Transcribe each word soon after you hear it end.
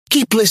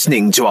Keep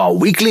listening to our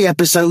weekly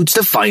episodes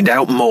to find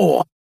out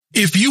more.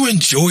 If you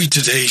enjoyed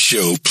today's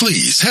show,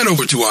 please head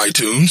over to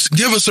iTunes,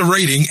 give us a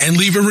rating, and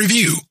leave a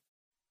review.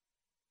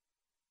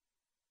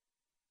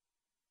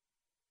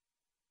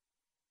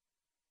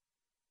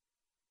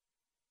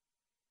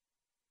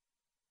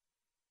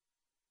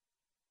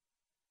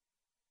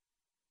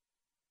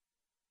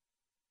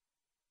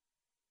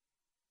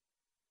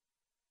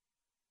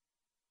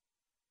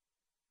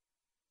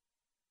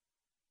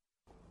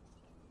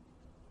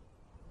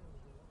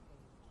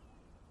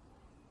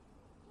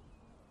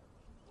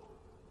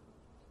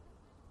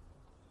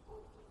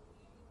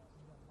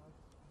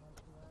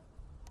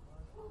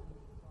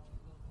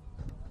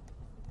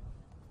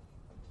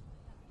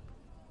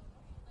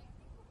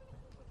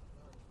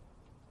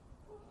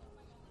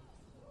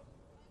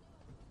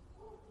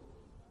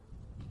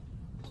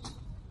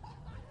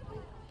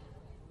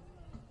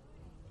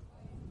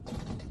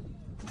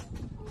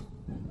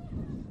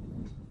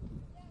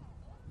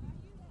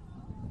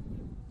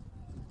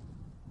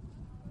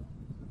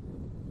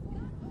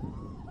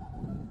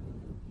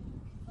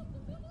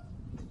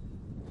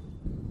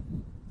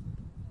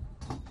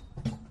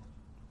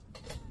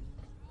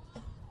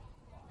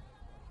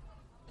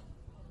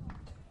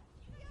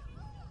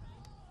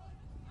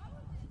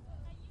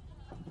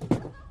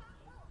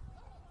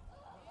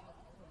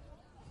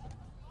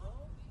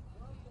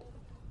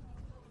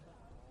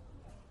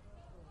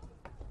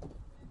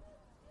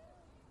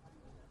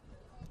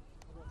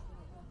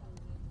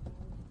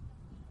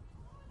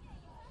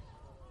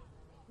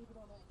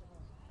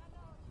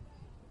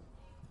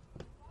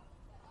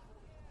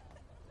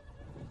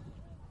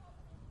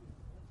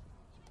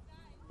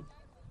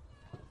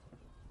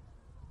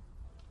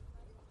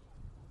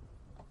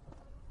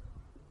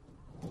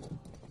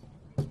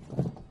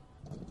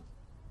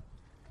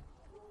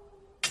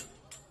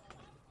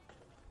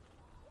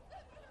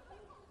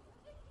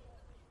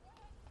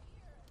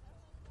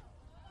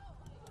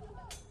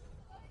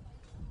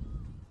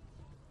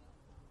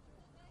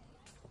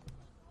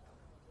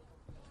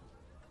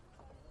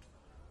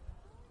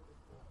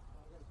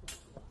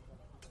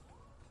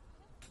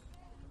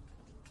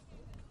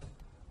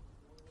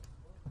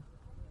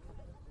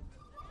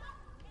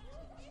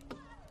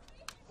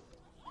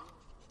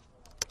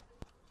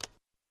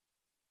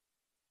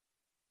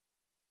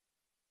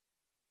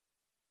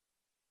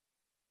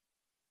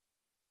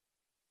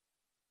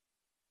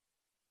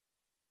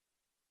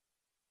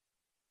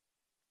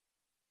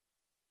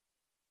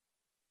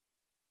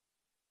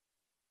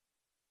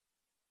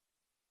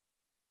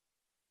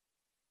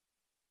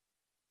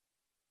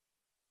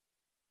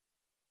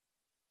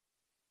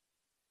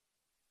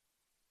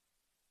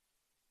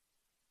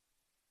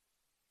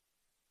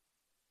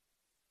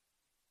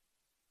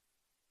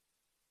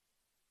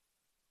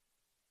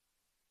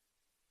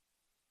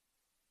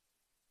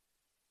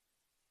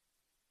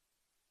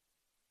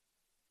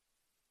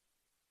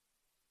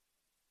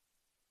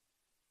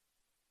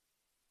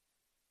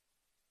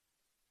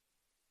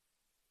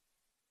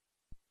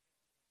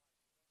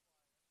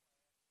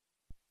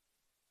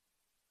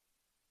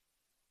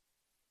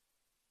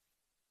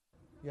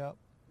 Yep.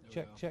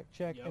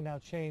 Check, and now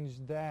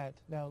change that.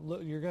 Now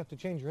look, you're gonna have to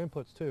change your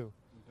inputs too.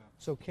 Okay.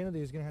 So Kennedy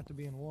is gonna have to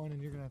be in 1,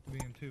 and you're gonna have to be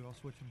in 2. I'll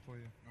switch them for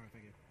you. All right,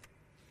 thank you.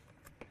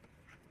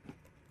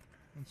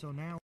 And so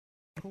now,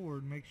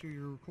 record. Make sure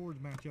your records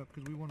match up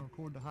because we want to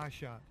record the high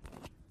shot.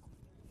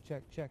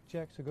 Check.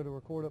 So go to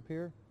record up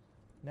here.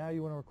 Now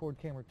you want to record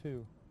camera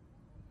 2.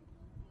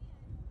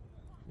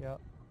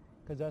 Yep.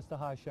 Because that's the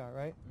high shot,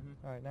 right?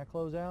 Mm-hmm. All right. Now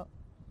close out.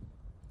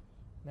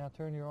 Now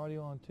turn your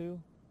audio on 2.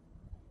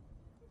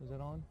 Is it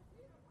on?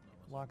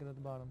 Lock it at the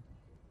bottom.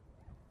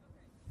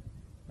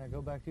 Now go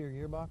back to your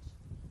gearbox.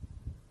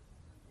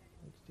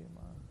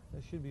 HDMI.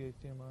 That should be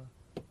HDMI.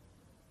 All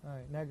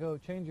right. Now go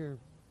change your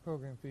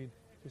program feed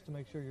just to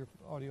make sure your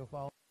audio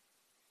file.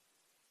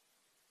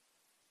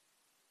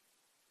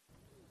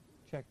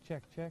 Check.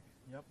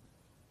 Yep.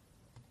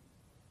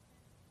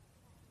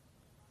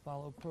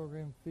 Follow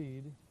program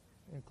feed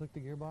and click the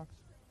gearbox.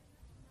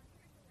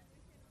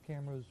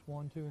 Cameras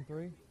 1, 2, and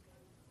 3.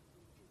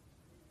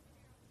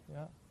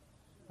 Yeah.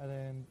 And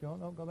then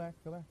go back.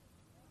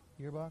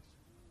 Gearbox.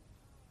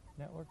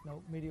 Network,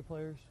 nope. Media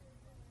players.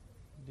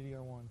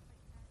 DDR1.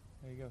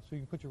 There you go. So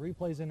you can put your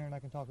replays in there and I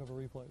can talk over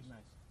replays. Nice.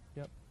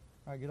 Yep.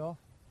 All right, get off.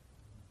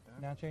 Okay.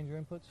 Now change your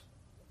inputs.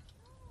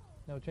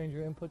 Now change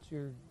your inputs,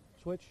 your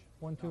switch,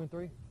 1, 2, and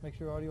 3. Make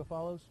sure audio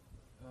follows.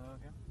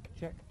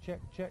 Okay.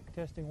 Check.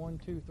 Testing 1,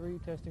 2, 3.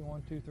 Testing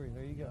 1, 2, 3.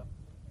 There you go.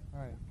 All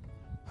right.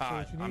 Hi, So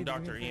what you I'm need,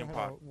 Dr. you Ian have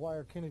Pot. to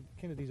wire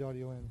Kennedy's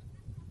audio in.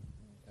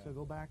 So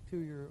go back to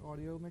your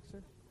audio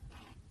mixer.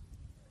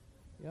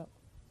 Yep.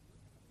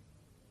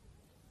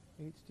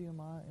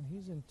 HDMI, and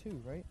he's in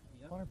 2, right?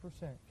 Yep.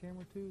 100%.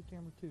 Camera 2.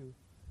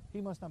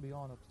 He must not be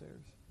on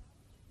upstairs.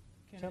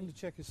 Tell him to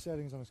check his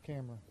settings on his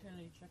camera.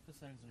 Kennedy, check the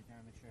settings on the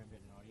camera. Make sure I'm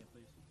getting audio,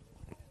 please.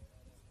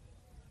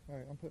 All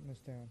right, I'm putting this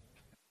down.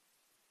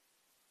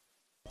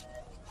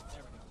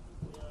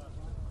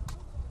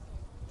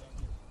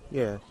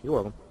 Yeah, you're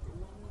welcome.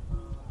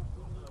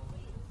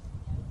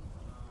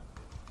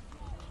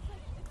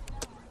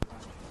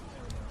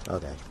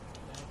 Okay.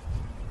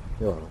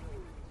 You're welcome.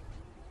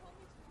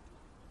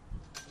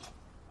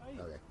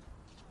 Okay.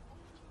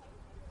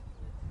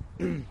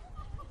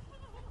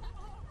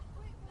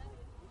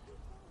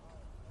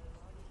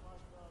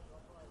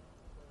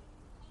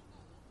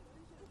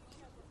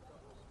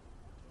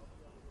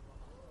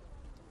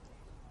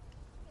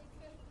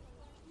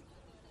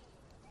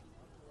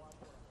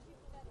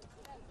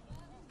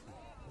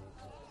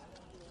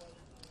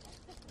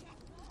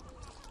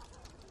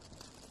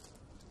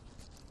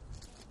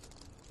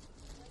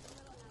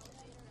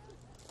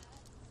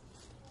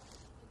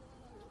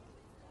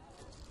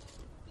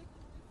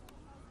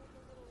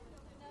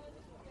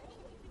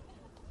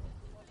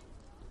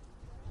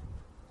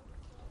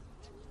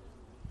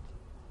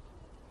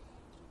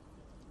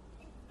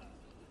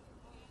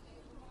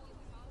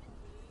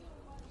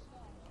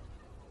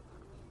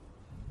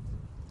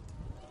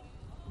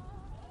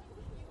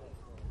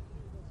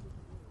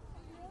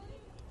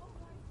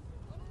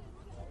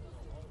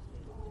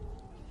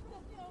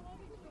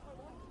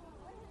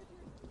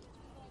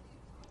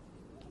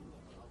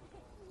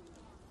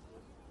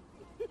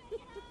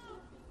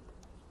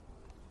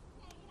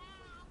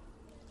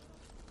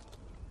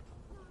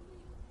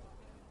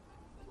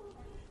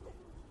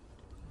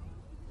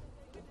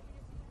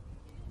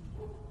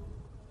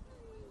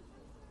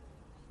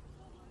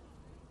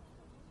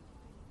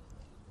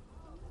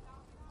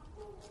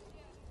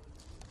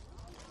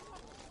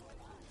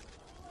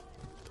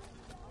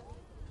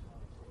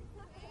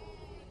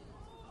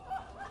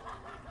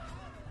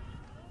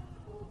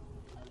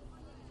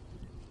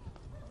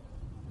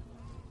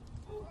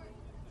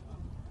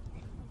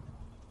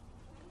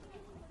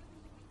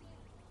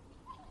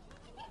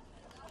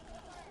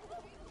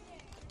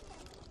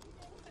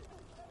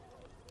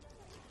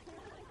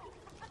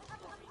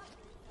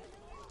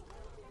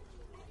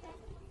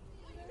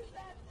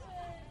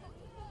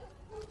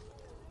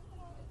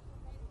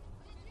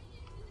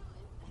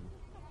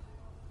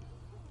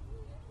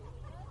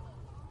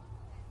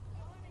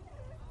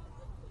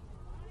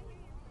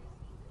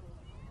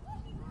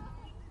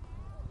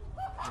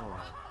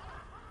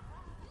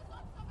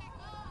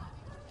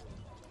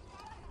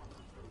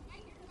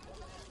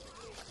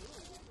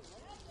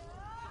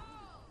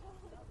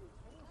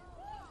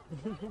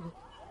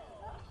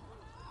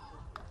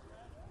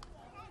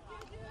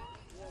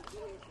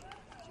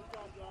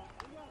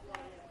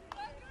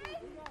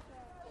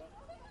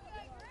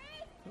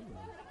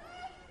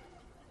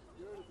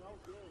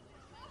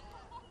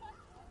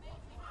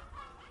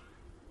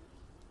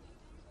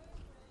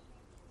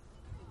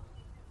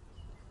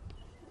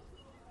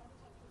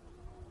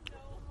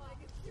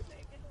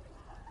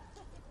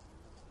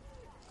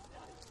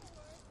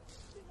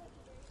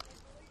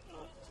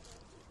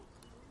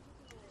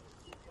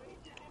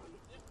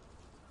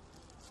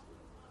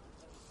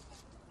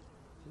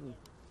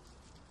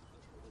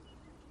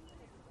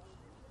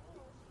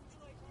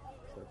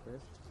 So,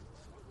 Chris?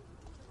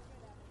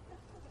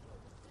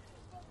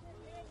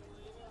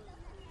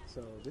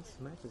 So this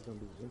match is going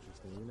to be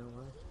interesting. You know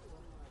why?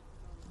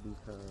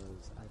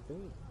 Because I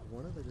think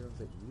one of the girls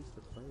that used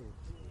to play,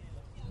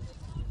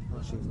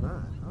 well, she's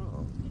not.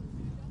 Oh.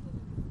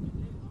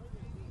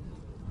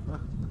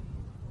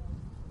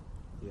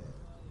 Yeah.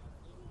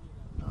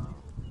 Oh.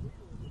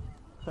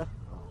 Oh,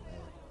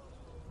 man.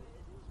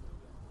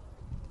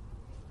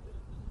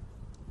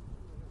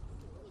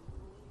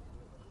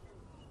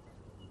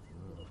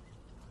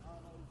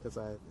 Because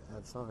I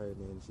saw her and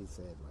then she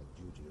said like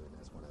Juju, and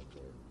that's one of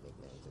their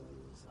nicknames they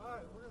use. All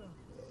right, we're gonna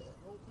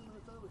hold 2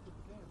 minutes early if we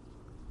can.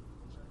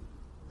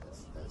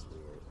 That's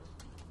weird.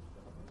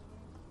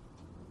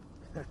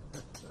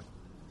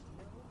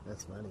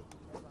 That's funny.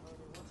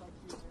 Once I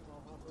cue him, I'll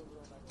hop over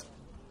on that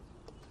camera.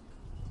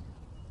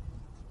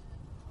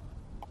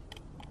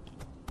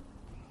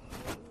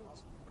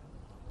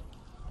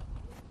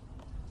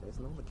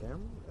 Jason on the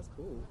camera? That's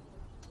cool.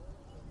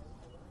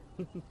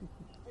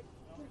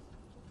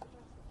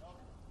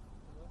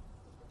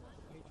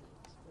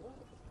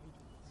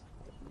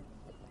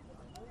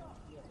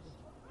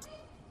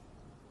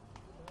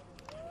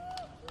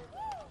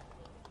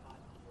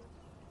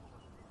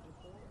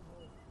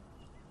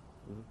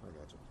 I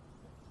got you.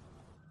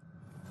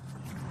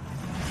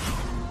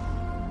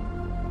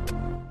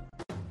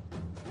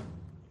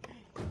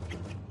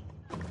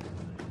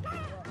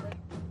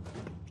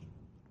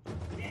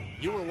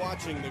 You are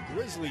watching the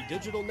Grizzly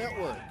Digital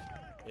Network.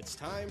 It's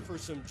time for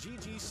some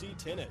GGC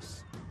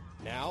tennis.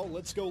 Now,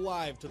 let's go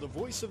live to the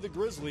voice of the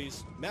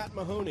Grizzlies, Matt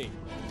Mahoney.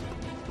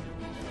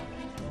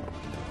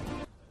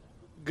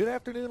 Good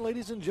afternoon,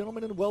 ladies and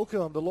gentlemen, and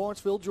welcome to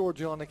Lawrenceville,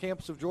 Georgia, on the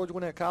campus of Georgia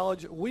Gwinnett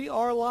College. We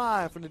are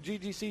live from the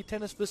GGC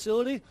tennis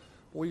facility,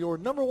 where your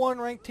number 1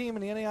 ranked team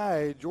in the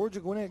NAIA, Georgia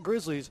Gwinnett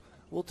Grizzlies,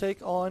 will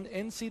take on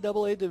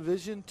NCAA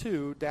Division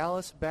II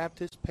Dallas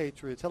Baptist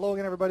Patriots. Hello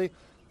again, everybody.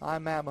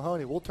 I'm Matt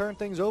Mahoney. We'll turn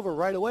things over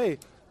right away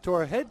to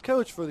our head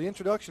coach for the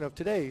introduction of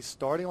today's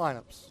starting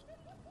lineups.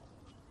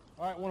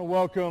 All right, I want to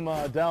welcome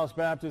Dallas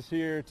Baptist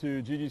here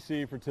to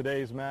GGC for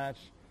today's match.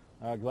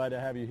 Glad to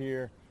have you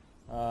here.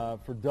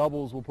 For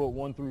doubles, we'll put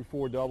 1 through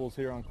 4 doubles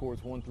here on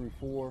courts 1 through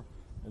 4.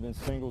 And then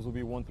singles will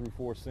be 1 through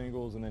 4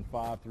 singles, and then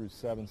 5 through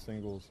 7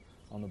 singles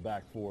on the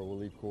back 4. We'll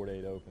leave court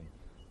 8 open.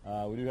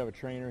 We do have a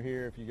trainer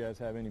here. If you guys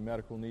have any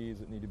medical needs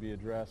that need to be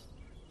addressed,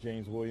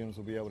 James Williams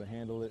will be able to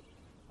handle it.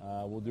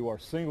 We'll do our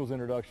singles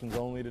introductions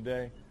only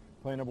today.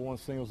 Playing number 1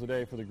 singles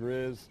today for the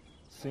Grizz,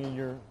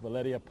 senior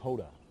Valeria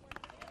Poda.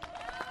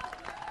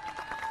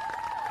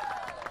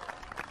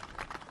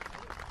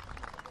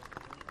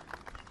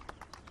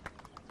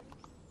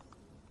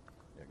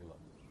 Yeah, good luck.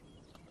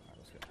 All right,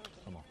 let's go.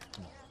 Come on,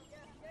 come on.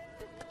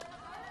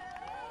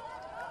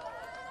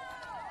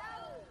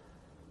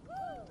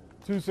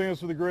 2 singles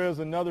for the Grizz,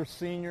 another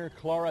senior,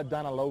 Klara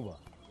Danilova.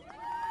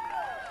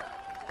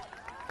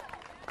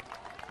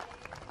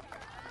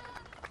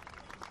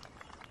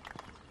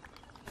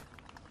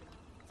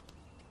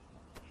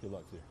 Good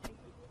luck to you.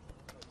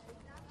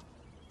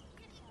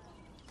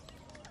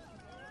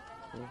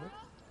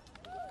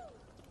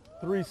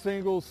 3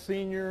 singles,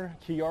 senior,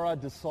 Chiara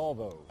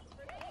DeSalvo.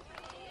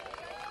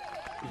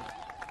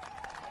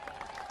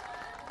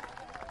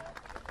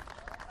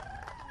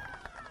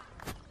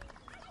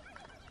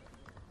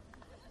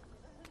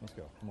 Let's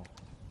go, come on.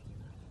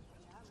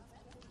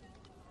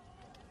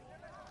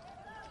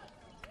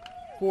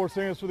 4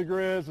 singles for the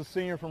Grizz, a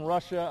senior from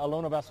Russia,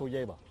 Alona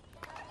Vassilyeva.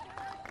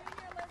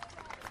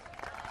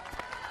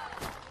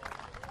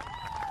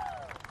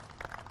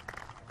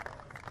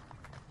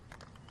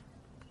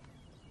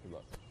 Good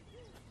luck.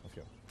 Let's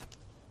go.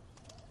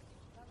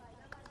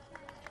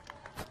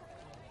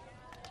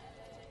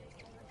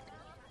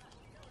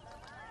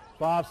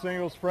 Five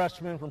singles,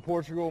 freshman from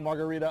Portugal,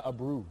 Margarita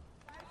Abreu.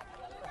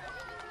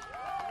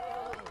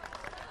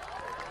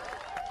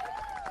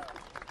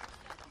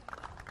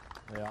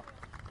 Yeah.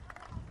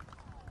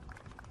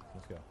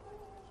 Let's go.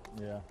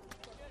 Yeah.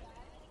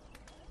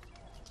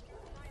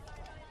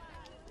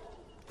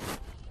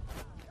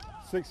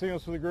 Six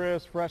singles for the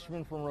Grizz,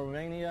 freshman from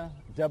Romania,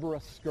 Deborah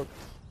Skirk.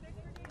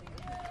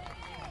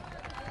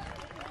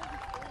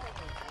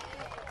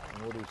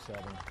 And we'll do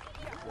 7.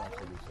 We'll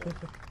actually do 7.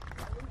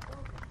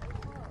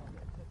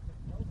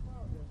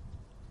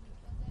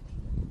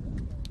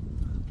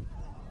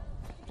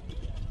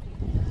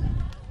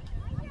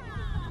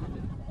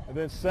 And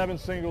then 7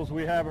 singles,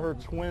 we have her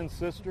twin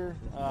sister.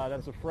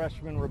 That's a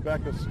freshman,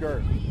 Rebecca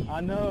Skirt.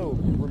 I know,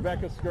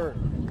 Rebecca Skirt.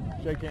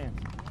 Shake hands.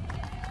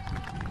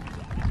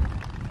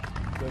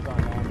 Says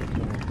I'm on the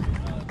twins.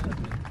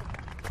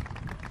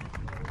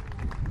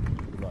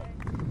 Good luck.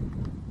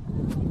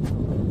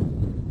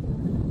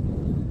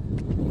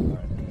 All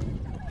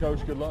right.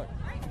 Coach, good luck.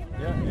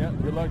 Yeah,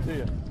 good luck to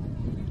you.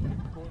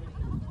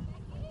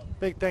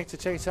 Big thanks to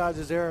Chase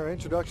Hodges there. Our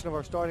introduction of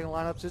our starting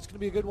lineups. It's going to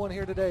be a good one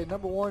here today.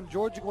 Number 1,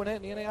 Georgia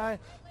Gwinnett in the NAI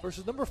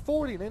versus number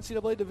 40 in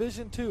NCAA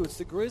Division II. It's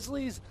the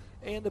Grizzlies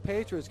and the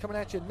Patriots coming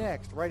at you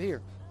next right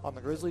here on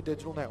the Grizzly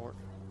Digital Network.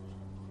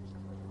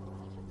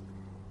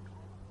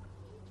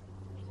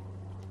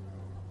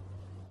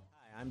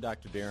 Hi, I'm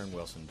Dr. Darren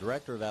Wilson,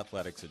 Director of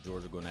Athletics at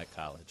Georgia Gwinnett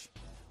College.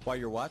 While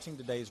you're watching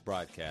today's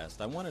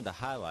broadcast, I wanted to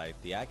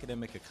highlight the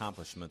academic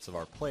accomplishments of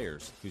our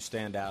players who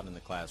stand out in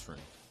the classroom.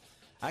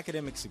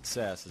 Academic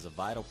success is a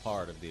vital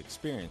part of the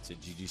experience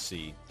at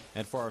GGC,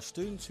 and for our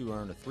students who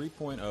earn a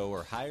 3.0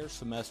 or higher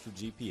semester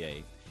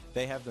GPA,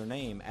 they have their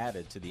name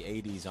added to the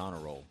AD's honor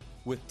roll.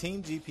 With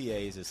team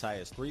GPAs as high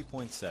as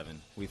 3.7,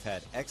 we've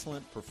had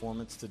excellent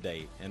performance to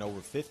date and over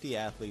 50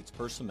 athletes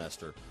per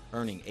semester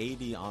earning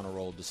AD honor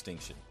roll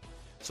distinction.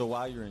 So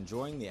while you're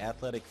enjoying the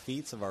athletic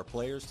feats of our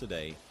players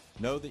today,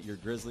 know that your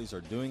Grizzlies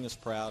are doing us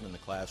proud in the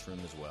classroom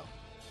as well.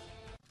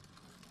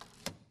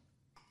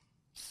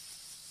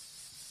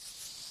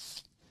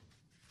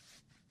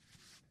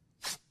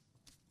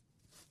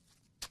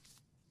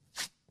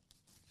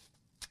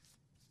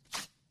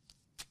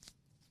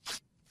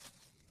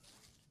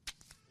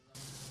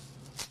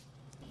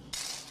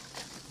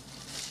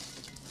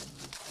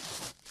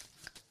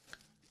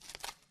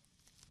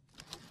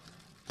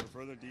 For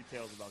further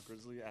details about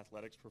Grizzly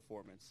Athletics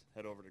performance,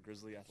 head over to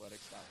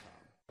grizzlyathletics.com.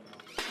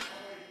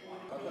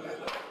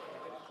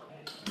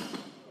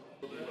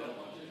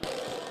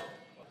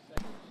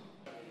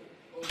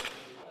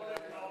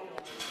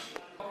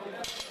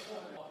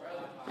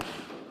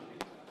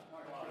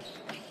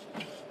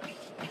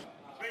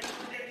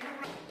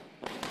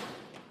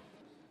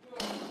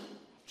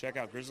 Check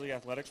out Grizzly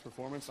Athletics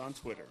performance on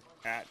Twitter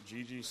at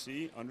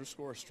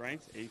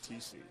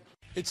 @GGC_strengthATC.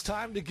 It's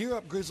time to gear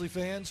up, Grizzly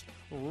fans.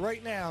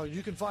 Right now,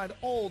 you can find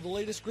all the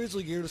latest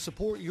Grizzly gear to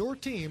support your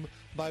team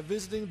by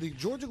visiting the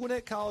Georgia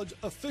Gwinnett College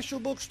official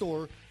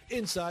bookstore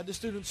inside the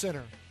Student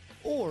Center.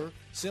 Or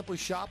simply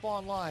shop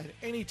online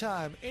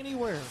anytime,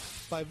 anywhere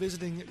by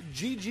visiting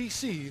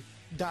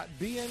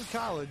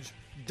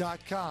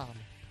ggc.bncollege.com.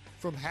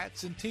 From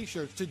hats and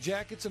t-shirts to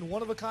jackets and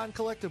one-of-a-kind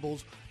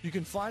collectibles, you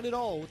can find it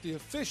all with the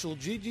official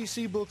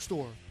GGC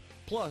bookstore.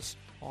 Plus,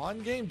 on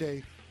game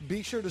day,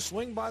 be sure to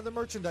swing by the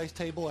merchandise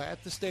table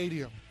at the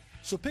stadium.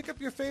 So pick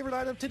up your favorite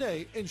item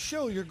today and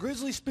show your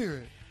Grizzly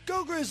spirit.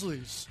 Go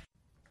Grizzlies!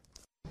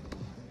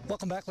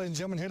 Welcome back, ladies and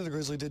gentlemen, here to the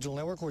Grizzly Digital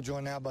Network. We're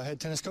joined now by head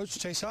tennis coach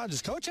Chase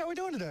Hodges. Coach, how are we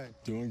doing today?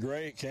 Doing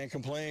great. Can't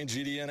complain.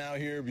 GDN out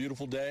here.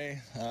 Beautiful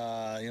day.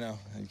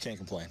 You can't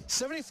complain.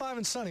 75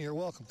 and sunny. You're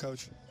welcome,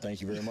 Coach.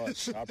 Thank you very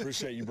much. I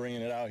appreciate you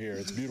bringing it out here.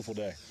 It's a beautiful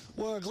day.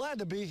 Well, glad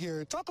to be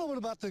here. Talk a little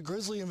bit about the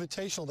Grizzly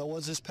Invitational that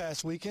was this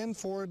past weekend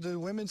for the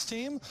women's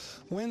team.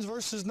 Wins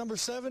versus number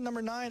 7,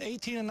 number 9,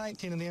 18, and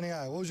 19 in the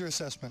NAI. What was your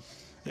assessment?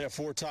 Yeah,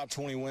 4 top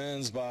 20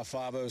 wins by a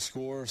 5-0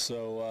 score,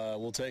 so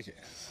we'll take it.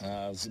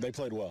 They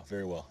played well,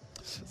 very well.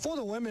 For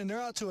the women,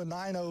 they're out to a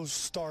 9-0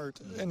 start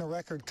in the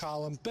record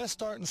column. Best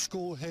start in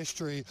school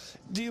history.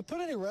 Do you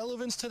put any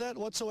relevance to that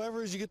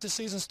whatsoever as you get the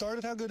season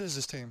started? How good is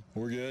this team?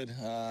 We're good,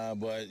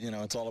 but,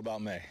 it's all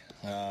about May.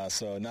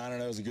 So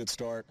 9-0 is a good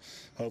start.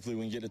 Hopefully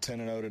we can get to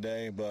 10-0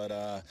 today,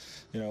 but,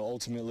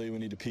 ultimately we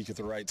need to peak at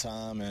the right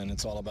time, and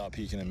it's all about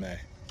peaking in May.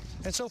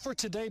 And so for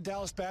today,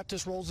 Dallas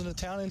Baptist rolls into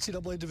town,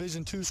 NCAA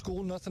Division II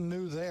school. Nothing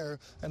new there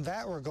in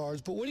that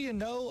regards. But what do you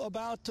know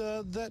about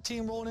that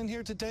team rolling in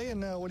here today,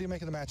 and what do you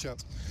make of the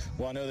matchup?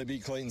 Well, I know they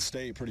beat Clayton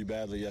State pretty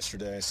badly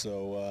yesterday,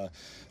 so,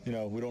 we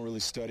don't really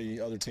study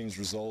other teams'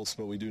 results,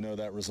 but we do know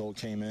that result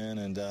came in,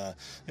 and,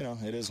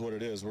 it is what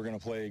it is. We're going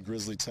to play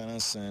Grizzly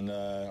tennis, and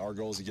our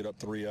goal is to get up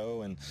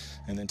 3-0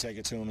 and then take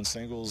it to them in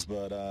singles.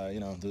 But,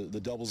 the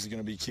doubles is going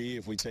to be key.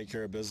 If we take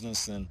care of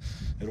business, then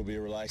it'll be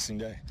a relaxing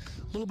day.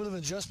 A little bit of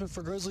adjustment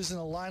for Grizzlies in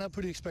the lineup.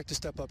 Who do you expect to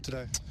step up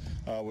today?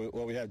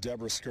 We have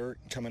Deborah Skirt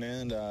coming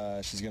in.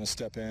 She's going to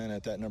step in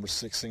at that number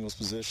 6 singles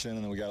position,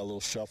 and then we got a little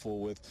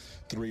shuffle with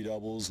 3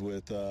 doubles.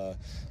 We'll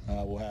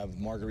have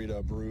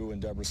Margarita Abreu and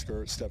Deborah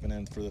Skirt stepping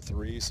in for the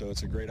 3. So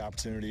it's a great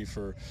opportunity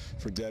for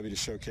Debbie to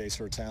showcase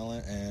her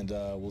talent, and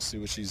we'll see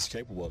what she's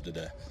capable of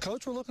today.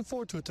 Coach, we're looking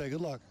forward to it today.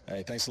 Good luck.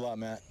 Hey, thanks a lot,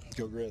 Matt.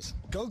 Go Grizz.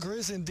 Go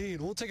Grizz indeed.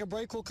 We'll take a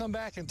break. We'll come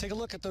back and take a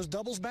look at those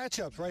doubles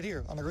matchups right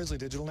here on the Grizzly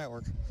Digital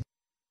Network.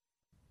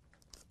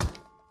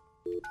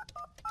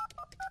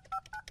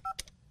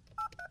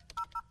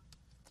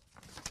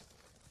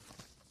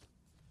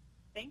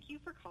 Thank you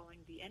for calling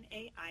the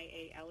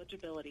NAIA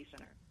Eligibility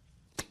Center.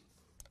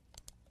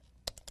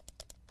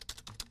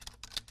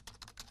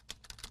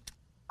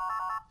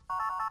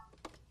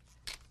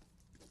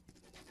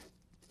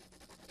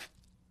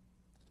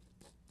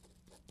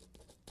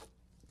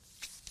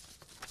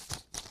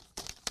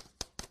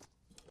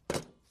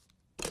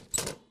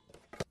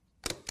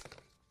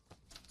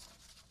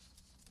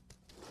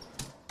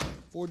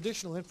 For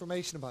additional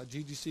information about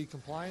GGC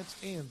compliance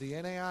and the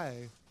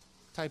NAIA,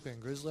 type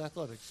in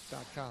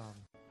grizzlyathletics.com.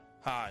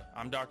 Hi,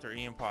 I'm Dr.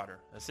 Ian Potter,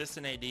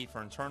 Assistant AD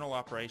for Internal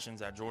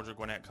Operations at Georgia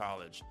Gwinnett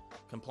College.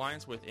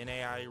 Compliance with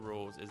NAIA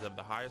rules is of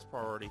the highest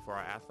priority for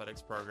our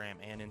athletics program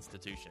and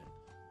institution.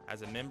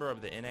 As a member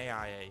of the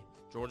NAIA,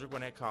 Georgia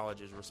Gwinnett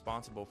College is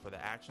responsible for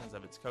the actions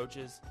of its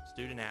coaches,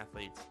 student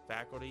athletes,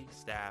 faculty,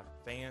 staff,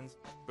 fans,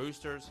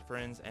 boosters,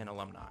 friends, and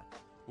alumni.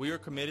 We are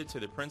committed to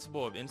the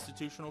principle of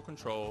institutional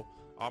control,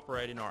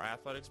 operating our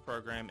athletics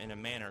program in a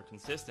manner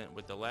consistent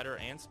with the letter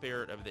and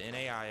spirit of the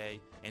NAIA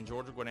and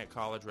Georgia Gwinnett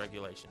College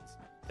regulations.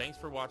 Thanks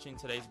for watching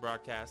today's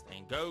broadcast,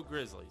 and go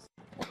Grizzlies!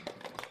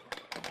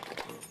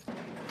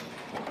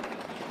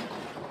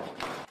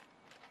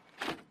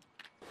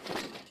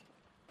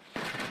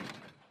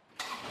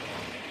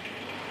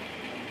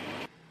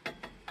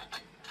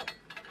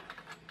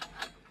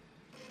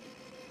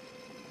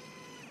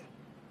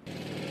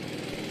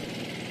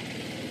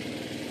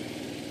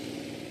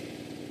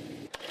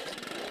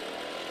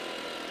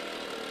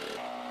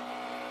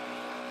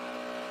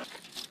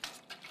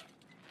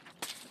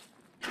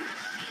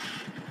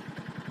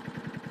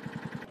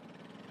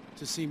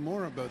 To see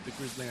more about the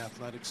Grizzly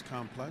Athletics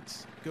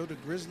Complex, go to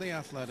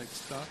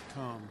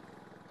grizzlyathletics.com.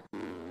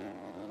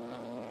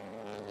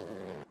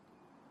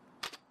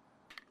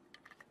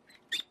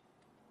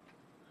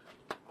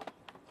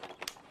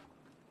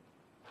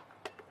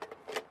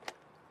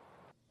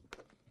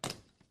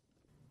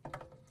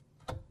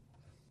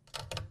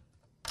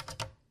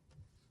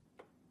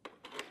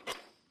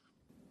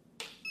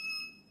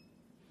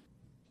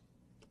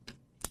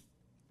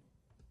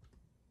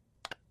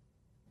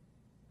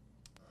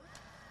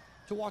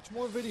 To watch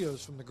more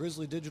videos from the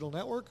Grizzly Digital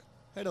Network,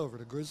 head over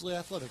to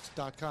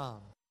grizzlyathletics.com.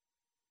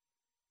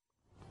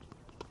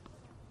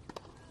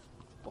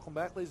 Welcome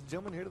back, ladies and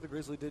gentlemen, here to the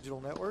Grizzly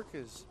Digital Network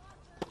as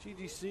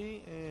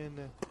GGC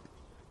and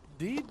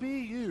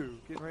DBU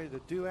getting ready to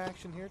do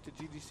action here at the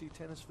GGC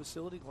Tennis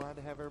Facility. Glad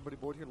to have everybody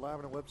aboard here live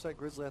on our website,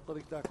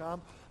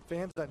 grizzlyathletics.com.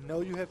 Fans, I know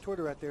you have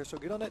Twitter out there, so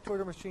get on that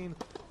Twitter machine.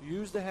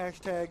 Use the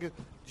hashtag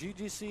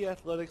GGC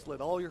Athletics.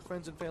 Let all your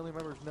friends and family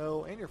members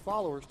know, and your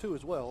followers too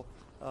as well.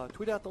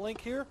 Tweet out the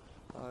link here.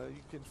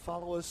 You can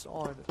follow us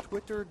on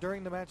Twitter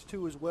during the match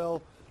too as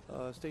well.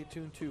 Stay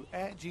tuned to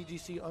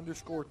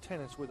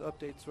 @GGC_tennis with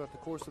updates throughout the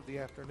course of the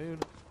afternoon.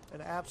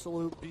 An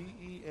absolute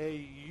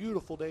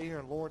beautiful day here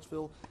in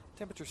Lawrenceville.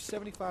 Temperature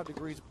 75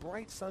 degrees,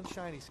 bright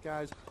sunshiny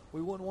skies.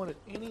 We wouldn't want it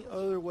any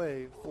other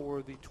way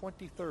for the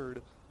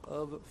 23rd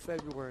of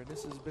February. And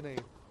this has been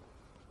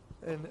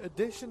an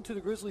addition to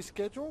the Grizzlies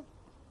schedule.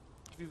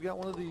 If you've got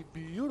one of the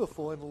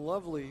beautiful and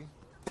lovely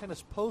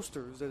tennis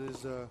posters that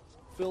is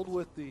filled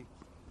with the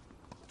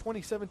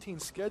 2017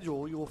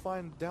 schedule, you will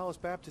find Dallas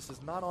Baptist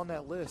is not on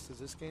that list, as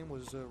this game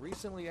was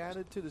recently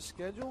added to the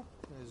schedule,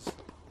 as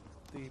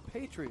the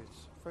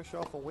Patriots, fresh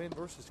off a win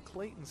versus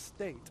Clayton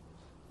State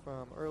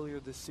from earlier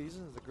this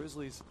season, as the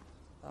Grizzlies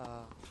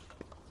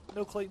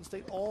know Clayton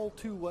State all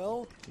too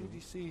well.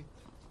 GGC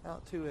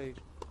out to a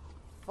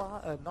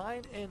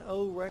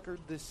 9-0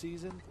 record this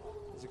season,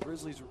 as the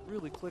Grizzlies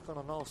really click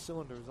on all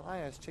cylinders. I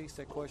asked Chase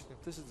that question,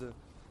 if this is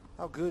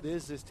how good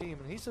is this team?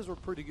 And he says we're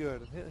pretty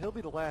good. And he'll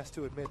be the last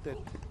to admit that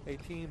a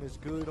team is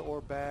good or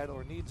bad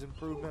or needs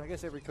improvement. I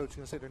guess every coach is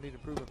going to say they need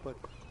improvement, but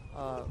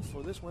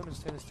for this women's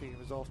tennis team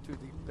is off to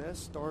the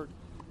best start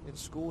in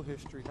school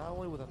history, not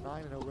only with a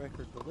 9-0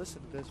 record, but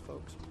listen to this,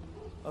 folks.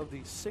 Of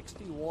the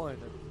 61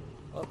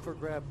 up for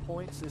grab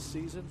points this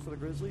season for the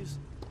Grizzlies,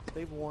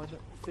 they've won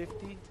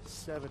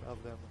 57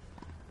 of them.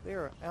 They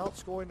are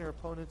outscoring their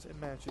opponents in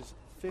matches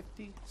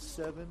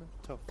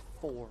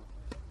 57-4.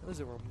 That is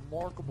a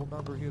remarkable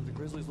number here. The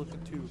Grizzlies looking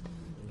to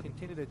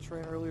continue that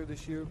trend. Earlier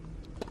this year,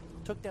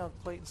 took down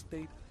Clayton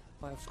State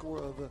by a score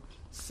of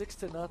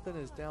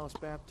 6-0 as Dallas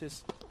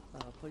Baptist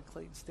played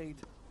Clayton State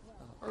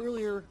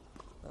earlier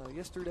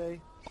yesterday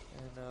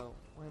and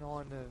went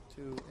on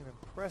to an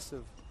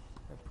impressive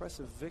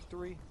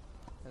victory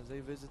as they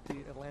visit the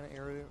Atlanta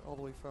area all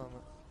the way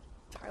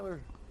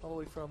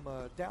from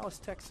Dallas,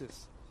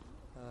 Texas.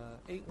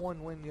 8-1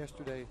 win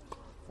yesterday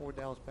for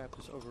Dallas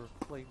Baptist over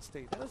Clayton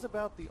State. That is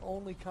about the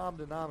only common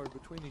denominator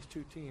between these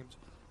two teams.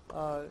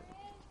 The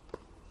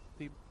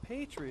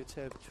Patriots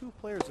have two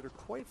players that are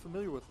quite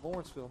familiar with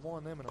Lawrenceville. More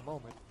on them in a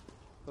moment.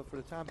 But for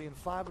the time being,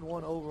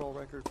 5-1 overall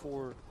record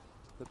for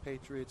the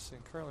Patriots,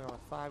 and currently on a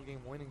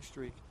 5-game winning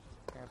streak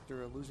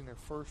after losing their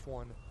first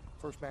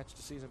match of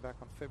the season back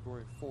on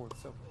February 4th.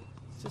 So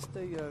it's just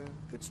a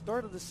good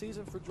start of the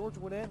season for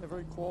Georgia Gwinnett, and a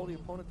very quality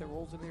opponent that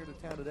rolls in here to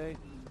town today.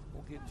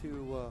 We'll get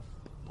to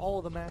all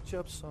of the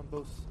matchups on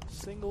both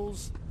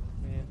singles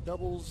and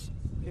doubles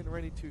getting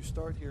ready to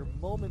start here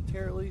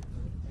momentarily.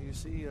 And you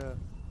see a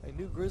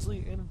new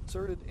Grizzly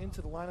inserted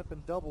into the lineup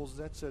in doubles.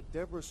 That's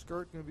Deborah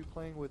Skirt going to be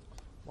playing with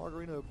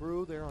Margarina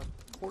Abreu. They're on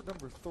court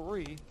number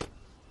 3. And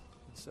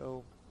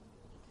so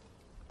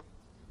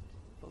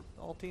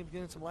all teams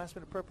getting some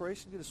last-minute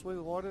preparation. Get a swig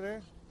of water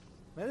there.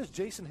 That is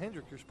Jason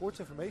Hendrick, your sports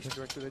information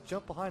director, that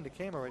jumped behind the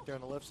camera right there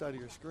on the left side of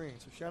your screen.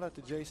 So shout out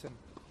to Jason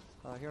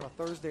here on a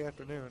Thursday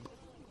afternoon.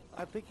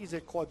 I think he's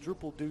at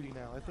quadruple duty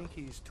now. I think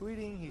he's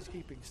tweeting, he's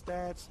keeping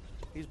stats,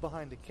 he's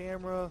behind the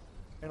camera,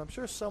 and I'm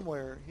sure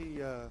somewhere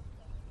he's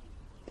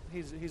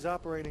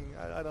operating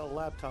a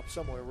laptop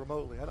somewhere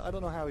remotely. I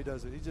don't know how he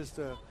does it. He's just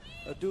a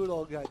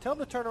do-it-all guy. Tell him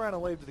to turn around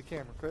and wave to the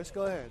camera, Chris.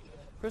 Go ahead.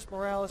 Chris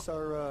Morales,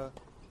 our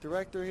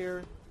director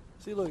here.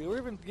 See, look, we're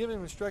even giving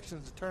him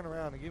instructions to turn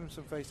around and give him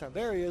some FaceTime.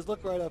 There he is.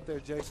 Look right up there,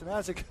 Jason.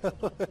 How's it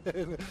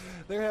going?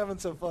 They're having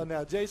some fun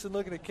now. Jason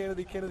looking at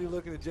Kennedy, Kennedy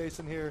looking at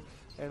Jason here,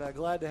 and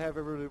glad to have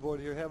everybody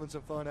aboard here, having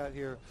some fun out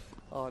here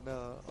on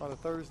a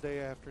Thursday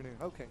afternoon.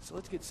 Okay, so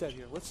let's get set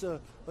here. Let's go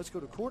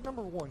to court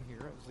number 1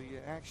 here as the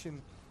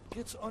action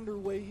gets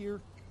underway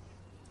here.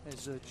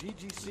 As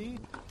GGC,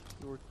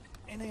 your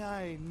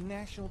NAI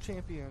national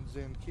champions,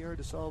 and Kiara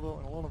DeSalvo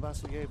and Alona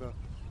Vasilyeva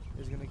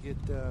is going to get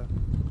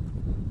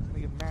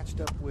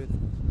matched up with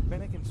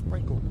Bennick and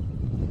Sprinkle.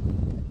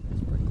 And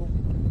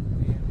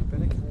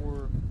Bennick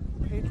for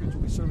Patriots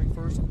will be serving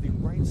first on the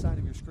right side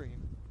of your screen.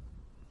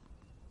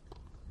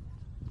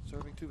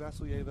 Serving to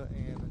Vasilyeva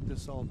and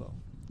DeSalvo.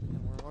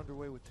 And we're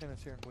underway with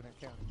tennis here in Gwinnett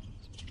County.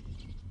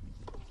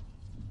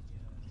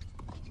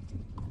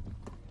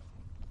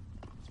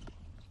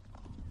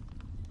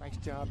 Nice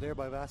job there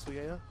by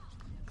Vasilyeva.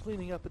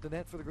 Cleaning up at the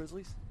net for the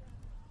Grizzlies.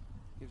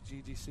 Gives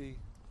GGC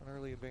an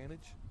early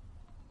advantage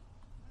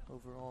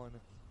over on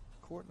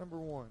court number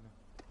 1.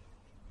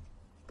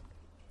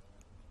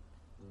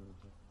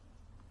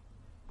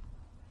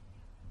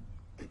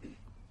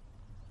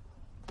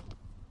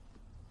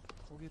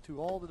 We'll get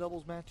to all the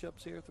doubles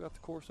matchups here throughout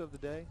the course of the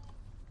day,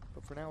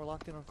 but for now we're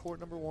locked in on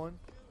court number 1.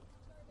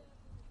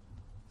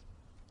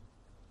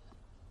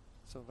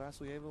 So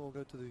Vasilyeva will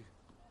go to the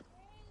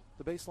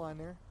baseline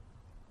there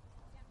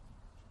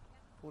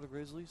for the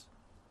Grizzlies.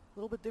 A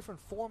little bit different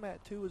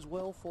format too as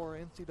well for our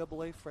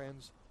NCAA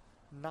friends.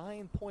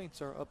 9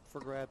 points are up for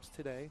grabs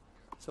today.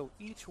 So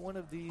each one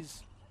of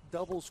these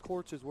doubles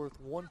courts is worth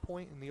 1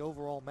 point in the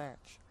overall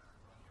match.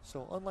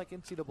 So unlike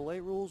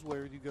NCAA rules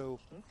where you go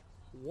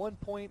 1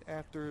 point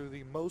after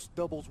the most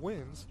doubles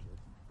wins,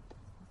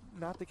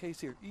 not the case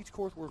here. Each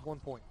court worth 1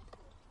 point.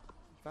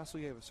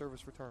 Vasilyeva,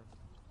 service return.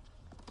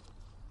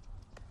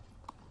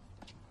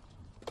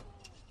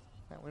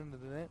 That went into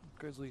the net.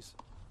 Grizzlies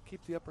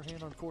keep the upper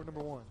hand on court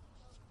number 1.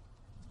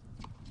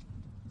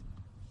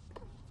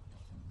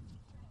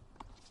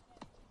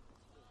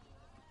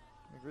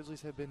 The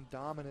Grizzlies have been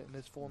dominant in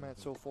this format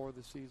so far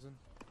this season.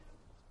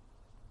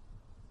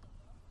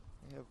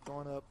 They have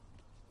gone up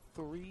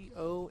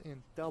 3-0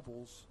 in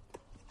doubles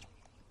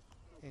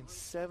in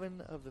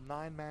 7 of the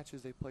 9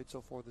 matches they played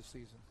so far this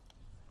season.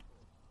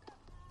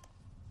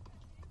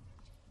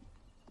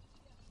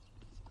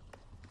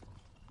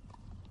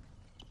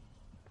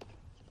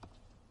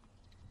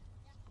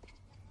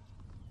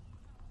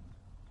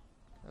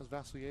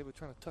 Vasilyeva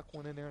trying to tuck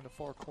one in there in the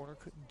far corner.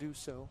 Couldn't do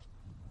so.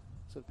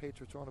 So the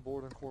Patriots are on the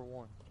board on court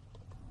 1.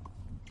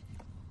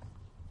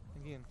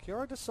 Again,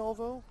 Chiara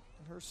DeSalvo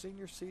in her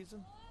senior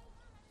season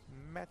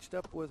matched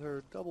up with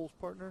her doubles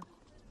partner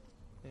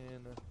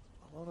in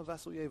Alona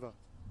Vasilyeva.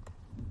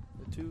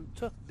 The two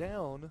took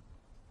down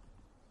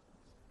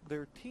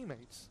their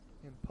teammates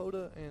in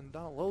Poda and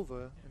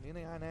Donalova in the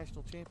NAI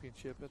National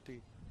Championship at the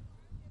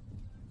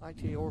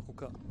ITA Oracle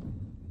Cup.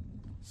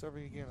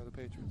 Serving again are the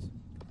Patriots.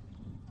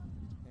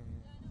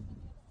 And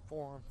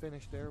forearm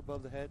finish there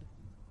above the head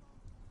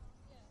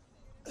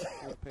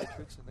for the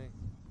Patriots, and they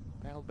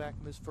battled back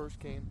in this first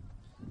game.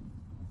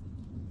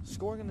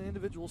 Scoring in the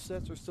individual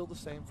sets are still the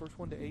same. First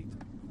one to 8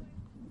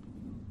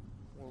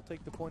 will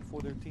take the point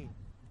for their team.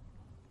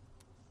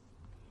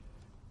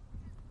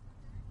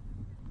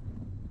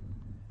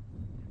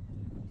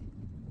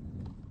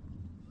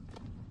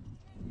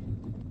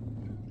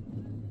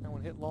 That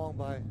one hit long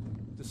by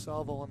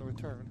DeSalvo on the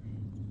return.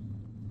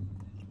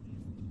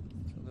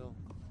 So they'll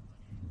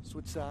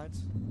switch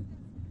sides.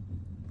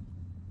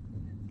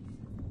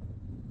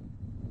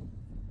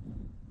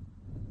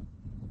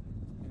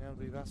 And that'll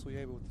be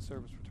Vasilyeva with the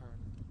service return.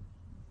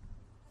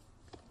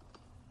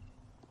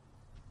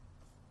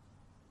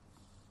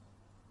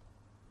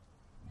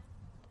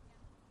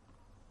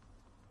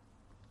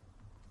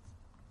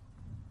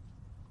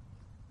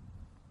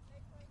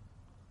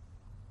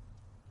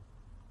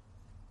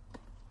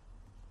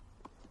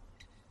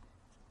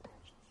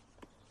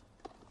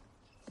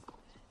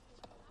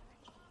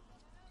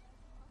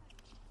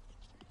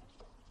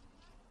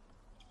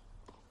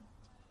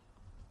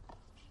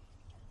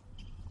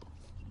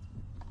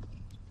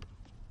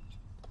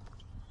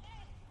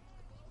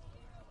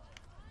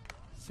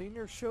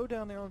 Senior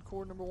showdown there on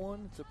court number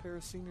 1. It's a pair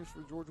of seniors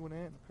for George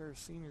Gwinnett and a pair of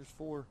seniors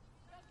for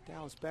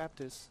Dallas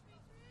Baptist.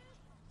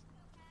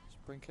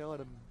 Sprinkel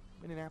out of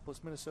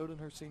Minneapolis, Minnesota in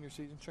her senior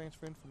season,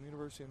 transferring from the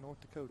University of North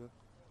Dakota.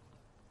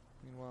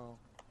 Meanwhile,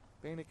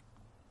 Banik,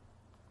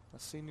 a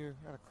senior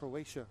out of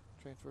Croatia,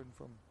 transferred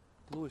from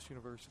Lewis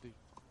University.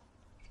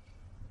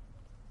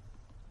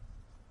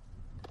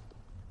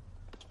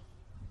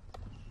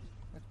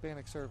 That's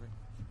Banik serving.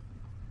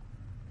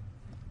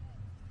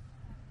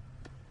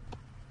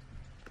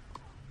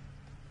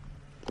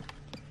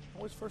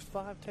 Always first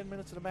 5-10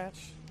 minutes of the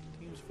match,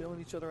 teams feeling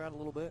each other out a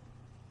little bit.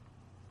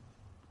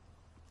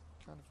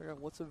 Trying to figure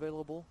out what's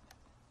available,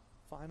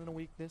 finding a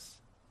weakness.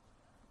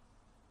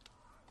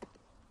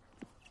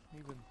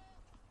 Even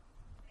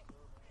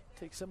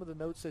take some of the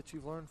notes that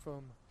you've learned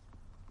from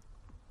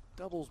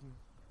doubles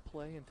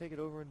play and take it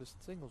over into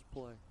singles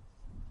play.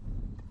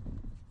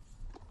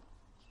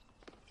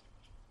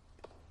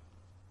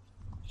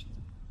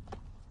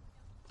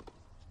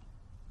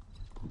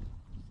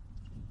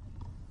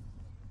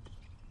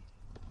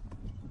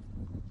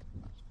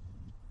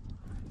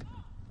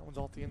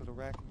 Off the end of the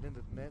rack and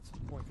into the net. So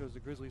the point goes the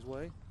Grizzlies'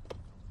 way.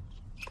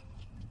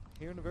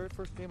 Here in the very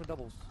first game of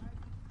doubles.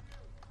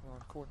 We're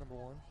on court number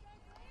 1.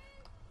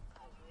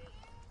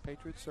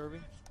 Patriots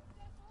serving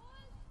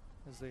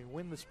as they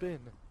win the spin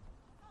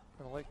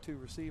and elect to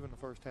receive in the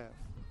first half.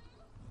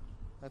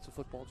 That's a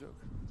football joke.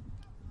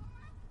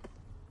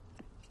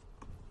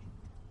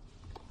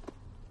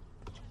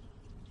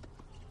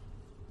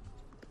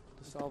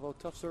 DeSalvo,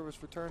 tough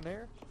service return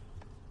there.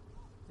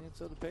 And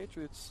so the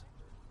Patriots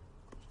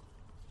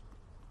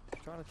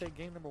trying to take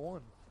game number 1.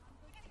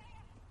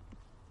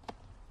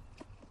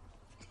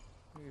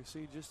 You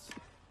see just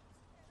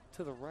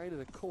to the right of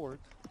the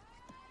court,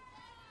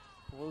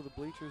 below the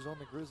bleachers on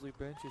the Grizzly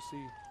bench, you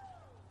see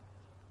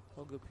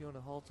Olga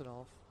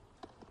Piona-Haltinoff,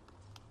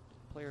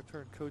 player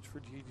turned coach for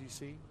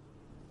GGC.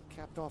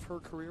 Capped off her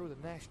career with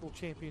a national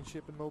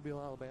championship in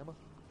Mobile, Alabama.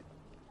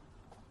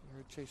 You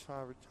heard Chase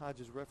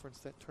Hodges reference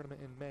that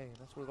tournament in May.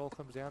 That's what it all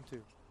comes down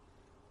to.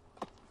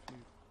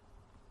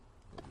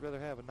 Would you rather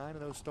have a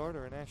 9-0 start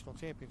or a national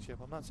championship?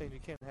 I'm not saying you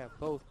can't have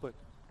both, but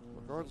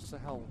regardless of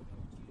how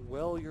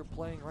well you're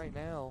playing right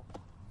now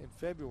in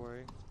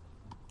February,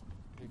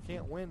 you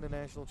can't win the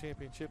national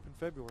championship in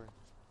February.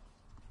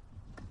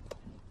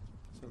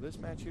 So this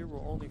match here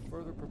will only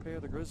further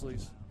prepare the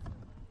Grizzlies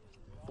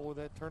for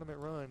that tournament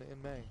run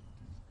in May.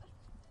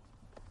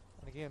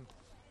 And again,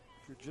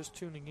 if you're just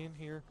tuning in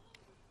here,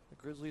 the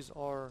Grizzlies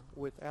are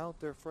without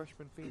their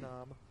freshman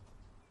phenom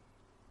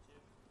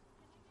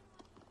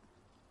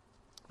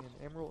and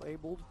Emerald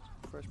Abel,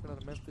 freshman out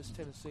of Memphis,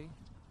 Tennessee,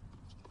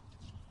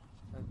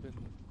 has been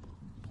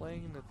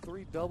playing in the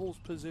 3 doubles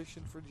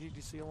position for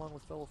GGC along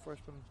with fellow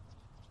freshman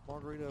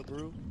Margarita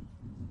Abreu,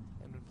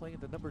 and been playing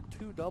at the number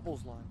 2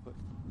 doubles line, but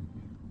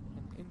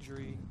an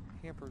injury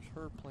hampers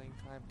her playing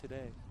time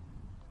today.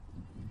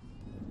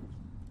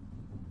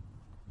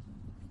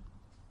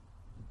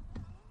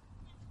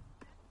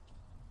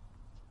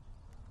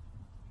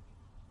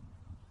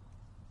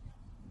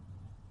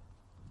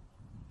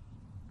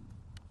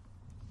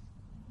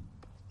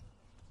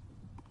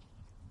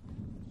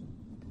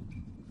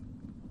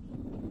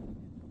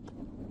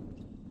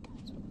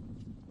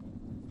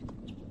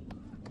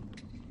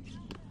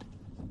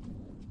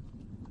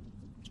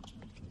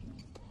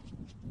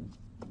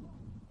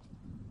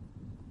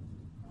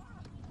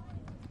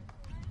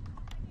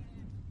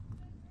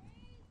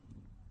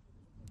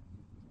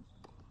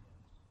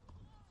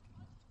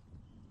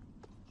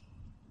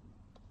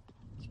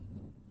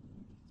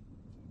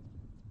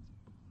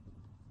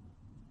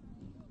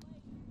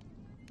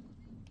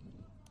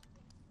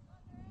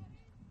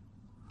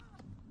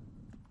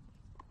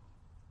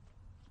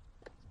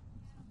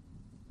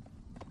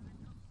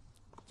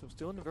 So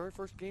still in the very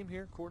first game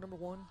here, quarter number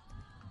 1,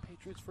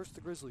 Patriots versus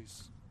the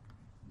Grizzlies.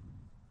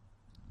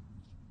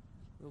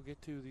 We'll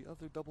get to the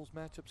other doubles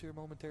matchups here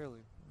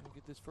momentarily. We'll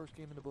get this first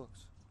game in the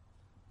books.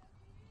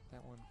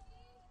 That one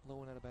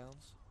low and out of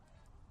bounds.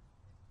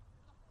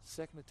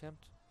 Second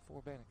attempt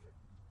for Bannock.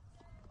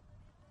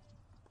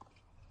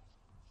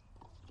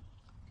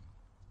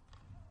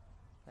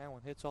 That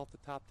one hits off the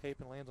top tape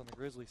and lands on the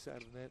Grizzly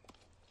side of the net.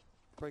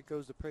 Break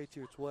goes the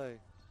Patriots' way.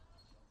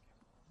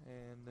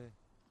 And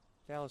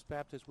Dallas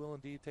Baptist will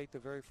indeed take the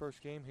very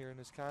first game here in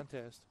this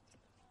contest.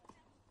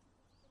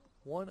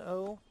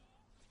 1-0.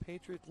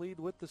 Patriots lead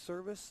with the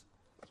service.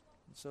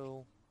 And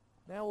so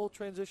now we'll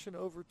transition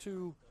over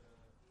to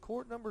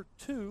court number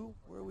 2,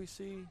 where we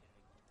see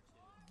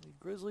the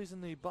Grizzlies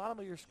in the bottom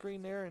of your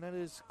screen there, and that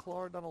is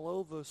Clara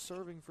Donalova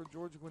serving for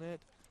Georgia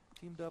Gwinnett,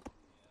 teamed up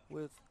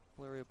with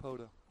Valeria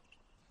Pota.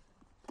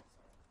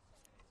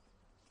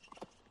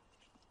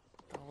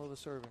 Donalova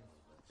serving.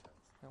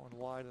 That one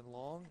wide and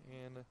long,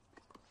 and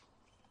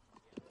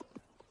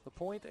the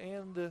point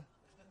and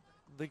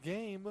the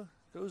game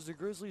goes the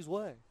Grizzlies'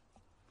 way.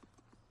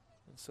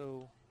 And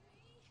so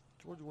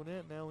Georgia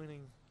Gwinnett now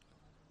winning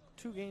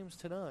 2 games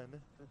to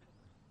none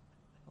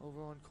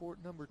over on court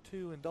number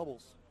 2 in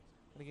doubles.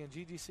 And again,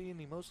 GGC in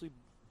the mostly,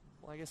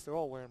 well, I guess they're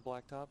all wearing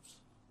black tops.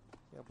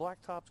 Yeah,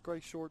 black tops, gray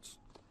shorts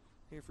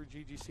here for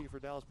GGC. For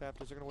Dallas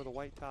Baptist, they're going to wear the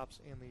white tops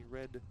and the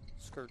red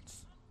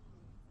skirts.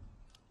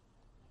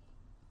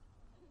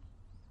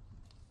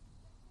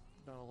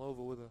 Donalova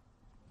with a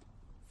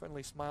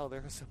friendly smile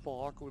there as the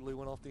ball awkwardly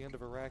went off the end of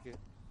her racket.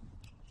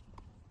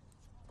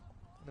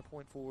 And a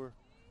point for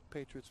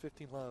Patriots,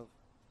 15-love.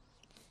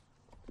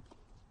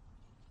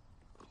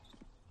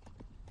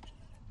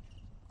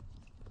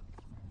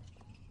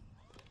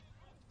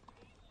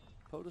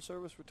 Pota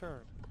service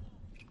returned.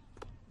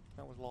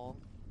 That was long.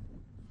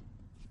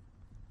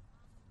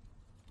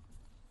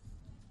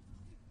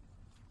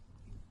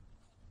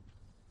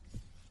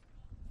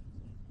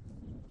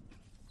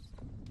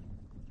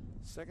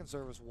 Second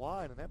service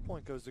wide, and that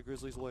point goes the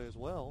Grizzlies' way as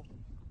well.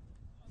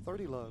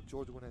 30-love,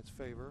 Georgia Gwinnett's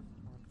favor.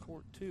 On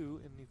court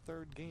 2 in the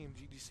third game,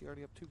 GGC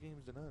already up 2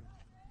 games to none.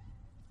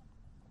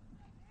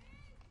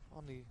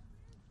 On the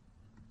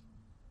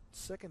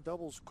second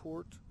doubles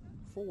court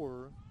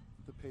for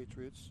the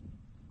Patriots,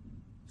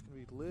 it's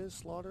going to be Liz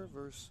Slaughter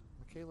versus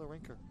Michaela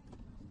Rinker.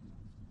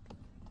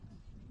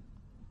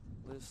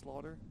 Liz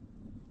Slaughter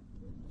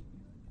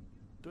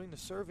doing the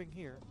serving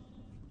here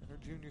in her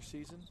junior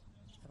season.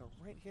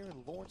 Right here in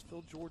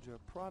Lawrenceville, Georgia,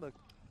 a product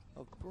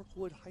of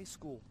Brookwood High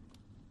School.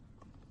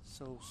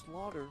 So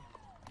Slaughter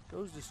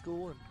goes to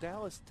school in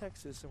Dallas,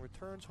 Texas, and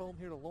returns home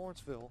here to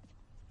Lawrenceville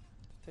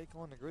to take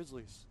on the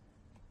Grizzlies.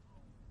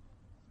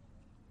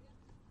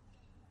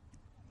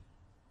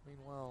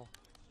 Meanwhile,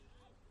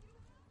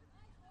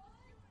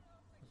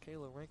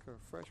 Michaela Rinker,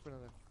 a freshman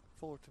out of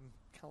Fullerton,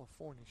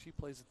 California, she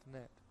plays at the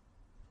net.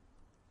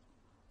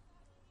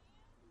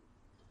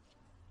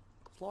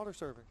 Slaughter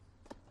serving.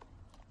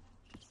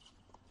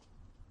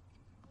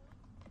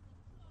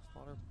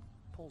 Slaughter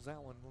pulls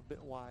that one a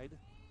bit wide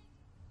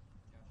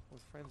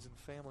with friends and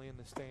family in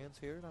the stands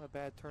here. Not a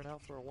bad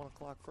turnout for a 1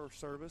 o'clock first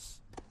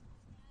service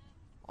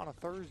on a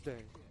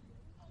Thursday.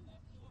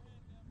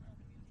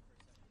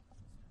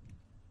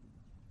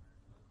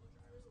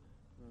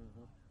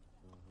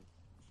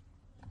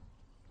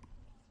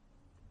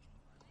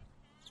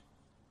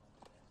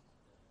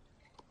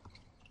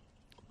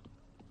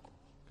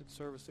 Good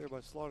service there by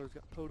Slaughter.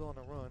 Got Pota on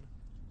the run.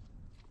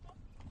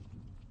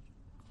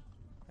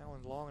 That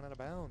one's long and out of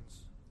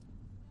bounds.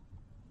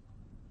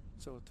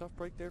 So a tough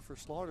break there for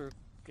Slaughter.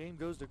 Game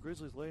goes to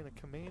Grizzlies, laying a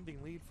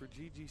commanding lead for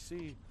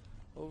GGC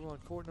over on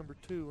court number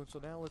 2. And so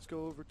now let's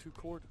go over to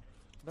court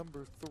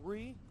number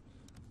 3,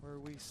 where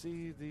we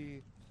see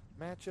the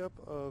matchup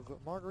of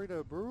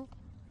Margarita Abreu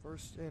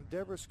and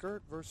Deborah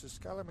Skirt versus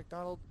Skylar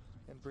McDonald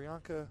and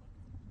Brianka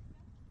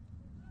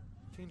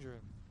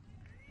Tingerin.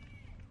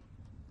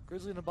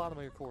 Grizzly in the bottom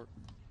of your court.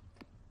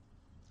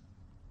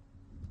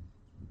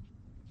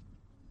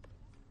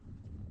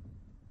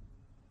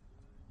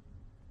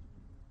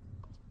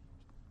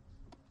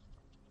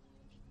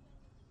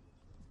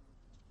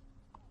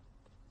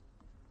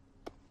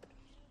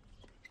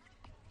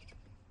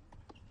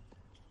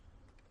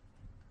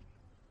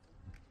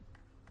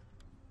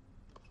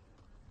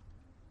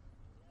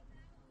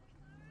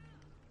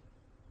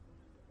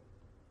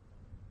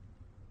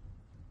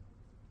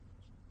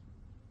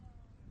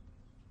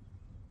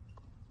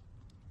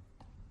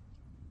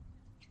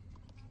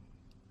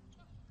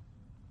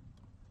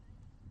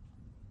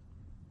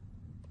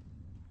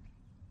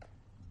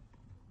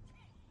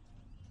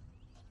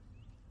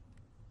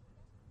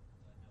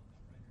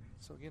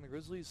 So again, the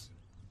Grizzlies,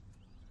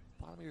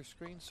 bottom of your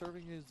screen,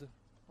 serving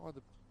are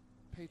the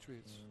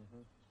Patriots.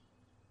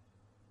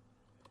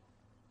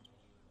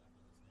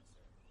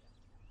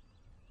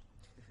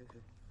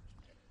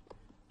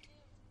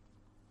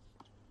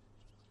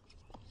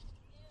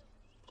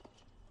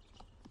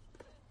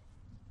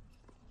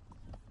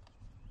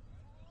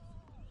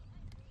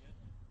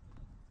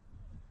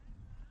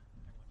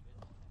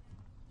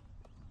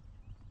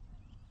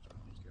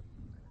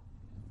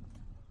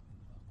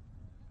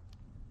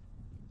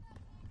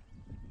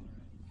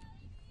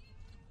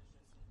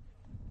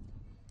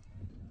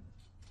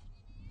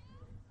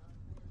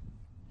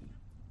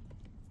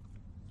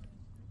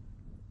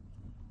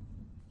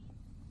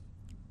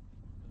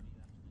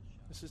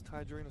 This is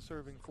Tydrina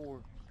serving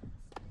for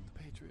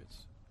the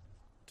Patriots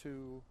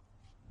to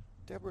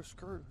Deborah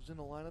Skirt, who's in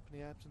the lineup in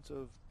the absence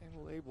of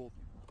Emerald Abel.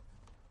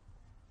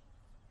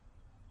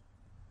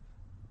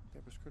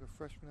 Deborah Skirt, a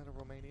freshman out of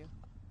Romania.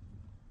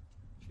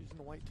 She's in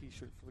the white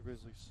t-shirt for the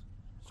Grizzlies.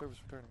 Service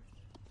returning.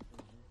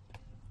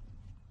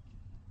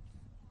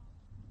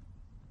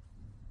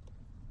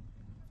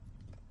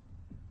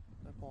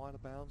 That ball out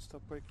of bounds.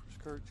 Tough break for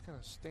Skirt. She kind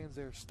of stands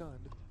there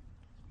stunned.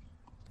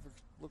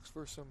 Looks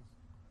for some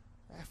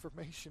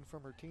affirmation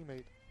from her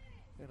teammate,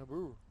 and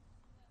Abreu.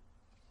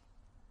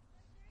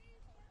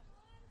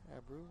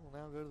 Abreu will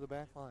now go to the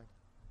back line.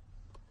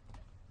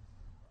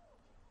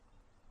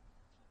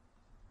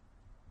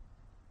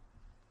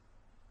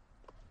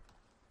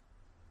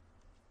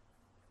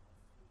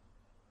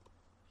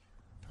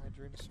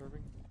 Tydrina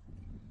serving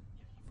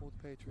for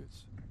the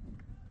Patriots.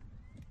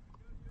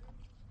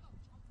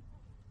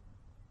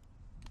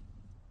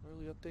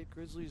 Early update,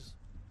 Grizzlies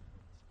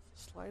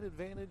slight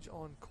advantage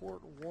on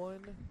court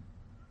 1,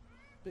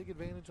 big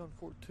advantage on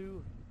court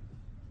 2.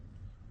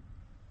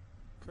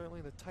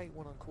 Currently in a tight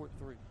one on court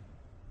 3.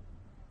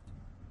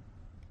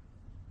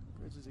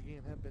 Grizzlies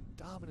again have been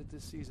dominant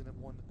this season and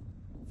won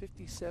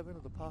 57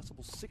 of the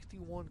possible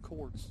 61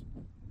 courts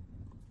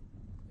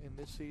in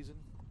this season.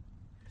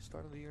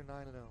 Start of the year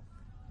 9-0.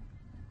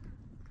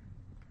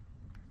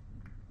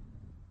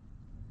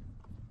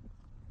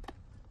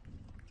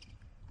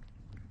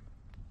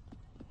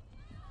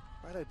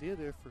 Right idea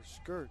there for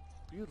Skirt.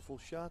 Beautiful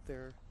shot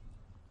there.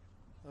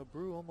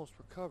 Abreu almost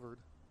recovered,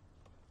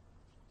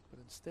 but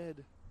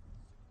instead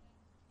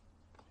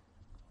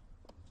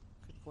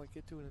couldn't quite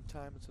get to it in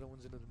time, and so no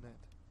one's into the net.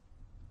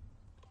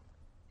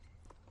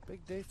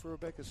 Big day for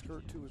Rebecca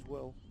Skirt too as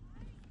well.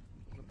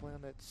 Gonna play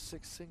on that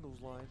 6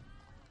 singles line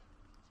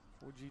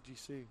for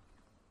GGC.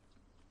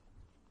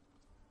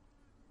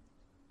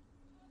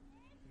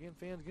 Again,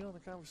 fans, get on the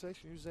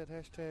conversation. Use that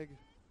hashtag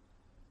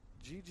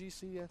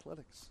GGC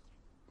Athletics.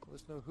 Let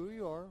us know who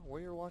you are,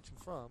 where you're watching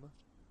from,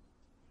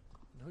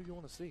 and who you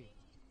want to see.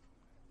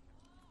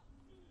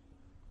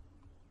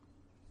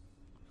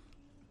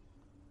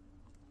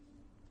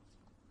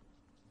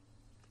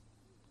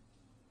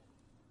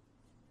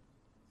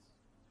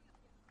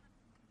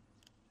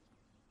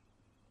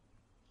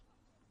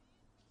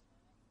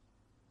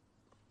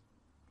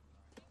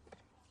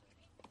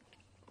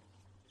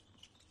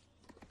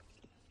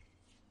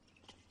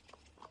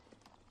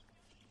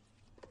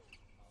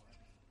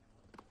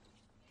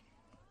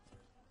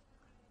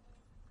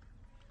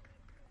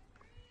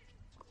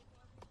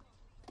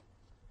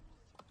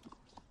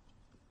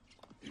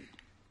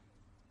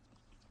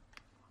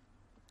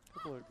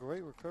 Couple of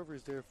great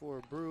recoveries there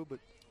for Abreu, but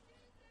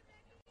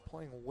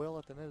playing well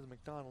at the net as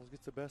McDonald's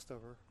gets the best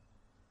of her.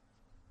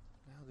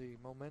 Now the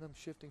momentum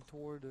shifting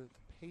toward the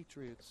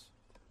Patriots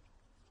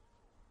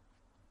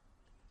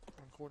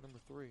on court number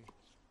 3. You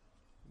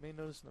may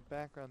notice in the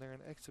background there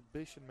an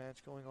exhibition match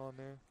going on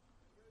there.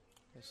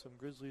 There's some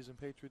Grizzlies and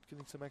Patriots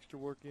getting some extra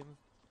work in,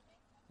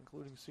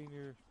 including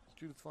senior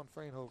Judith von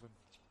Freenhoven,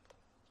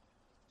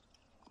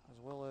 as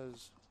well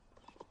as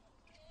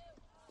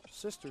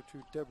sister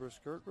to Deborah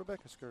Skirt,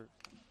 Rebecca Skirt.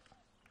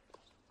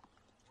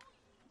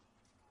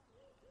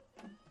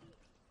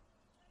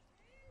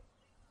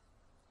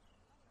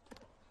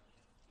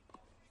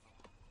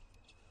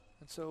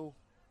 And so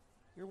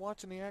you're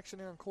watching the action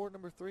there on court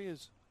number 3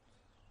 as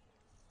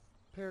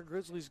a pair of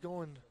Grizzlies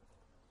going,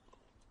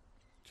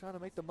 trying to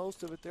make the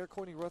most of it there.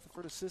 Courtney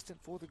Rutherford, assistant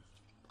for the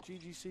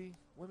GGC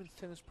women's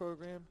tennis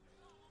program,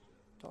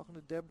 talking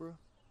to Deborah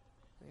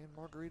and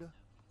Margarita.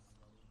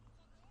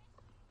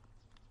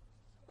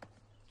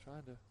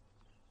 Trying to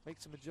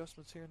make some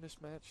adjustments here in this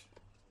match.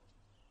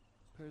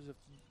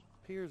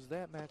 Appears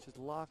that match is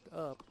locked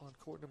up on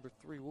court number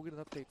 3. We'll get an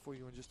update for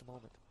you in just a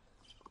moment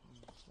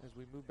as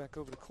we move back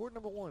over to court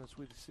number 1 as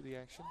we see the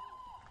action.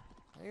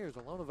 Here's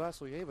Alona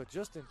Vasilyeva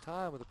just in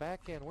time with a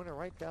backhand winner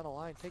right down the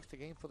line. Takes the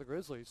game for the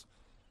Grizzlies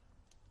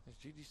as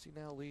GGC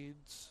now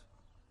leads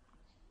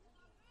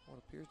what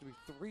appears to be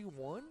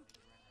 3-1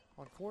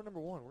 on court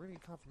number 1. We're going to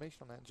get confirmation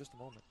on that in just a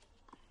moment.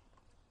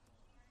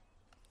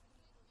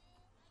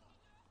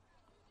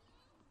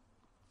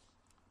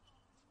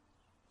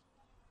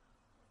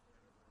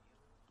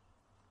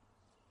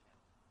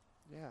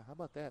 Yeah, how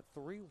about that?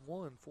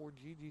 3-1 for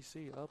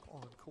GGC up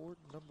on court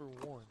number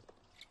 1.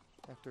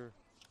 After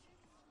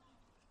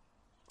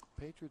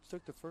Patriots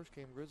took the first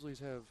game, Grizzlies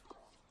have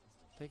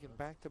taken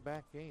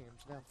back-to-back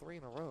games, now 3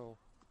 in a row.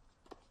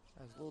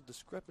 There's a little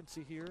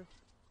discrepancy here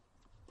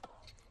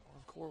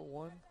on court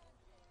 1.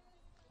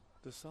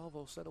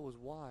 DeSalvo said it was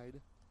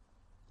wide.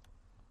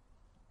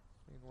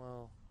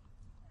 Meanwhile,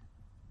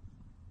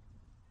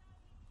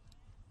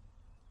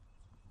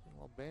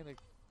 Bannock,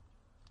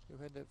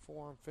 who had that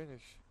forearm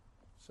finish,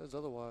 says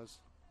otherwise.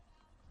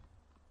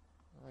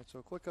 All right, so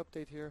a quick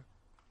update here.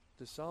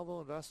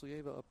 DeSalvo and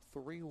Vasilyeva up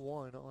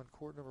 3-1 on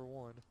court number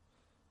 1.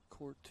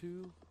 Court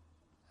 2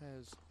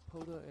 has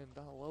Poda and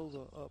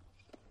Danilova up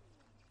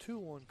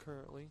 2-1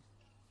 currently,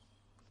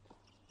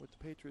 with the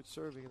Patriots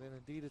serving, and then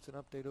indeed it's an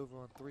update over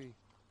on 3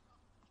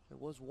 It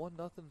was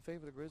 1-0 in favor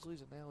of the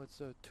Grizzlies, and now it's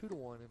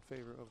 2-1 in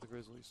favor of the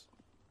Grizzlies.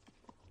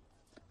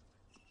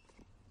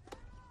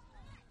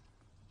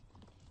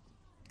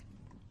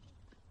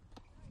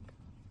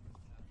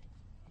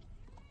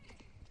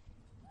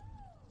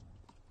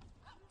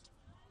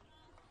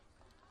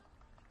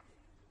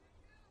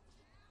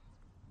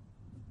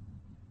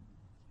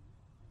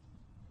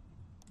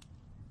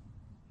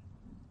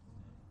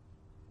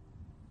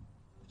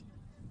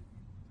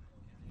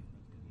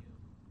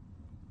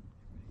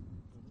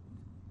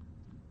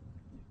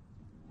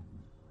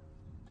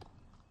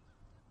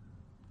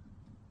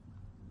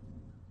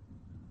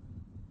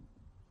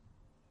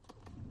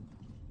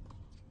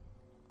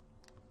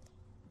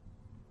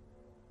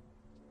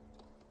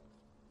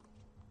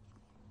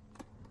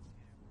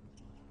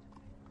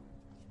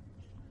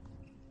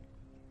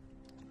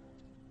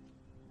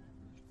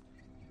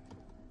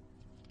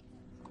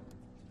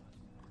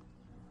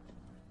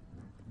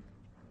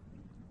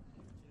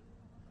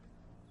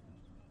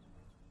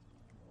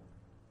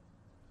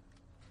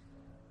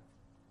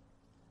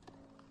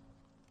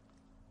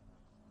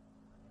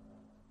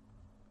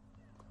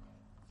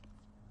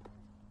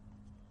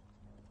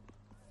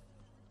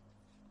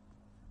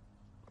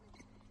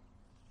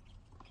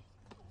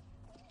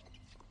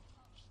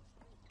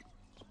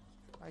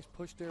 Nice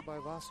push there by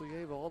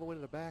Vasilyeva all the way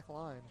to the back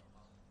line.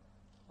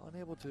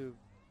 Unable to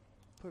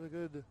put a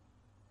good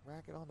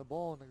racket on the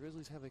ball, and the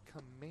Grizzlies have a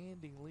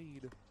commanding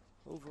lead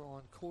over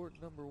on court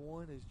number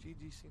 1 as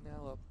GGC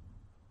now up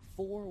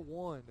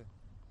 4-1.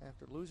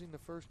 After losing the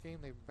first game,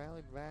 they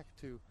rallied back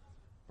to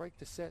break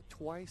the set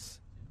twice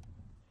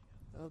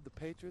of the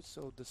Patriots.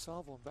 So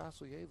DeSalvo and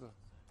Vasilyeva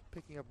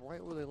picking up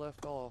right where they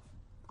left off.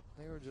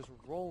 They are just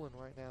rolling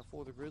right now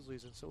for the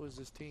Grizzlies, and so is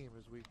this team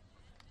as we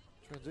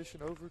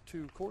transition over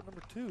to court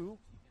number 2.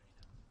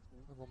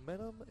 The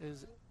momentum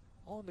is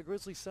on the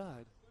Grizzlies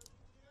side.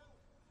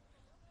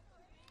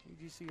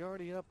 GGC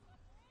already up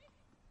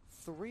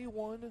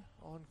 3-1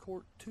 on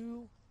court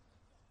 2,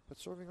 but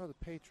serving are the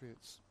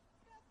Patriots.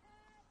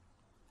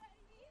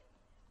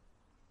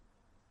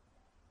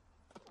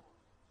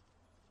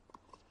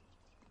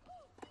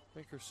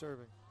 Baker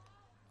serving.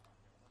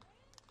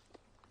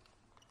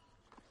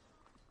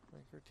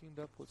 Baker teamed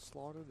up with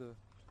Slaughter, the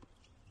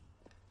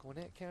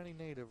Gwinnett County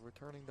native,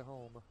 returning to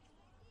home.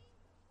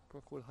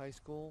 Brookwood High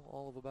School,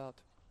 all of about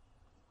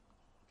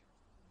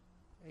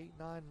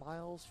 8-9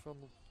 miles from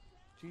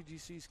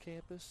GGC's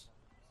campus.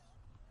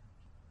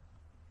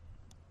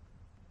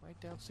 Right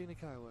down Scenic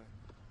Highway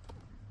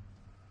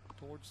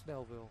towards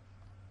Snellville.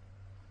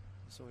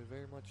 So a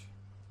very much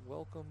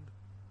welcomed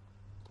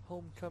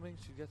homecoming.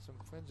 She's got some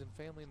friends and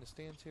family in the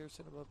stands here,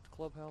 sitting above the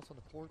clubhouse on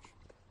the porch.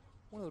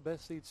 One of the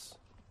best seats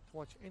to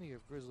watch any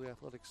of Grizzly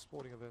Athletics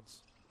sporting events.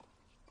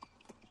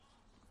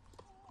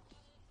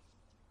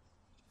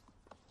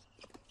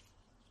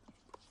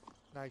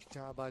 Nice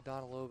job by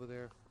Donalova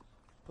there.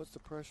 Puts the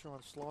pressure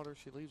on Slaughter.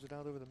 She leaves it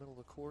out over the middle of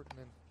the court, and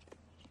then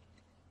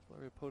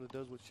Larry Pota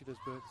does what she does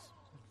best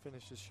and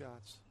finishes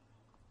shots.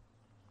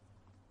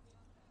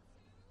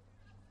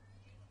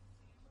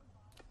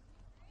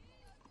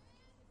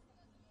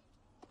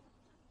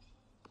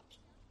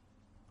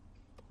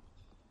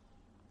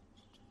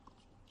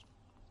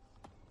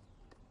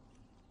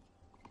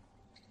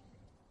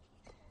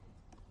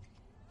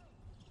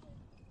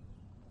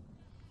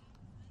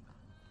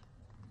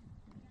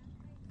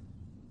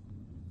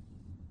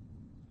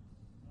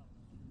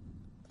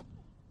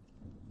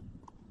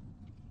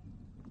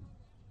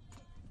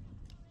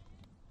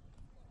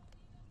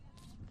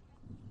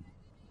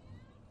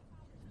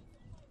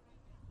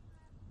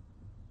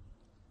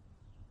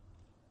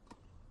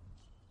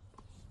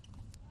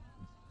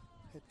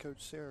 Head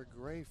coach Sarah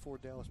Gray for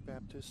Dallas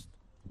Baptist,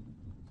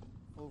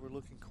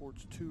 overlooking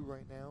courts 2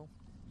 right now,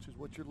 which is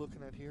what you're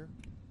looking at here.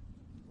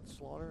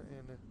 Slaughter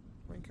and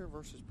Rinker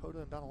versus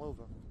Pota and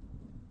Donalova.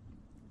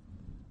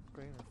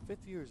 Gray in her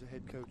 5th year as a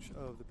head coach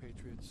of the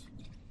Patriots.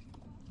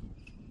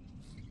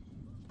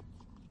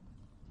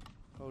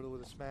 Pota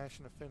with a smash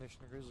and a finish,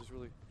 and the Grizzlies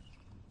really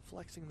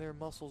flexing their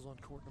muscles on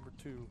court number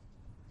 2.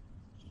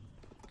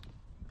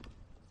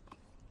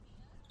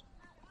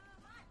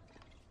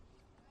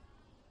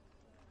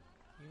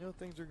 You know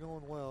things are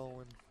going well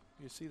when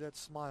you see that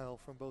smile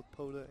from both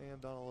Pota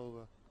and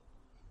Donalova.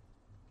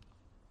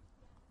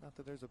 Not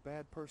that there's a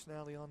bad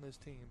personality on this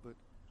team, but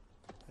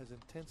as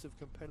intensive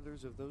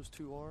competitors as those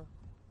two are,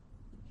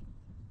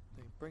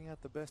 they bring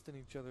out the best in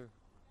each other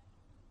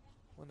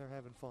when they're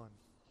having fun.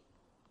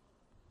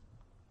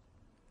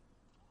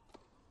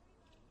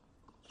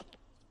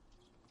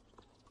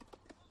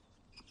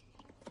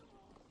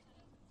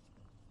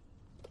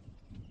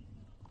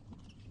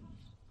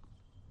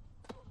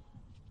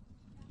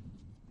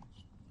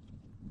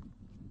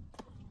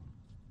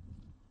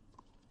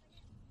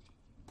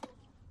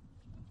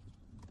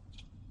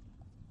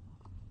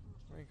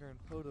 And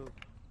Pota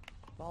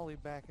volley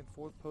back and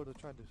forth. Pota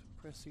tried to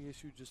press the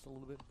issue just a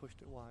little bit and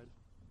pushed it wide.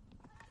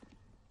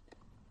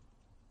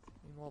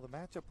 Meanwhile, the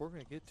matchup we're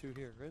going to get to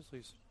here,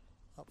 Grizzlies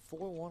up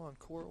 4-1 on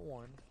court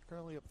 1,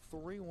 currently up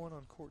 3-1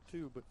 on court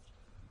 2, but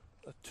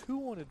a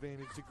 2-1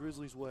 advantage the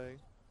Grizzlies' way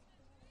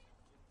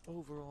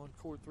over on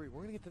court 3.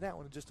 We're going to get to that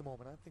one in just a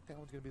moment. I think that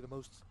one's going to be the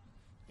most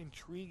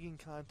intriguing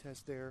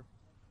contest there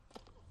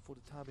for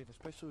the time being,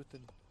 especially with the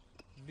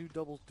new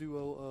doubles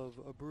duo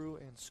of Abreu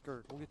and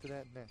Skirt. We'll get to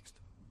that next.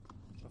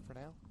 But for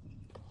now,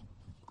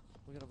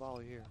 we got a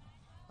volley here.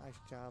 Nice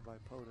job by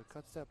Pota.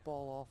 Cuts that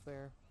ball off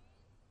there.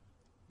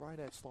 Right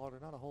at Slaughter.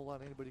 Not a whole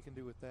lot anybody can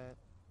do with that.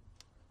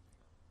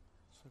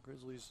 So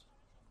Grizzlies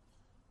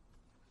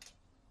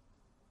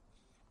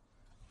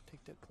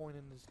take that point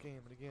in this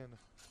game. And again,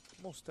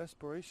 almost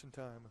desperation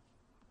time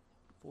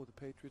for the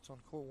Patriots on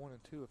court 1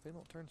 and 2. If they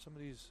don't turn some of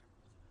these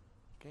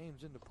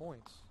games into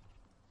points,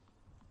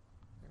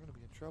 they're going to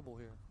be in trouble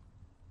here.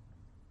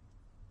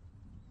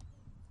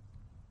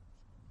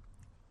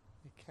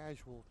 A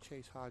casual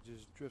Chase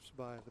Hodges drifts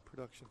by the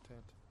production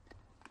tent.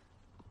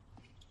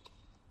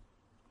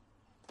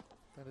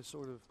 That is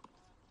sort of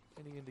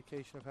any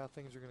indication of how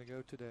things are going to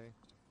go today.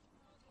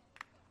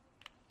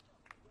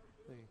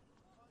 The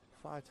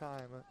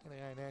 5-time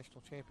NAI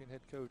national champion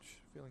head coach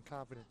feeling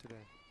confident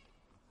today.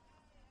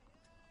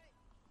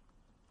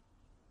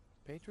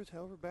 Patriots,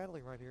 however,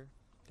 battling right here.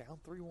 Down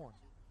 3-1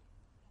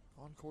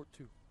 on court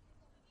 2.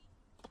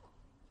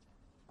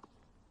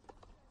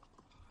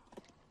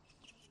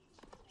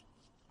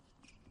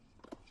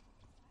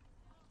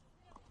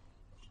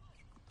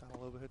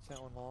 Donalova hits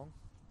that one long.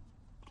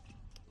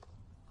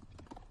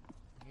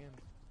 Again,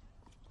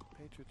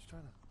 Patriots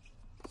trying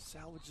to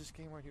salvage this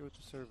game right here with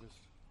the service.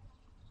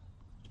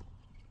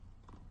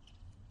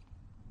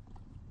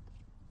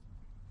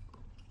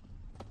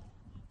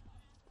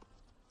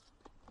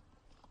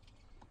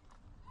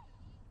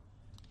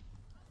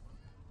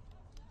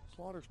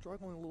 Slaughter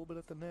struggling a little bit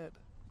at the net.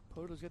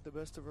 Pota's get the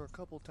best of her a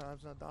couple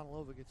times. Now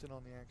Donalova gets in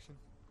on the action.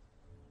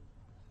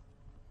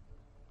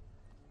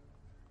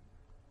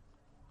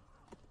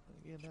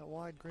 Again, that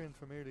wide grin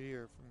from ear to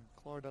ear from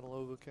Clara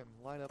Donalova can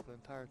light up an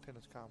entire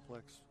tennis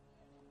complex.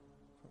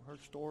 From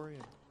her story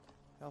and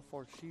how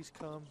far she's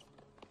come,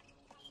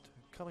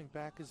 to coming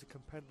back as a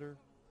competitor,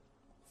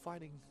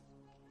 fighting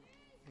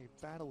a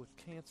battle with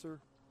cancer,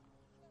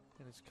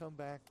 and has come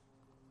back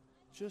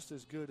just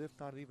as good, if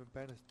not even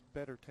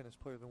better tennis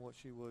player than what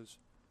she was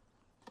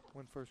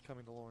when first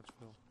coming to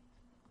Lawrenceville.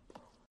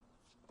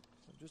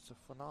 So just a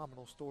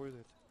phenomenal story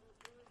that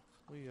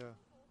we is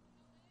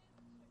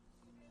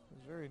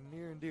very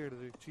near and dear to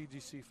the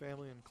GGC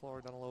family and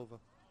Clara Donalova.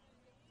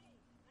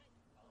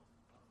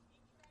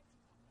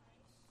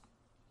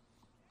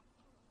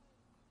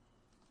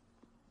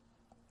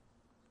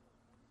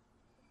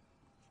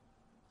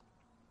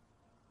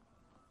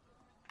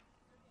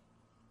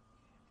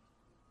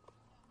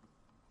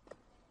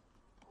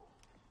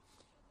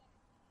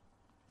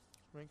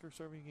 Rinker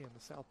serving again.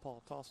 The southpaw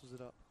tosses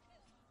it up.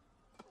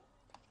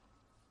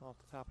 Off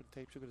the top of the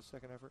tape, she'll get a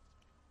second effort.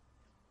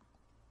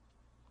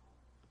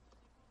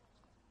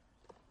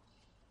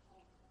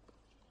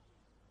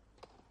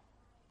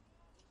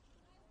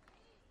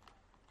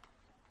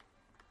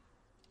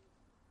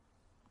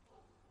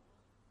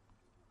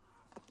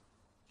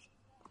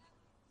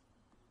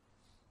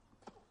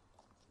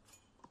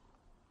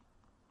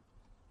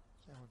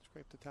 That one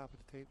scraped the top of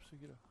the tape, so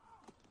you get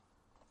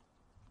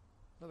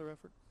another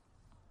effort.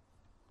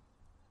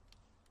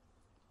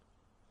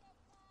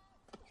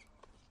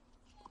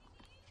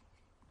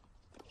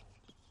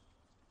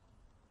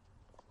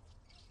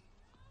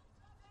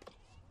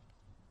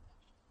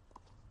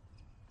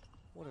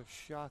 What a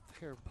shot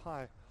there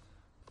by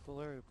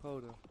Valeria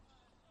Pota.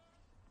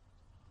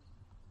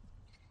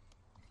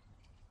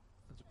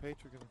 As a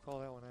Patriot going to call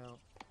that one out.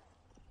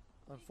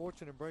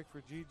 Unfortunate break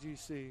for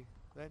GGC.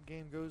 That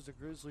game goes to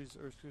Grizzlies,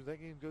 or excuse me, that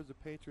game goes the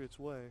Patriots'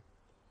 way.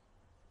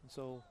 And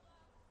so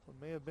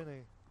what may have been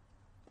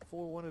a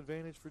 4-1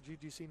 advantage for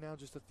GGC, now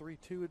just a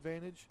 3-2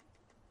 advantage.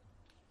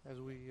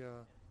 As we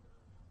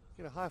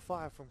get a high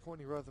five from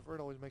Courtney Rutherford,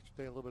 always makes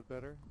your day a little bit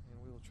better.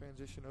 And we will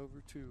transition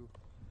over to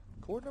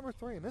court number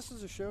 3, and this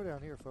is a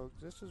showdown here,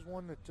 folks. This is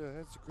one that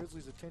has the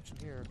Grizzlies' attention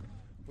here,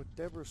 with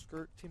Deborah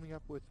Skirt teaming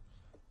up with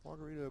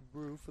Margarita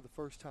Abreu for the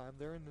first time.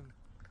 They're in the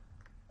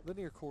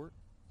linear court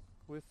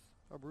with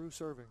Abreu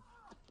serving.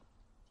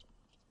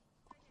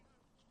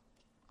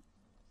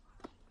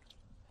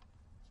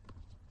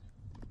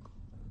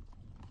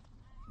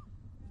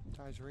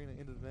 Ties Arena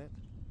into the net.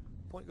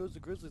 Point goes to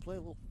Grizzlies. Lay a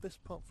little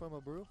fist pump from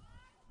Abreu.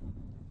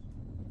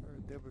 Her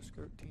and Deborah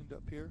Skirt teamed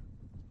up here.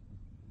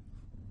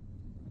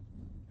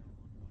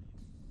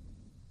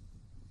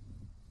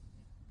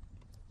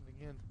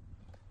 Again,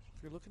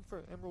 if you're looking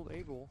for Emerald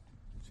Abel,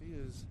 she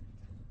is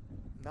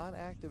not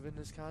active in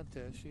this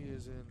contest. She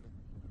is in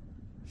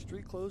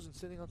street clothes and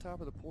sitting on top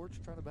of the porch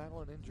trying to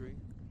battle an injury.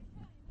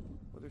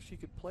 Whether she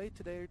could play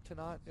today or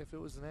tonight if it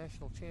was the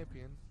national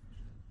champion,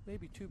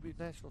 maybe to be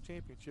national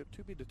championship,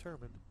 to be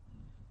determined.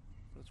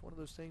 But it's one of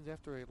those things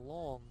after a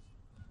long,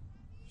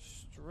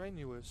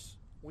 strenuous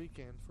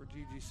weekend for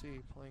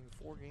GGC, playing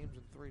 4 games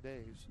in 3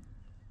 days.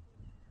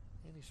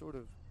 Any sort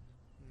of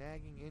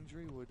nagging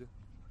injury would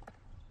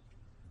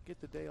get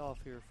the day off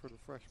here for the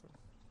freshman.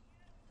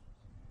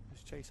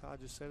 As Chase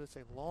Hodges said, it's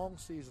a long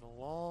season,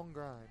 a long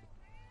grind.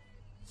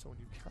 So when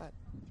you've got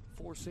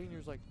 4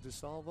 seniors like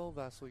DeSalvo,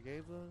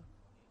 Vasilyeva,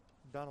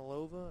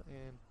 Donalova,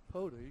 and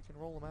Poda, you can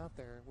roll them out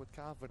there with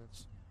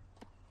confidence.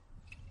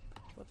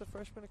 But the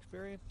freshman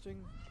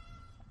experiencing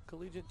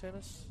collegiate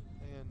tennis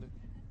and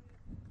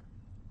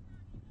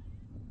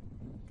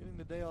getting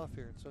the day off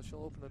here. And so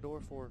she'll open the door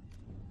for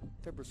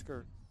Deborah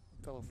Skirt,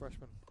 fellow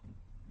freshman.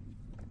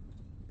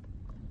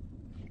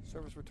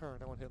 Service return,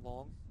 that one hit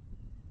long.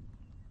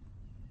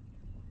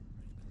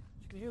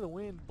 You can hear the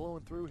wind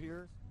blowing through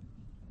here.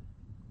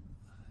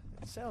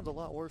 It sounds a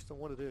lot worse than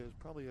what it is.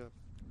 Probably a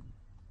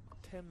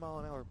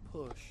 10-mile-an-hour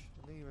push,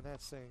 and even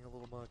that's saying a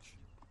little much.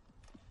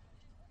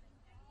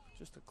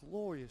 Just a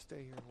glorious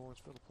day here in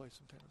Lawrenceville to play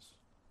some tennis.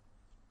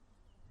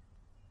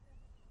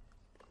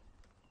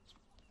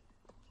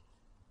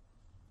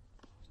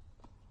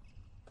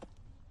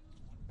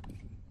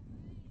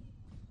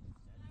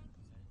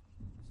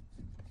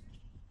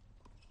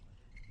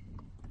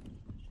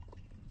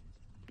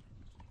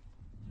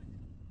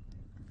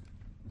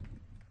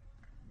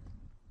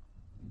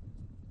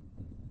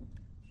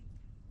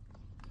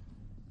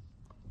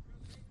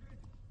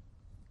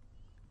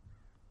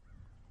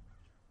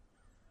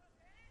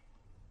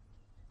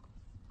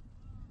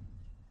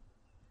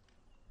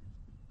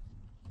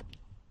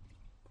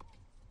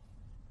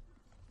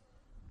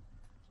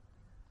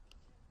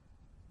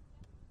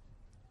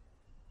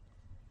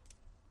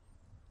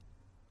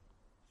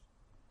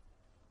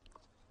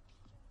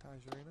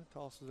 Tajirina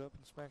tosses up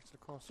and smacks it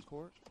across the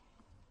court.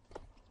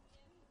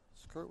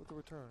 Skirt with the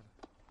return.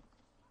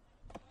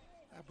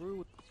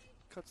 Abreu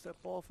cuts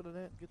that ball for the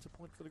net, gets a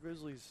point for the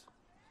Grizzlies.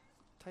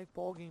 Tight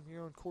ball game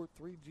here on court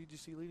 3.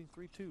 GGC leading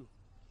 3-2.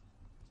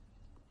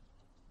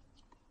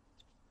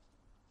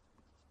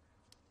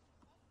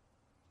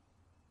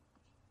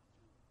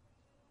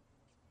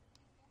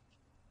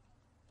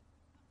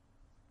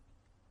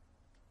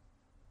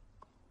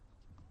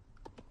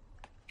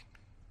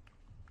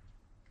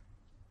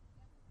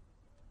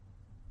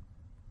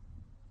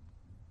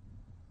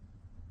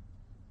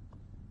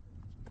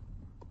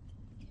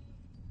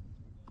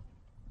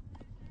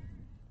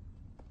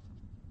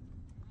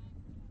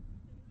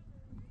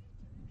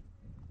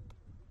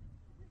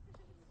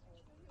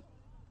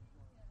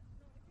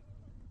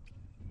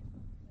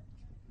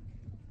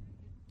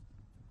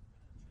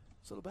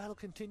 So the battle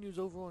continues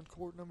over on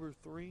court number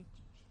 3,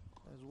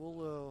 as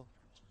we'll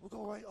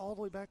go right all the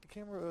way back to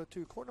camera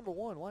to court number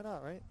 1. Why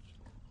not, right?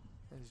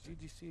 As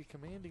GGC a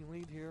commanding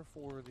lead here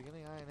for the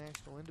NAI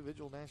National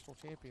Individual National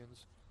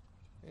Champions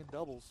in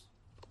doubles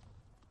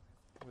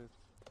with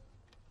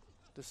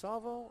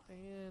DeSalvo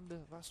and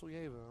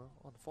Vasilyeva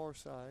on the far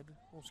side.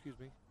 Oh, excuse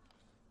me,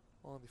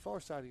 on the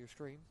far side of your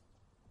screen,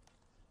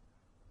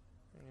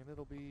 and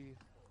it'll be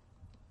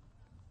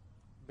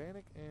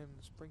Bannock and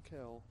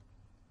Sprinkel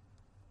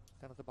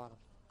down at the bottom.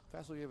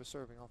 Vasilyeva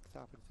serving off the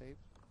top of the tape.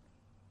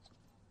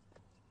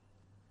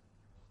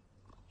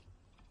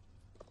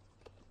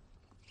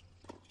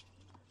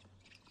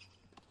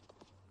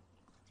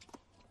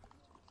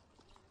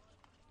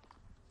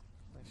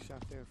 Nice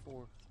shot there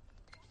for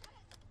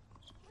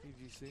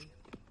GGC.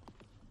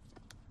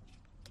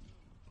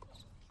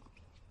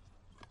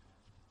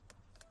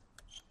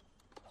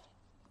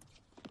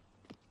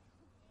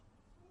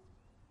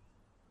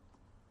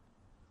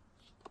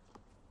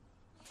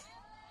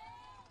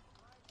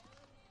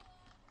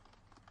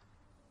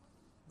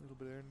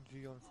 Bit of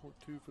energy on court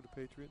 2 for the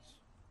Patriots.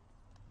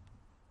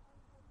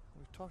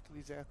 We've talked to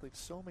these athletes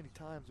so many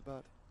times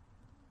about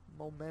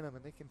momentum,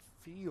 and they can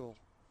feel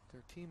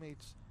their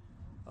teammates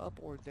up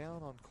or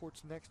down on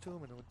courts next to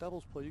them. And with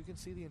doubles play, you can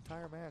see the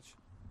entire match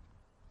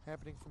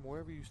happening from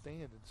wherever you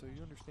stand. And so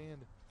you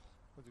understand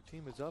whether your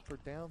team is up or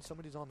down.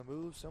 Somebody's on the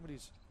move,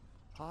 somebody's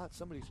hot,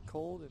 somebody's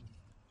cold, and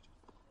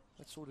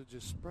that sort of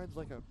just spreads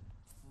like a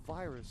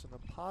virus in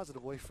a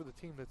positive way for the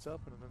team that's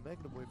up and in a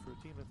negative way for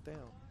the team that's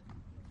down.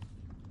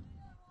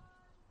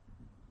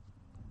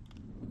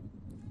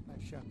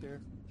 Shot there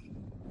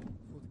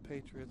for the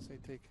Patriots. They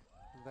take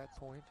that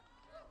point.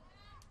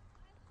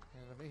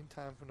 And in the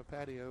meantime, from the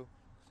patio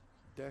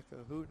deck,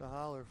 a hoot and a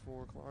holler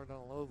for Clara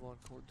Donalova on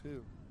court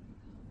 2.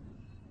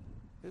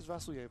 Here's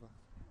Vasilyeva.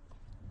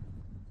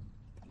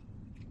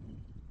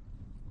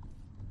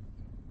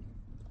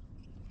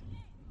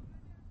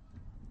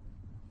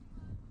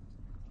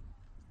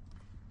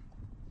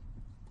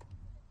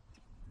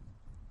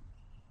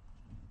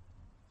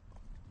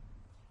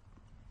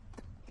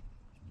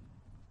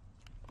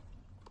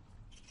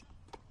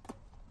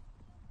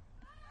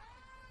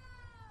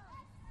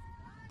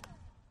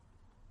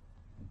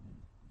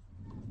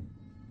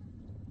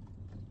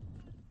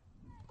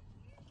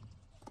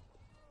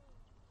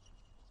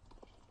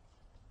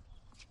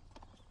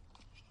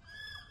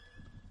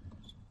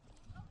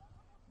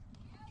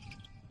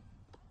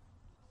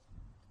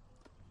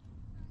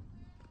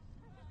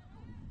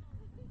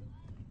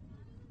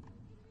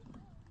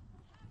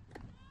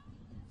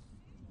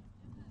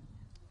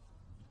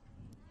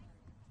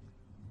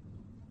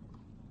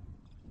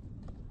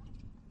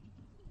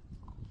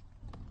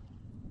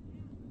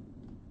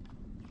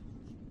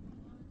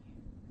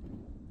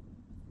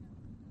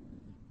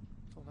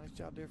 Nice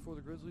job there for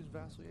the Grizzlies.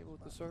 Vasileva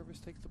with the service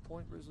takes the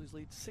point. Grizzlies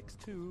lead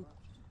 6-2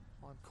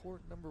 on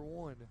court number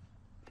 1.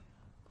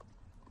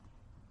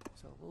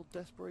 So a little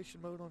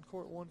desperation mode on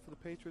court 1 for the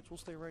Patriots. We'll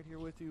stay right here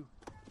with you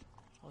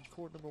on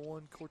court number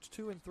 1. Courts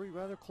 2 and 3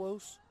 rather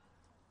close.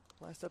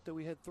 Last update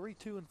we had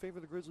 3-2 in favor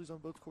of the Grizzlies on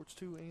both courts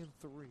 2 and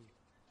 3.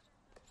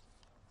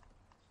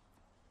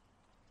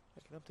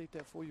 I can update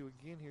that for you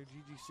again here.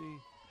 GGC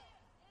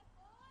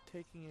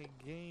taking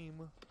a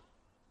game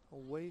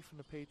away from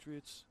the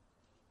Patriots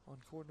on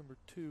court number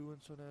 2,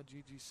 and so now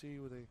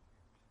GGC with a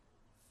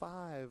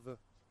 5-2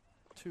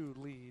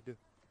 lead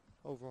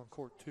over on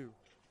court 2.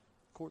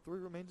 Court 3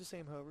 remains the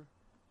same, however,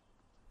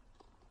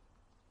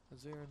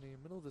 as they're in the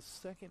middle of the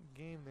second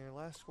game there.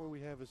 Last score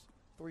we have is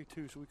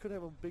 3-2, so we could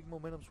have a big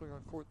momentum swing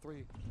on court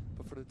 3,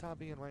 but for the time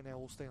being right now,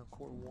 we'll stay on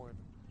court 1.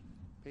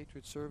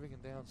 Patriots serving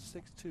and down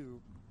 6-2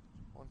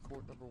 on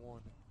court number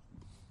 1.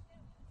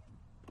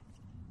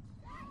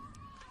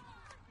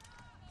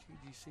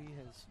 GGC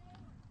has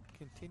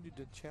continued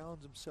to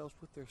challenge themselves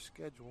with their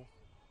schedule.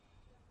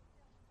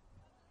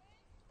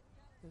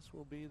 This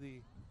will be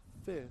the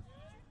 5th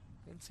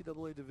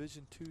NCAA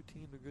Division II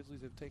team the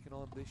Grizzlies have taken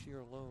on this year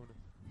alone.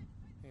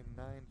 In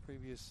 9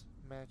 previous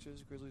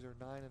matches, Grizzlies are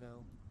 9-0.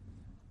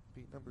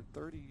 Beat number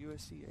 30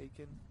 USC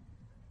Aiken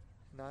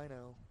 9-0.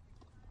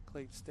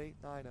 Clayton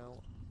State 9-0.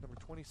 Number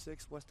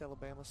 26 West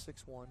Alabama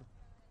 6-1.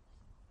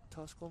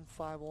 Tusculum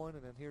 5-1,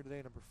 and then here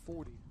today number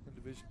 40 in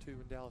Division II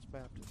in Dallas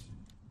Baptist.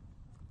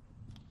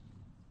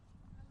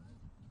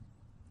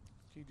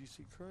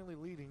 GGC currently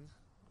leading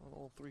on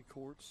all 3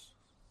 courts.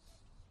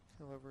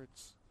 However,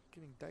 it's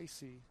getting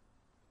dicey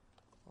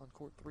on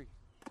court 3.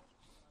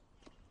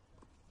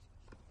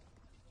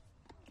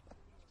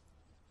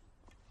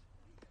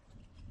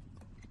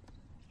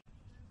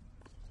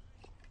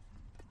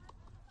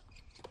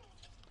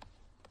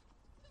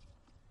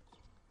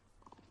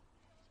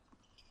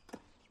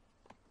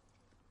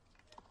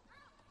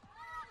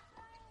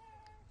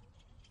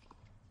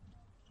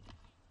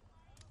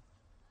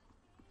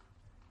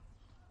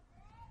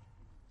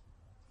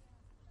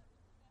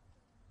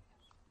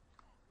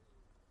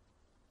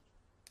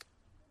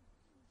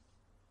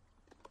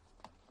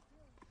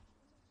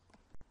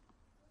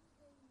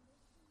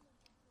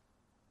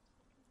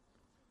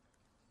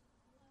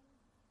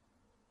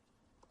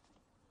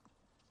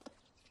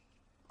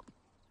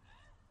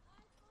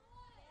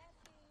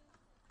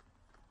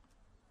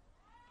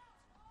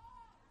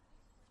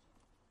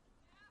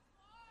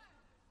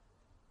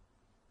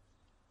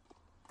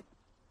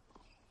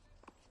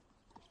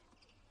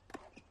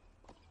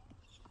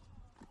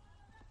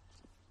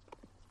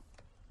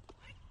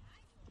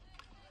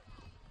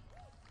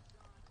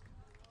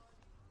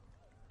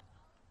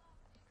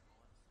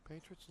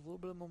 Patriots a little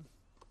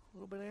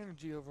bit of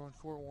energy over on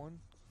court 1.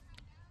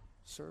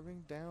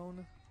 Serving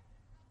down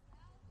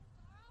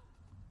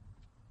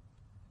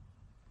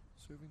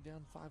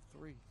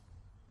 5-3.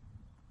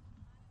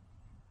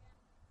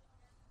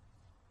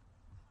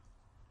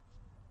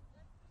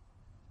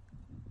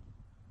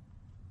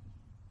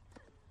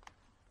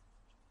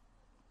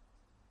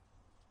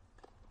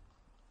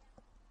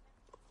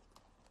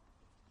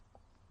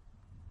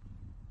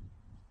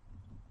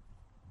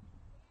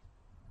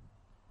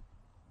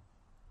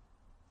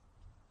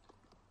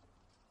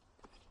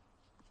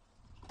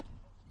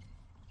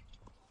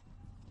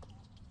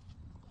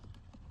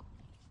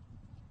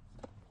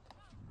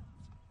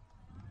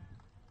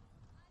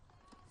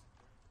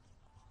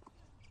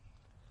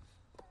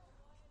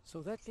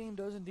 So that game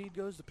does indeed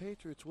goes the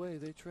Patriots' way.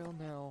 They trail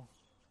now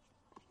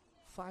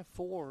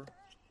 5-4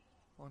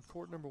 on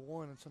court number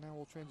 1, and so now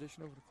we'll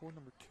transition over to court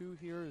number 2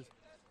 here. Is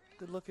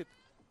good look at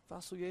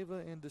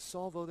Vasileva and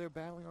DeSalvo. They're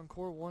battling on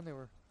court 1. They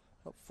were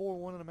up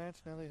 4-1 in the match.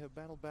 Now they have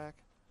battled back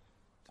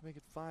to make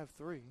it 5-3.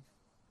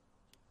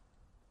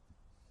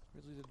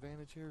 Grizzlies'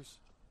 advantage here is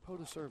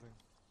Pota serving.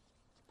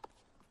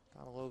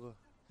 Donalova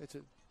hits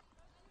it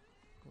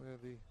where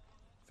the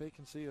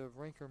vacancy of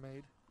Ranker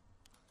made.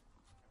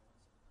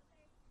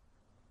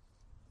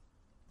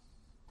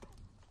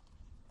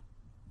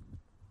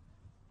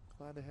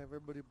 Glad to have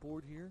everybody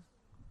aboard here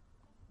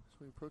as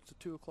we approach the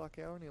 2 o'clock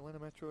hour in the Atlanta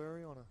metro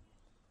area on a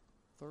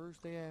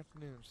Thursday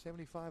afternoon.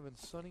 75 and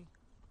sunny.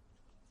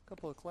 A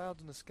couple of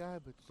clouds in the sky,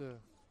 but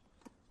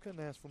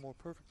couldn't ask for more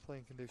perfect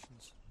playing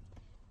conditions.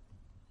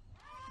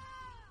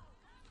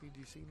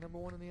 GGC number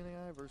 1 in the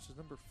NAI versus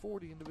number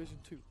 40 in Division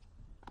II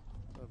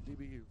of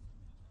DBU.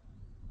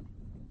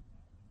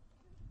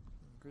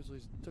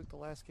 Grizzlies took the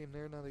last game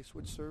there. Now they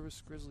switch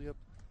service. Grizzlies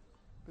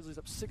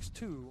up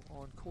 6-2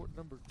 on court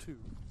number 2.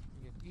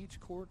 Again, each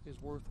court is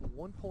worth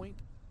 1 point.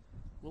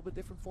 A little bit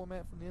different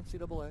format from the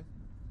NCAA,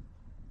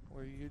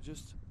 where you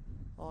just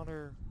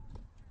honor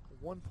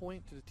 1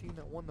 point to the team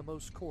that won the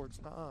most courts.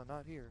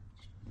 Not here.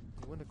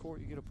 You win the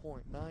court, you get a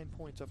point. 9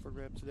 points up for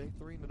grabs today.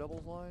 3 in the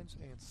doubles lines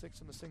and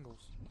 6 in the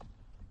singles.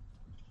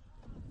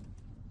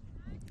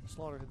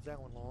 Slaughter hits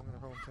that one long in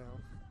her hometown.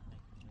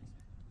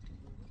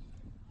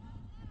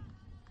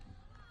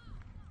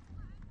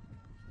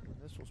 And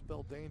this will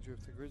spell danger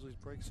if the Grizzlies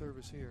break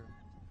service here.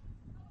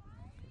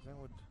 That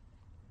would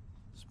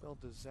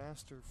spelled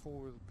disaster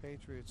for the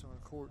Patriots on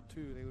court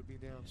 2. They would be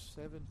down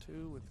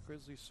 7-2 with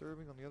Grizzlies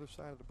serving on the other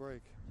side of the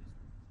break.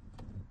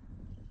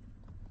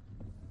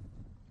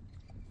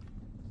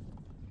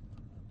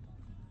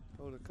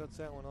 Poda cuts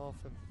that one off,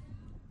 and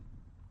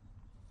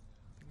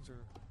things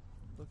are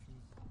looking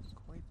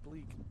quite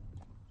bleak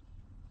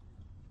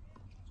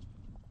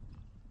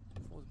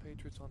for the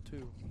Patriots on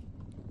 2.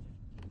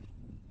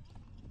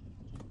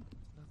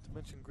 Not to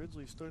mention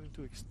Grizzlies starting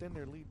to extend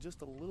their lead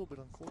just a little bit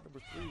on court number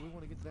 3. We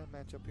want to get to that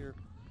matchup here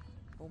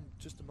in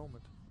just a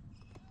moment.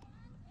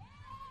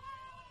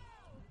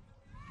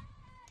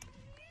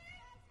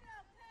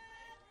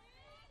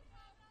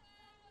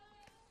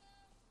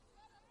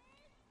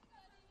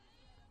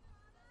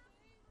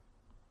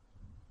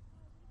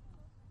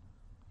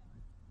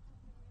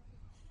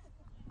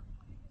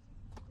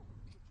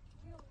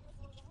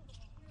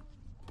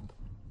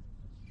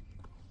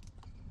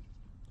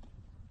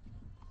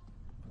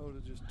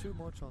 Just too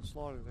much on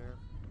Slaughter there.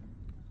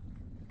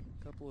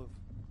 A couple of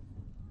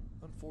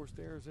unforced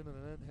errors into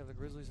the net have the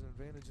Grizzlies an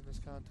advantage in this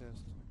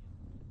contest.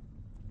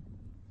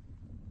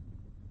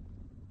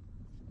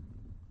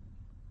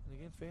 And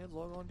again, fans,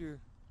 log on to your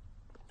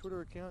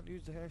Twitter account,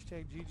 use the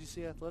hashtag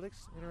GGC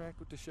Athletics, interact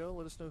with the show,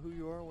 let us know who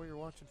you are, where you're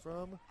watching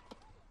from,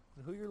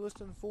 and who you're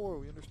listening for.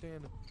 We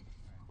understand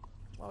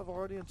a lot of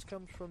our audience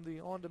comes from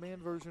the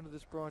on-demand version of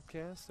this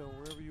broadcast, so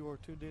wherever you are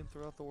tuned in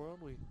throughout the world,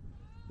 we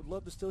would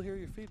love to still hear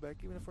your feedback,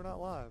 even if we're not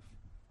live.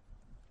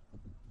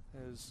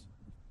 Nice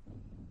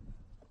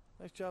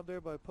job there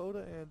by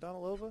Poda and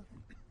Donalova.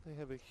 They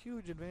have a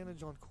huge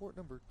advantage on court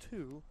number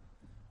 2.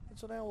 And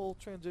so now we'll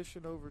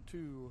transition over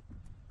to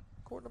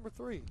court number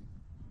 3,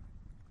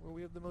 where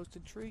we have the most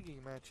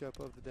intriguing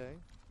matchup of the day.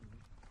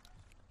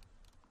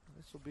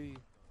 This will be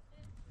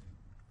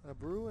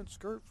Brew and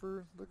Skirt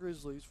for the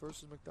Grizzlies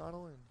versus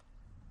McDonald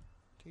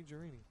and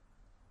Tigerini.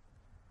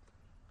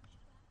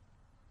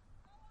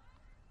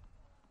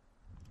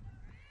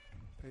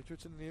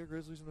 Patriots in the near,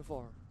 Grizzlies in the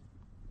far.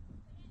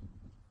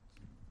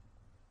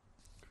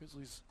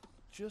 Grizzlies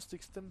just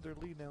extended their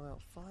lead now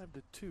out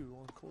 5-2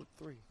 on court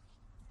 3.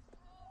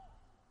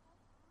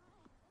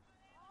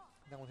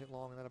 That one hit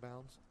long and out of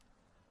bounds.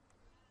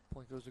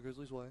 Point goes the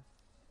Grizzlies' way.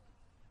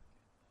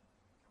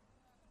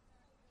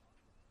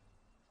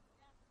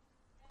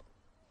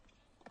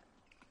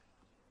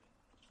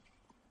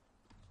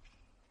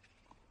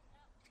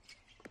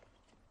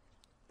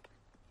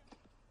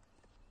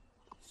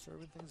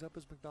 Serving things up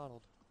is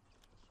McDonald.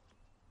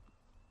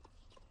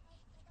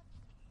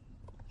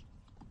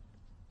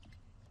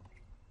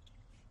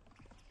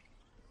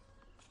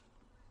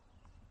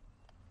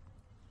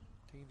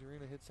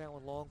 Tigerina hits that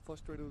one long,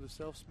 frustrated with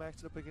himself,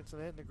 smacks it up against the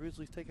net, and the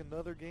Grizzlies take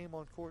another game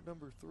on court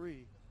number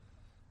 3.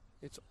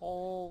 It's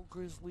all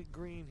Grizzly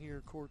green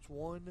here, courts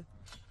 1,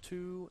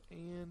 2,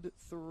 and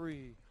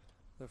 3.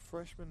 The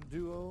freshman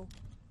duo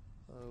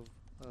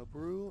of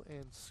Brew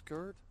and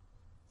Skirt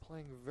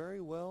playing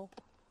very well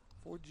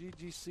for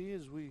GGC.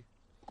 As we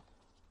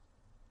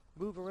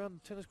move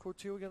around the tennis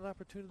courts here, we get an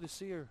opportunity to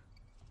see our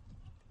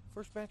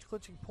first match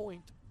clinching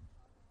point.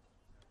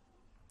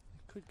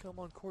 It could come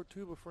on court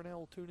 2, but for now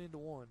we'll tune into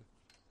 1.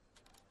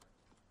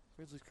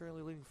 Grizzlies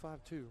currently leading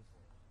 5-2.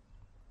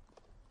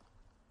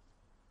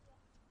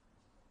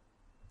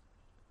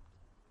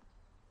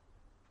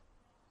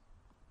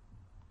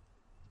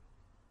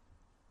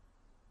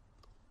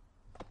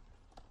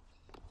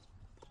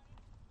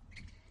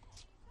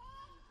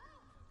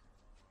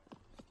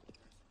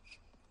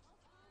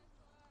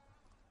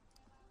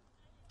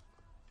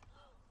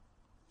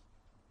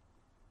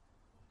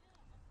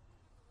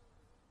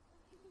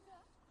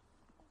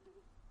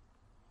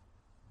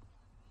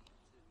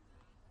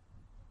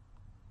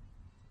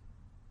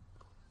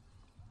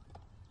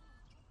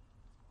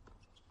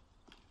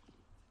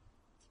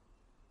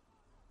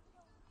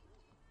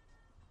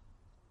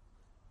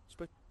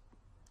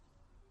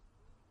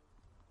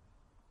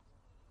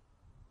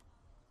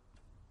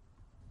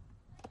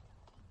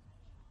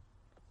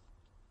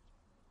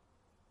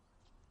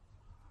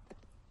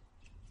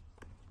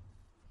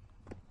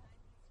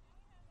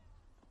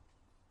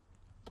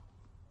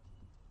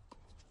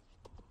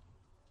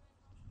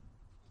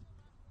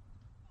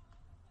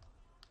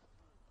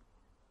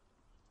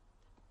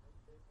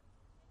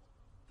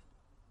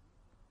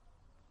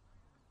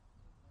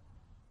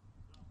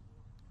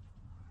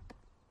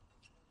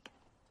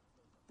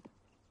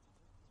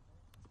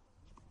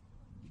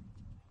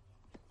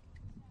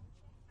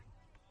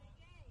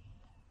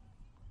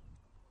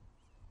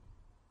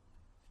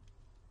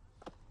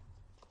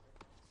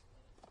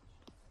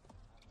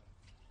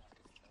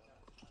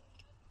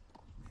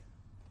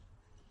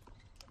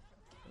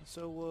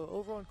 So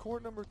over on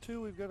court number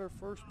 2, we've got our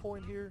first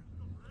point here.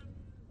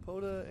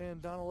 Poda and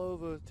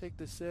Donalova take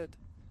the set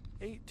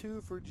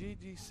 8-2 for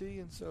GGC,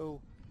 and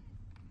so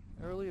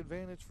early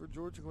advantage for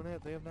Georgia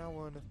Gwinnett. They have now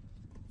won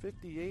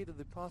 58 of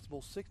the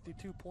possible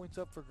 62 points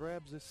up for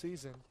grabs this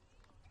season.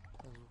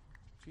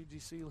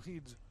 GGC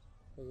leads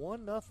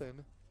 1-0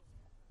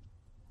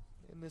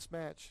 in this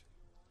match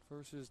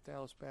versus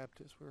Dallas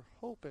Baptist. We're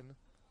hoping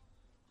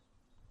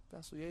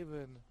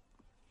Vasilyeva and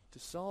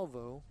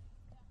DeSalvo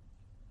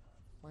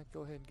might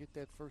go ahead and get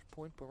that first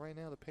point, but right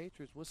now the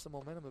Patriots, with some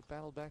momentum, have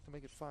battled back to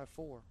make it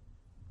 5-4.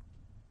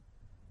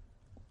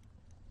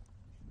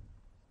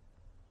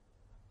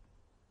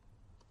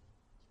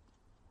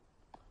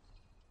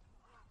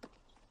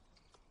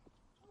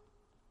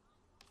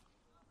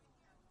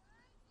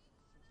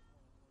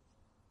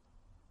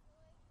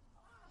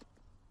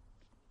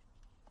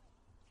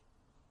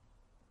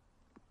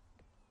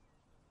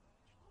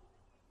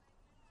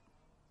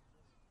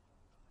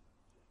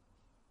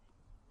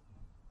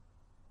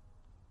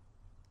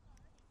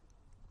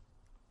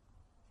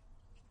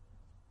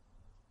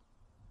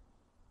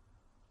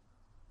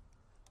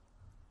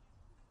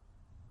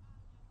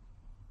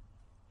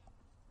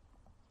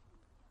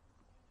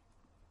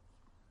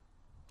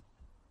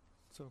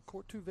 So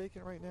court 2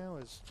 vacant right now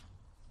is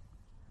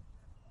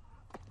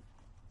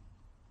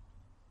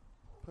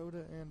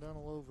Poda and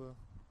Donalova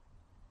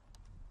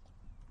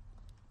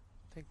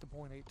take the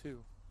point 8-2.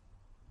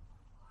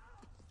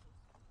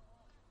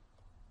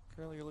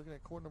 Currently you're looking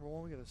at court number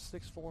 1. We got a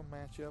 6-4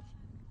 matchup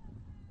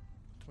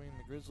between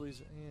the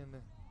Grizzlies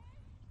and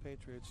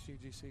Patriots.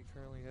 GGC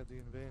currently have the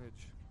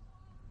advantage.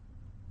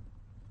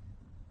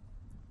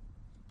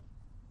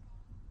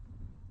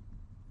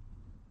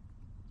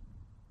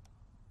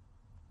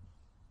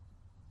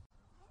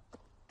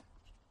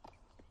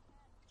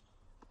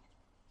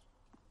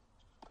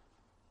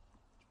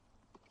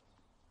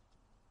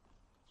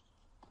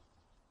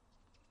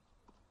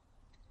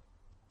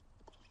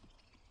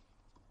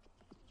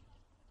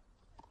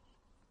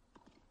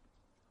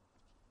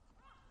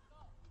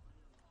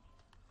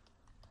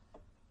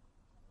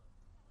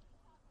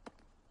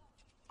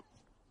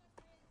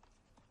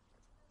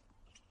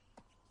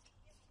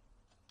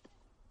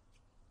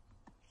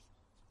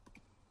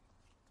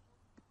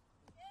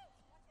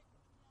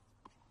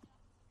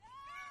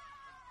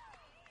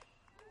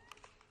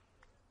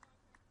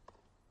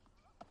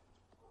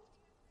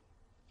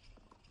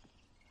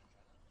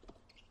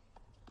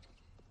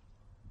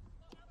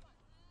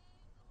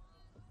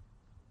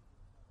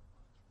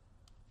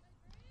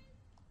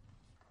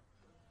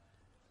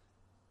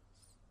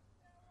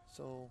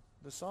 So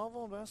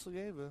DeSalvo and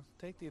Vasilyeva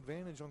take the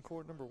advantage on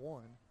court number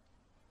 1.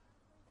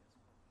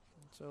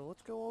 So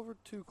let's go over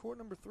to court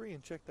number 3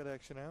 and check that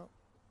action out.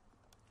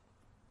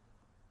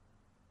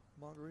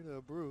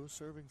 Margarita Abreu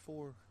serving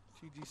for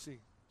GGC.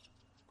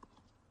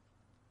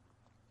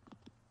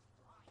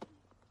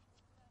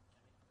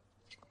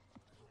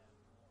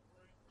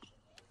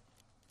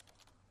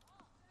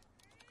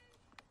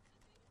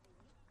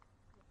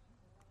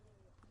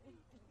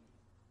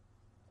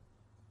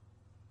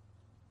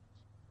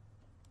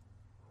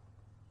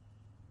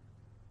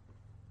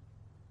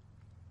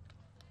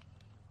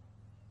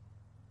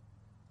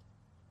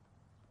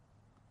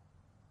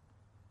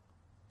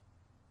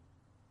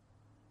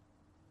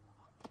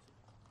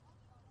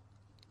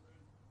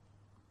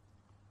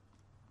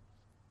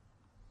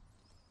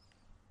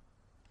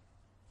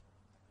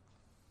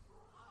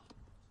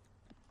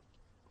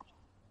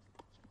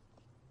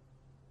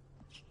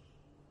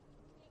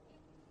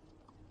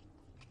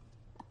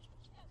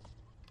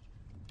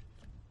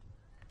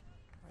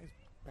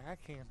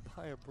 Backhand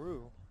by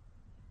Abreu.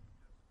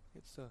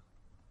 It's a,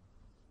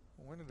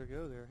 when did it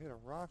go there? Hit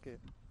a rocket.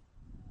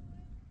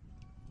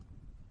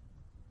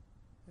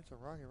 It's a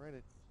rocket right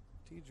at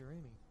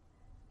Tijerini.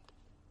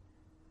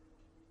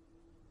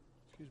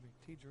 Excuse me,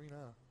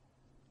 Tijerina.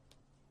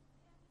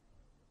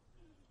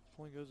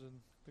 Point goes in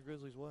the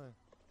Grizzlies' way.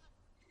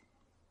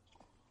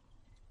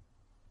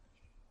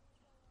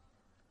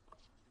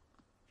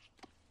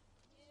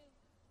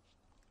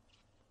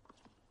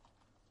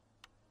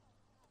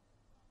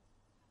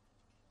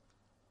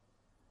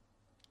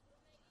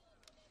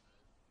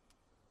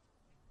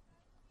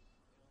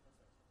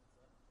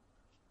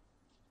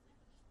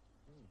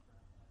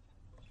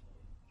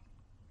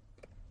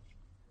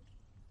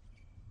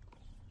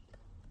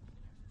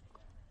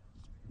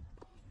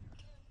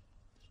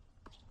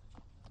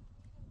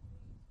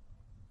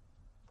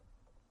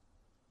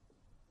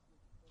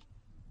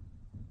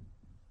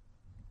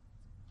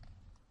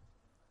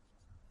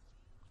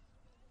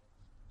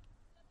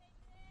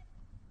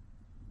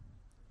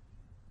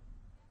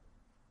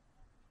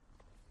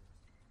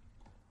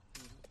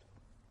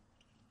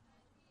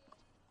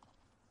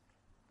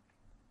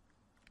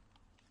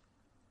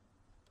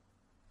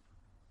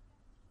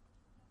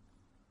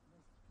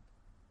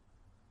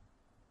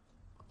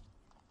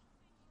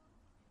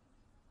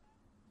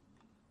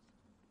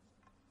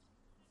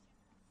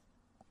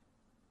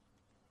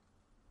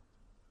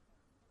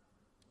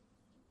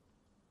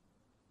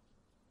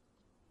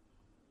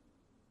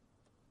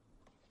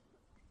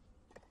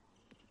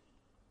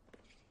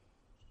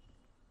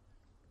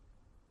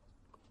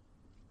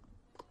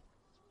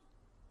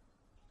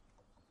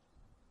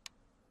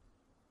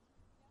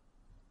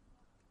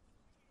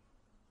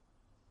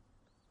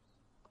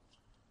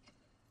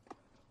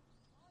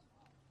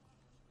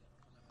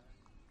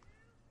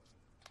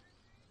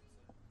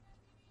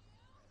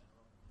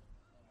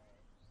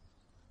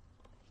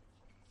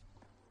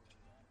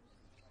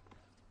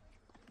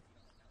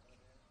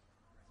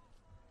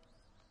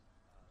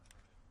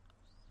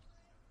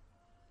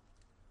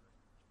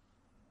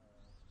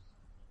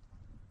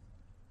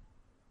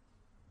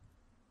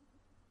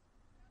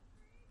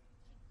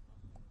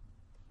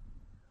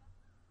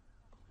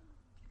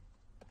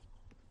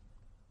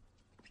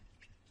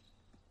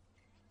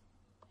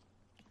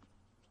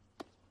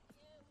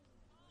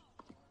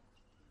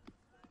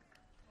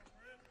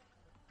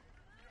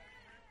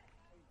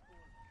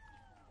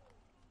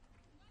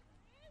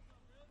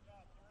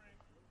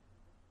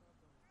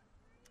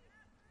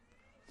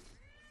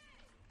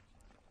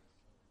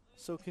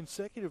 So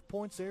consecutive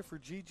points there for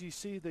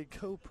GGC. They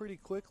go pretty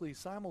quickly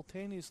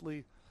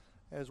simultaneously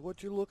as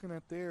what you're looking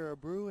at there.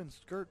 Abreu and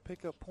Skirt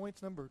pick up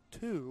points number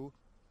 2.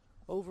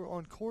 Over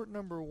on court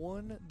number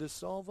 1,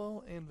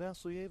 DeSalvo and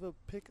Vasilyeva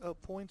pick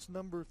up points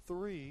number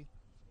 3.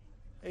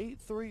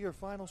 8-3 your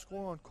final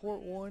score on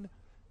court 1,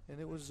 and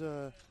it was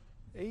 8-4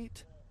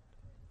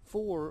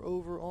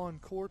 over on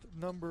court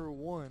number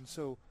 1.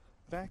 So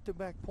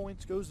back-to-back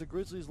points goes the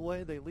Grizzlies'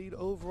 way. They lead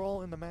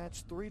overall in the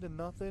match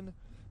 3-0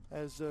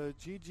 as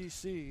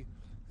GGC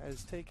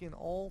has taken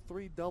all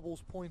 3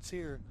 doubles points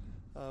here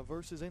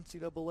versus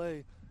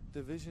NCAA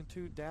Division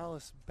II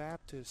Dallas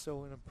Baptist.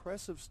 So an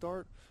impressive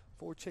start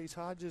for Chase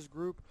Hodges'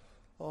 group,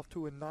 off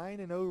to a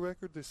 9-0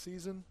 record this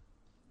season,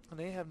 and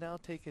they have now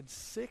taken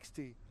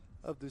 60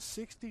 of the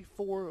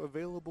 64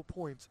 available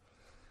points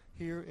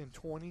here in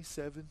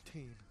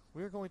 2017.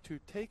 We're going to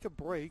take a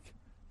break,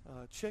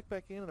 check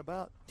back in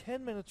about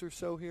 10 minutes or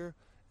so here,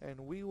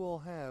 and we will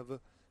have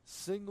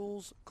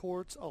singles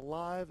courts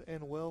alive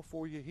and well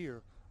for you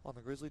here on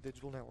the Grizzly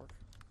Digital Network.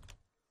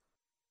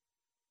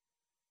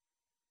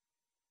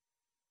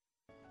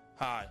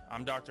 Hi,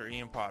 I'm Dr.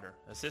 Ian Potter,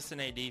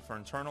 Assistant AD for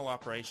Internal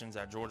Operations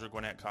at Georgia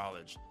Gwinnett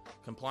College.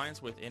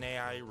 Compliance with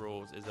NAIA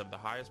rules is of the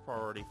highest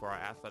priority for our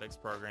athletics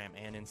program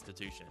and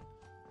institution.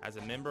 As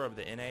a member of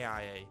the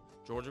NAIA,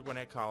 Georgia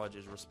Gwinnett College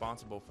is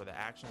responsible for the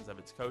actions of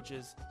its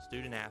coaches,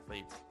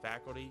 student-athletes,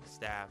 faculty,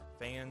 staff,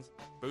 fans,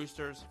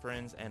 boosters,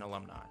 friends, and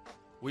alumni.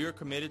 We are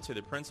committed to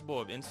the principle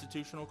of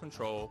institutional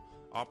control,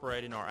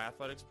 operating our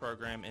athletics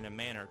program in a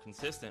manner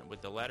consistent with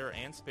the letter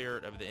and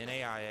spirit of the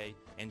NAIA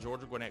and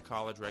Georgia Gwinnett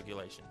College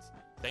regulations.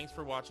 Thanks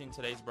for watching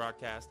today's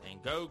broadcast,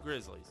 and go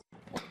Grizzlies!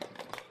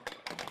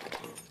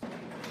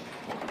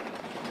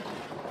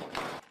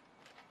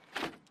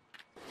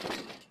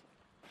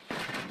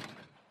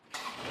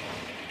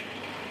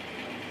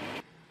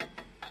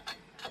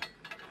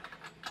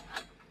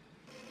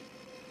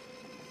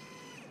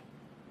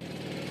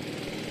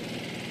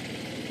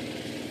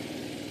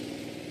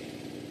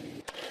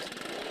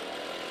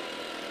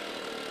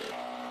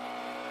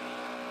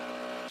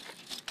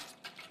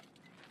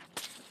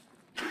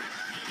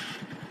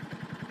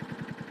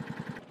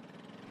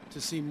 To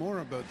see more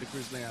about the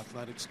Grizzly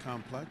Athletics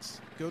Complex,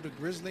 go to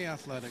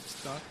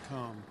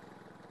grizzlyathletics.com.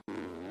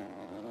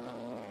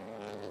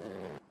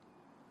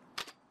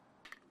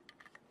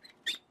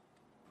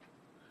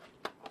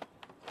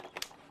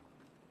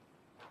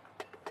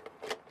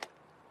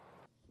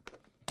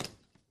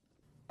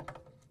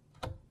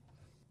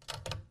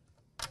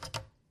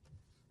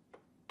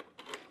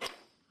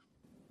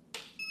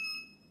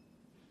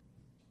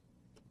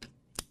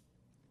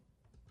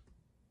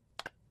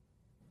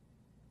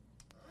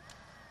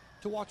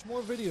 To watch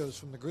more videos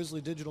from the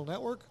Grizzly Digital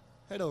Network,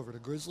 head over to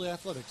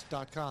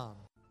grizzlyathletics.com.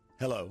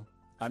 Hello,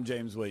 I'm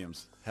James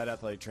Williams, Head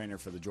Athletic Trainer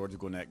for the Georgia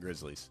Gwinnett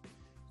Grizzlies.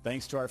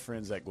 Thanks to our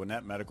friends at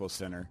Gwinnett Medical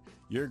Center,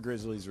 your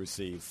Grizzlies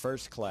receive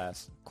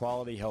first-class,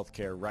 quality health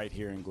care right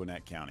here in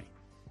Gwinnett County.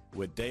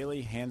 With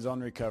daily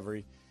hands-on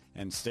recovery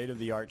and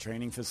state-of-the-art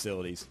training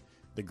facilities,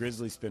 the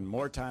Grizzlies spend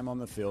more time on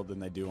the field than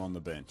they do on the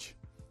bench.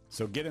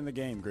 So get in the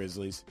game,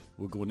 Grizzlies,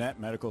 with Gwinnett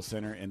Medical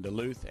Center in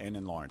Duluth and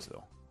in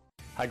Lawrenceville.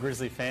 Hi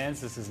Grizzly fans,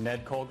 this is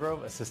Ned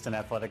Colgrove, Assistant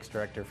Athletics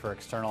Director for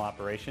External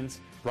Operations.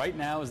 Right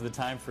now is the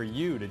time for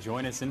you to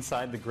join us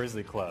inside the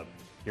Grizzly Club.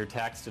 Your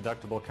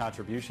tax-deductible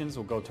contributions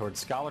will go towards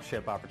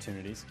scholarship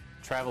opportunities,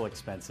 travel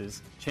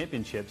expenses,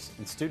 championships,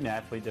 and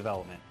student-athlete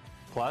development.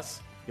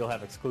 Plus, you'll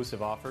have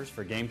exclusive offers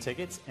for game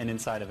tickets and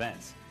inside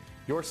events.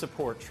 Your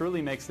support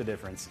truly makes the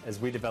difference as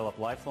we develop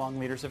lifelong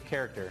leaders of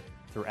character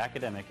through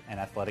academic and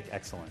athletic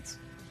excellence.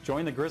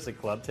 Join the Grizzly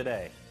Club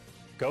today.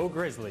 Go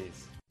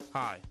Grizzlies!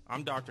 Hi,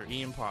 I'm Dr.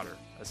 Ian Potter,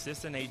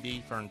 Assistant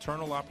AD for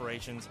Internal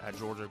Operations at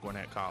Georgia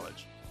Gwinnett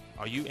College.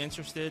 Are you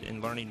interested in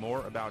learning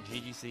more about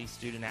GGC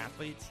student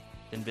athletes?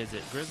 Then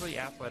visit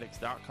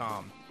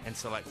grizzlyathletics.com and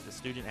select the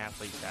Student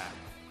Athlete tab.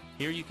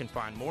 Here you can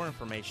find more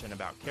information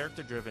about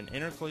character-driven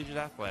intercollegiate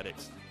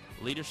athletics,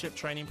 leadership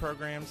training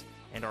programs,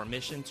 and our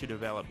mission to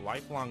develop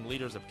lifelong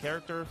leaders of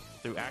character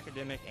through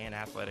academic and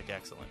athletic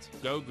excellence.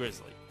 Go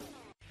Grizzly!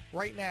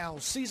 Right now,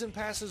 season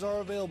passes are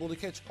available to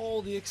catch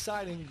all the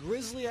exciting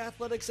Grizzly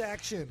Athletics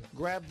action.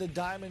 Grab the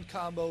Diamond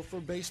Combo for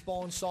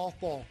baseball and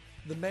softball,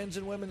 the men's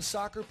and women's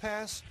soccer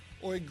pass,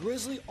 or a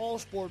Grizzly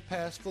All-Sport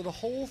pass for the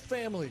whole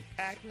family.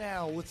 Act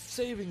now with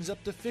savings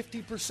up to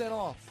 50%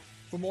 off.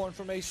 For more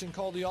information,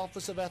 call the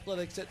Office of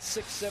Athletics at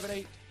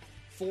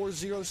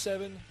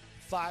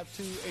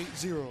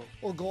 678-407-5280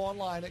 or go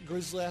online at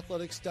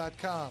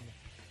grizzlyathletics.com.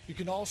 You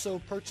can also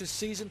purchase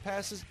season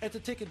passes at the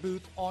ticket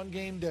booth on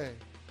game day.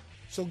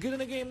 So get in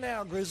the game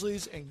now,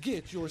 Grizzlies, and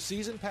get your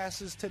season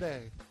passes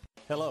today.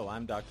 Hello,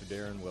 I'm Dr.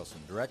 Darren Wilson,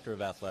 Director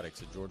of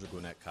Athletics at Georgia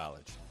Gwinnett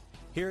College.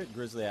 Here at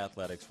Grizzly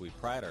Athletics, we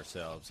pride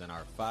ourselves in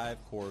our 5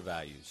 core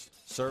values: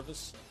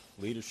 service,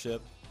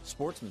 leadership,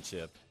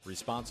 sportsmanship,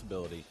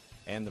 responsibility,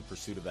 and the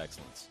pursuit of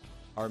excellence.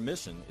 Our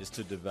mission is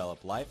to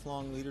develop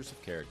lifelong leaders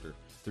of character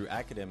through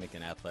academic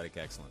and athletic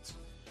excellence.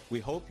 We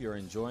hope you're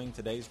enjoying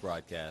today's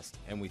broadcast,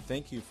 and we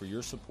thank you for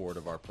your support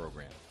of our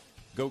program.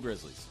 Go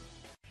Grizzlies!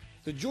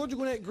 The Georgia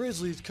Gwinnett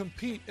Grizzlies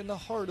compete in the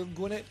heart of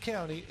Gwinnett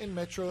County in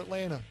Metro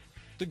Atlanta.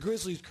 The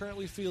Grizzlies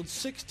currently field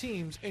 6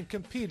 teams and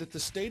compete at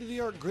the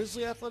state-of-the-art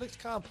Grizzly Athletics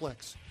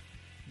Complex.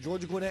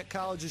 Georgia Gwinnett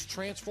College is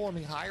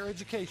transforming higher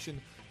education.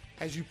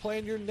 As you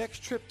plan your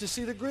next trip to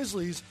see the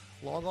Grizzlies,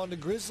 log on to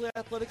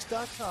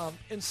grizzlyathletics.com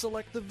and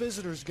select the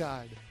Visitor's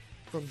Guide.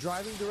 From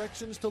driving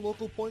directions to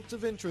local points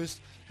of interest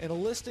and a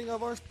listing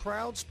of our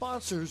proud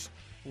sponsors,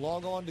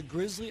 log on to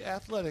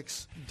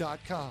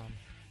grizzlyathletics.com.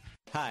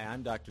 Hi,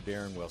 I'm Dr.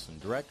 Darren Wilson,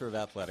 Director of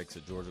Athletics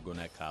at Georgia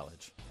Gwinnett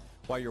College.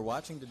 While you're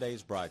watching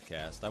today's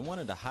broadcast, I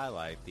wanted to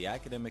highlight the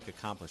academic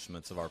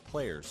accomplishments of our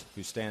players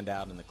who stand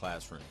out in the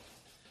classroom.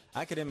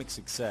 Academic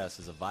success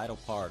is a vital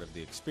part of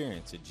the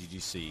experience at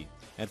GGC,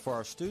 and for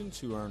our students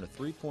who earn a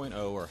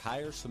 3.0 or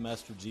higher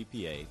semester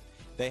GPA,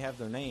 they have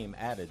their name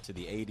added to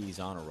the AD's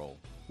honor roll.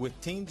 With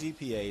team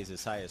GPAs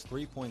as high as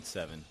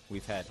 3.7,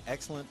 we've had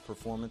excellent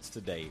performance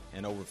to date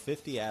and over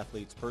 50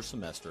 athletes per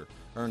semester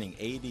earning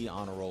AD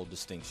honor roll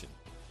distinction.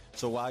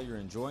 So while you're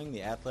enjoying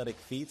the athletic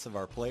feats of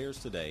our players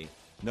today,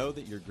 know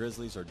that your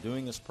Grizzlies are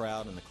doing us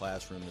proud in the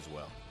classroom as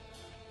well.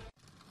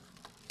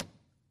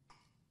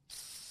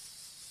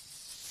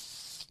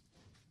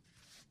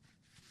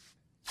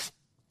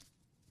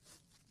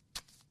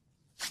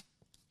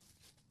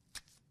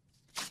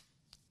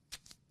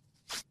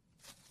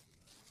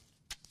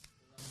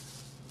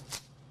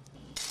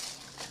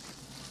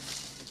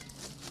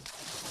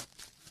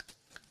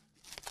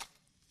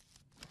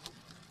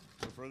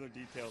 For further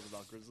details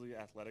about Grizzly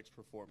Athletics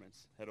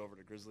performance, head over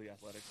to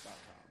grizzlyathletics.com.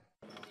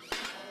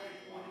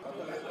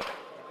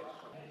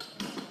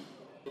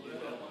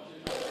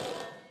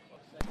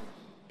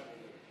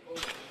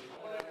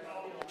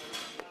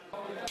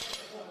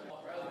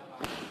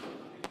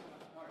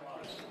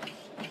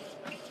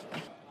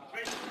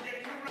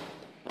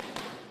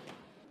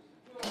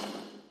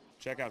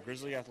 Check out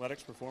Grizzly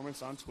Athletics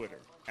performance on Twitter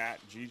at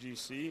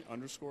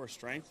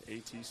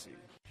 @GGC_strength_ATC.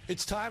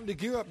 It's time to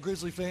gear up,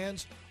 Grizzly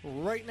fans.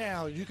 Right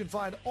now, you can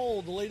find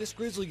all the latest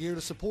Grizzly gear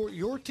to support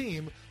your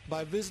team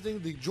by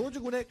visiting the Georgia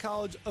Gwinnett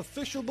College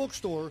official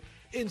bookstore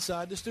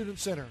inside the Student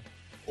Center.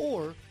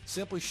 Or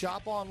simply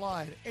shop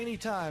online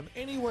anytime,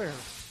 anywhere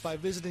by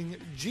visiting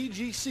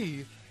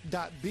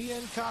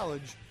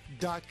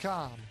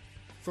ggc.bncollege.com.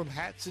 From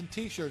hats and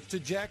t-shirts to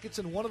jackets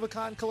and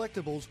one-of-a-kind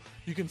collectibles,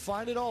 you can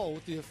find it all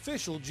with the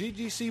official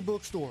GGC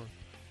bookstore.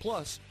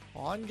 Plus,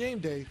 on game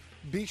day,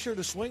 be sure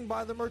to swing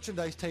by the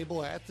merchandise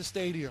table at the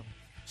stadium.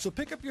 So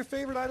pick up your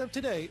favorite item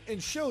today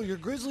and show your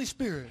Grizzly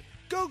spirit.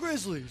 Go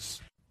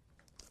Grizzlies!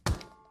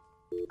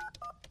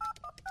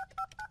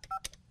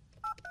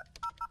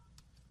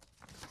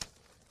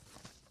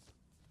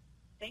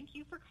 Thank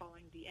you for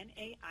calling the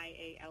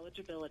NAIA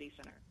Eligibility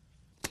Center.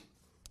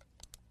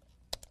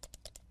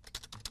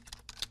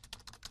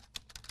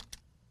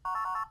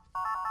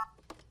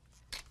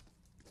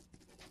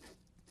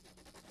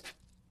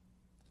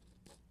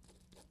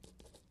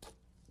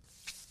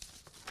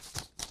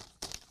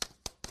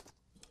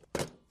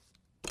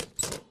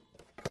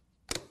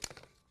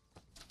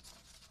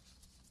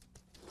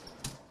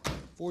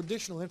 For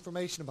additional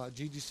information about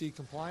GGC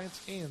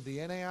compliance and the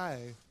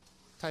NAIA,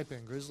 type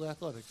in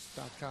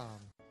grizzlyathletics.com.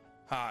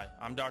 Hi,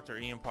 I'm Dr.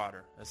 Ian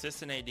Potter,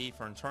 Assistant AD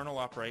for Internal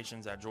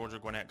Operations at Georgia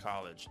Gwinnett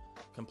College.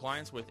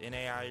 Compliance with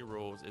NAIA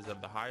rules is of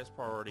the highest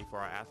priority for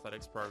our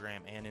athletics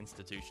program and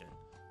institution.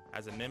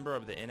 As a member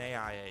of the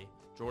NAIA,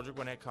 Georgia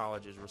Gwinnett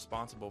College is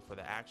responsible for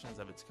the actions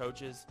of its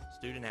coaches,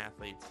 student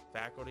athletes,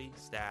 faculty,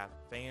 staff,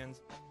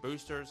 fans,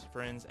 boosters,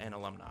 friends, and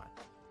alumni.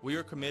 We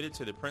are committed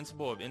to the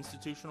principle of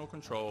institutional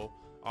control,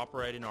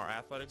 operating our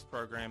athletics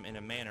program in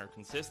a manner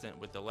consistent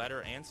with the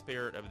letter and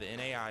spirit of the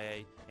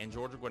NAIA and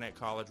Georgia Gwinnett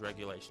College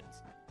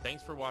regulations.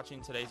 Thanks for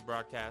watching today's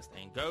broadcast,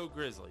 and go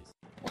Grizzlies!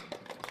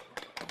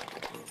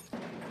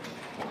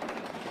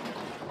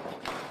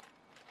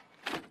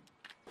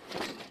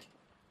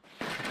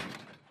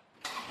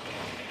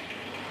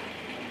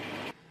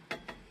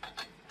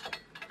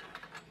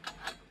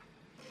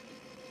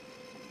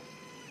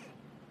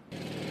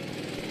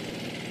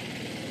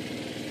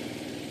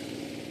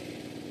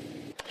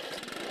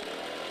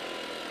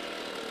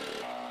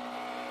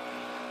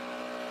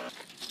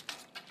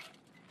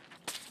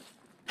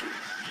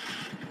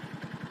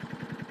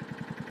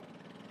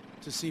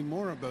 To see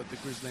more about the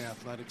Grizzly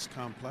Athletics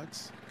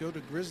Complex, go to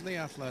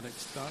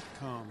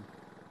grizzlyathletics.com.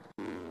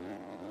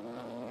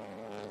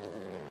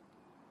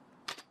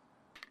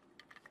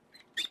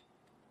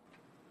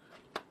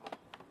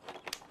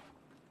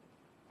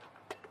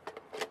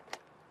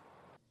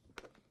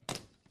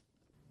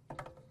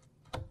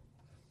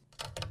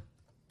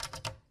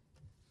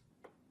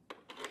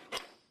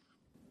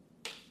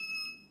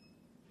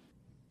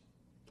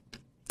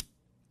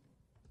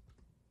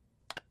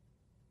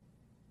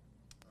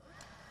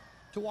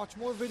 To watch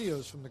more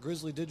videos from the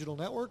Grizzly Digital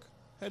Network,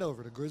 head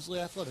over to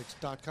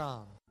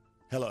grizzlyathletics.com.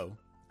 Hello,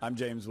 I'm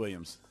James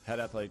Williams, Head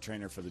Athletic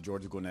Trainer for the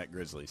Georgia Gwinnett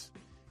Grizzlies.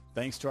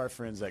 Thanks to our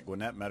friends at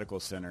Gwinnett Medical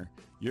Center,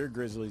 your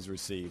Grizzlies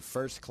receive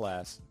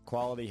first-class,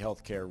 quality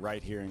health care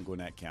right here in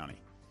Gwinnett County.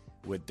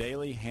 With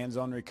daily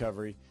hands-on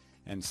recovery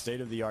and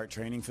state-of-the-art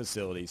training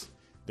facilities,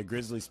 the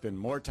Grizzlies spend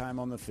more time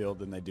on the field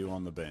than they do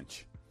on the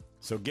bench.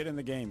 So get in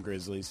the game,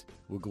 Grizzlies,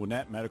 with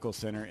Gwinnett Medical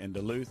Center in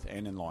Duluth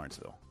and in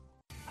Lawrenceville.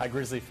 Hi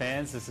Grizzly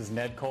fans, this is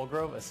Ned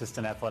Colgrove,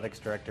 Assistant Athletics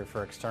Director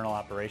for External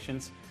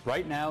Operations.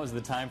 Right now is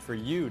the time for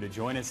you to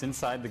join us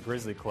inside the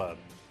Grizzly Club.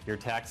 Your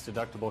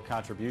tax-deductible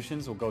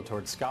contributions will go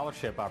towards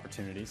scholarship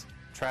opportunities,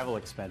 travel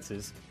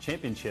expenses,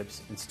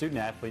 championships, and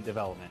student-athlete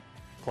development.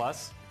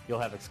 Plus, you'll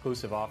have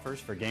exclusive offers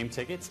for game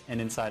tickets and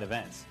inside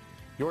events.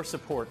 Your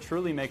support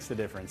truly makes the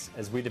difference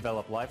as we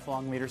develop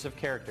lifelong leaders of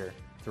character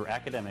through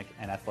academic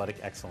and athletic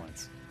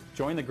excellence.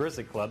 Join the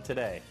Grizzly Club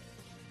today.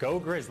 Go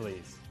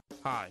Grizzlies!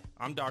 Hi,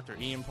 I'm Dr.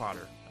 Ian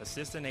Potter,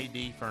 Assistant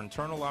AD for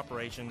Internal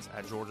Operations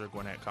at Georgia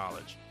Gwinnett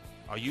College.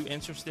 Are you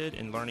interested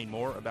in learning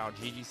more about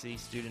GGC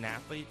student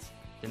athletes?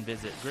 Then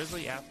visit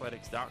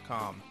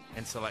grizzlyathletics.com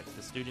and select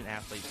the Student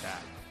Athlete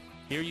tab.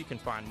 Here you can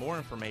find more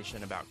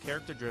information about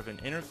character-driven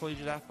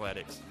intercollegiate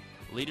athletics,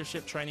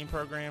 leadership training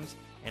programs,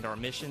 and our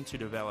mission to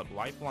develop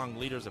lifelong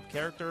leaders of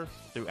character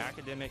through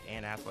academic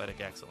and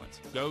athletic excellence.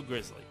 Go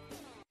Grizzly!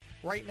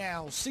 Right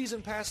now,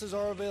 season passes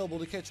are available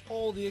to catch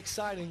all the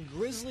exciting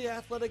Grizzly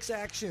Athletics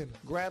action.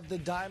 Grab the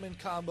Diamond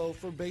Combo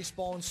for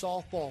baseball and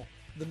softball,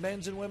 the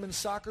men's and women's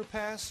soccer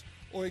pass,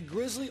 or a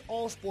Grizzly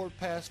All-Sport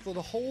Pass for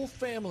the whole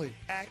family.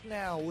 Act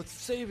now with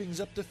savings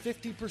up to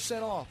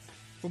 50% off.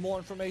 For more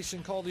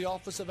information, call the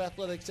Office of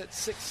Athletics at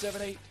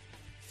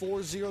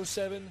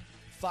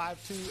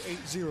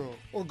 678-407-5280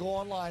 or go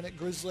online at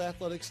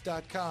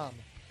grizzlyathletics.com.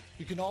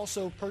 You can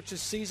also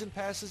purchase season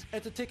passes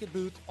at the ticket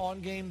booth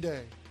on game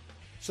day.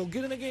 So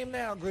get in the game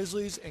now,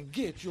 Grizzlies, and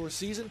get your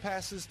season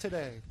passes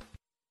today.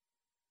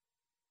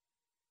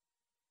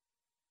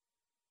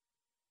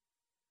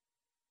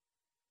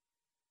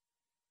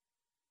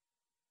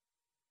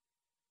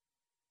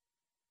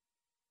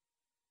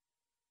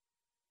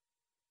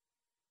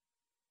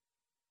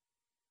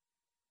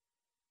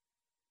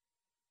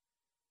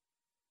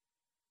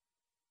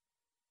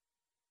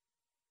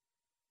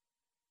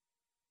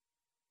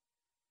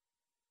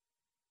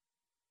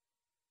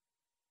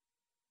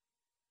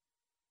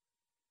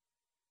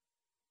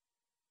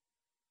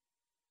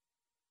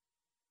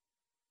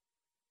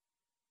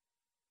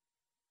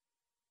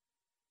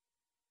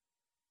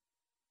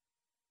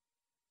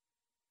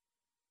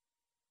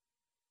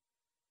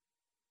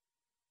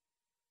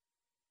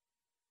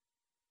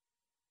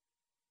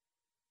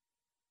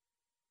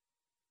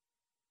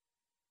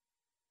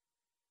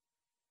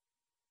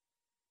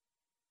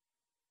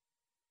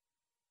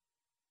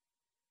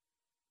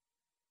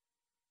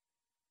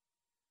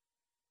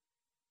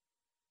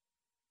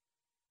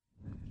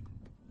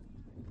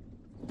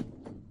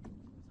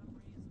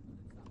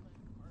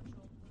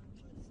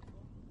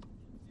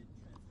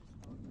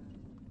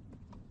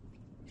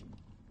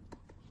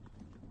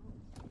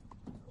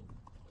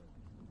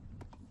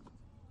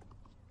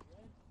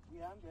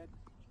 Yeah, I'm good.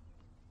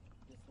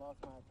 Just lost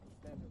my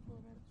stepper for a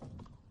minute.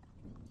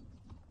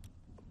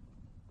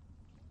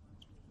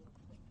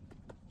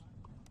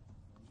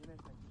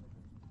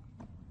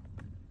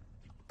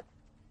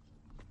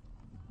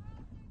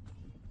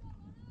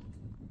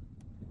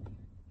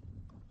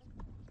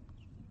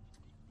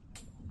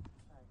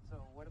 Alright, so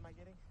what am I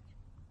getting?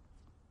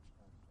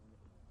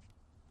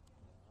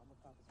 I'm gonna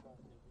pop a spot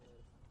for you.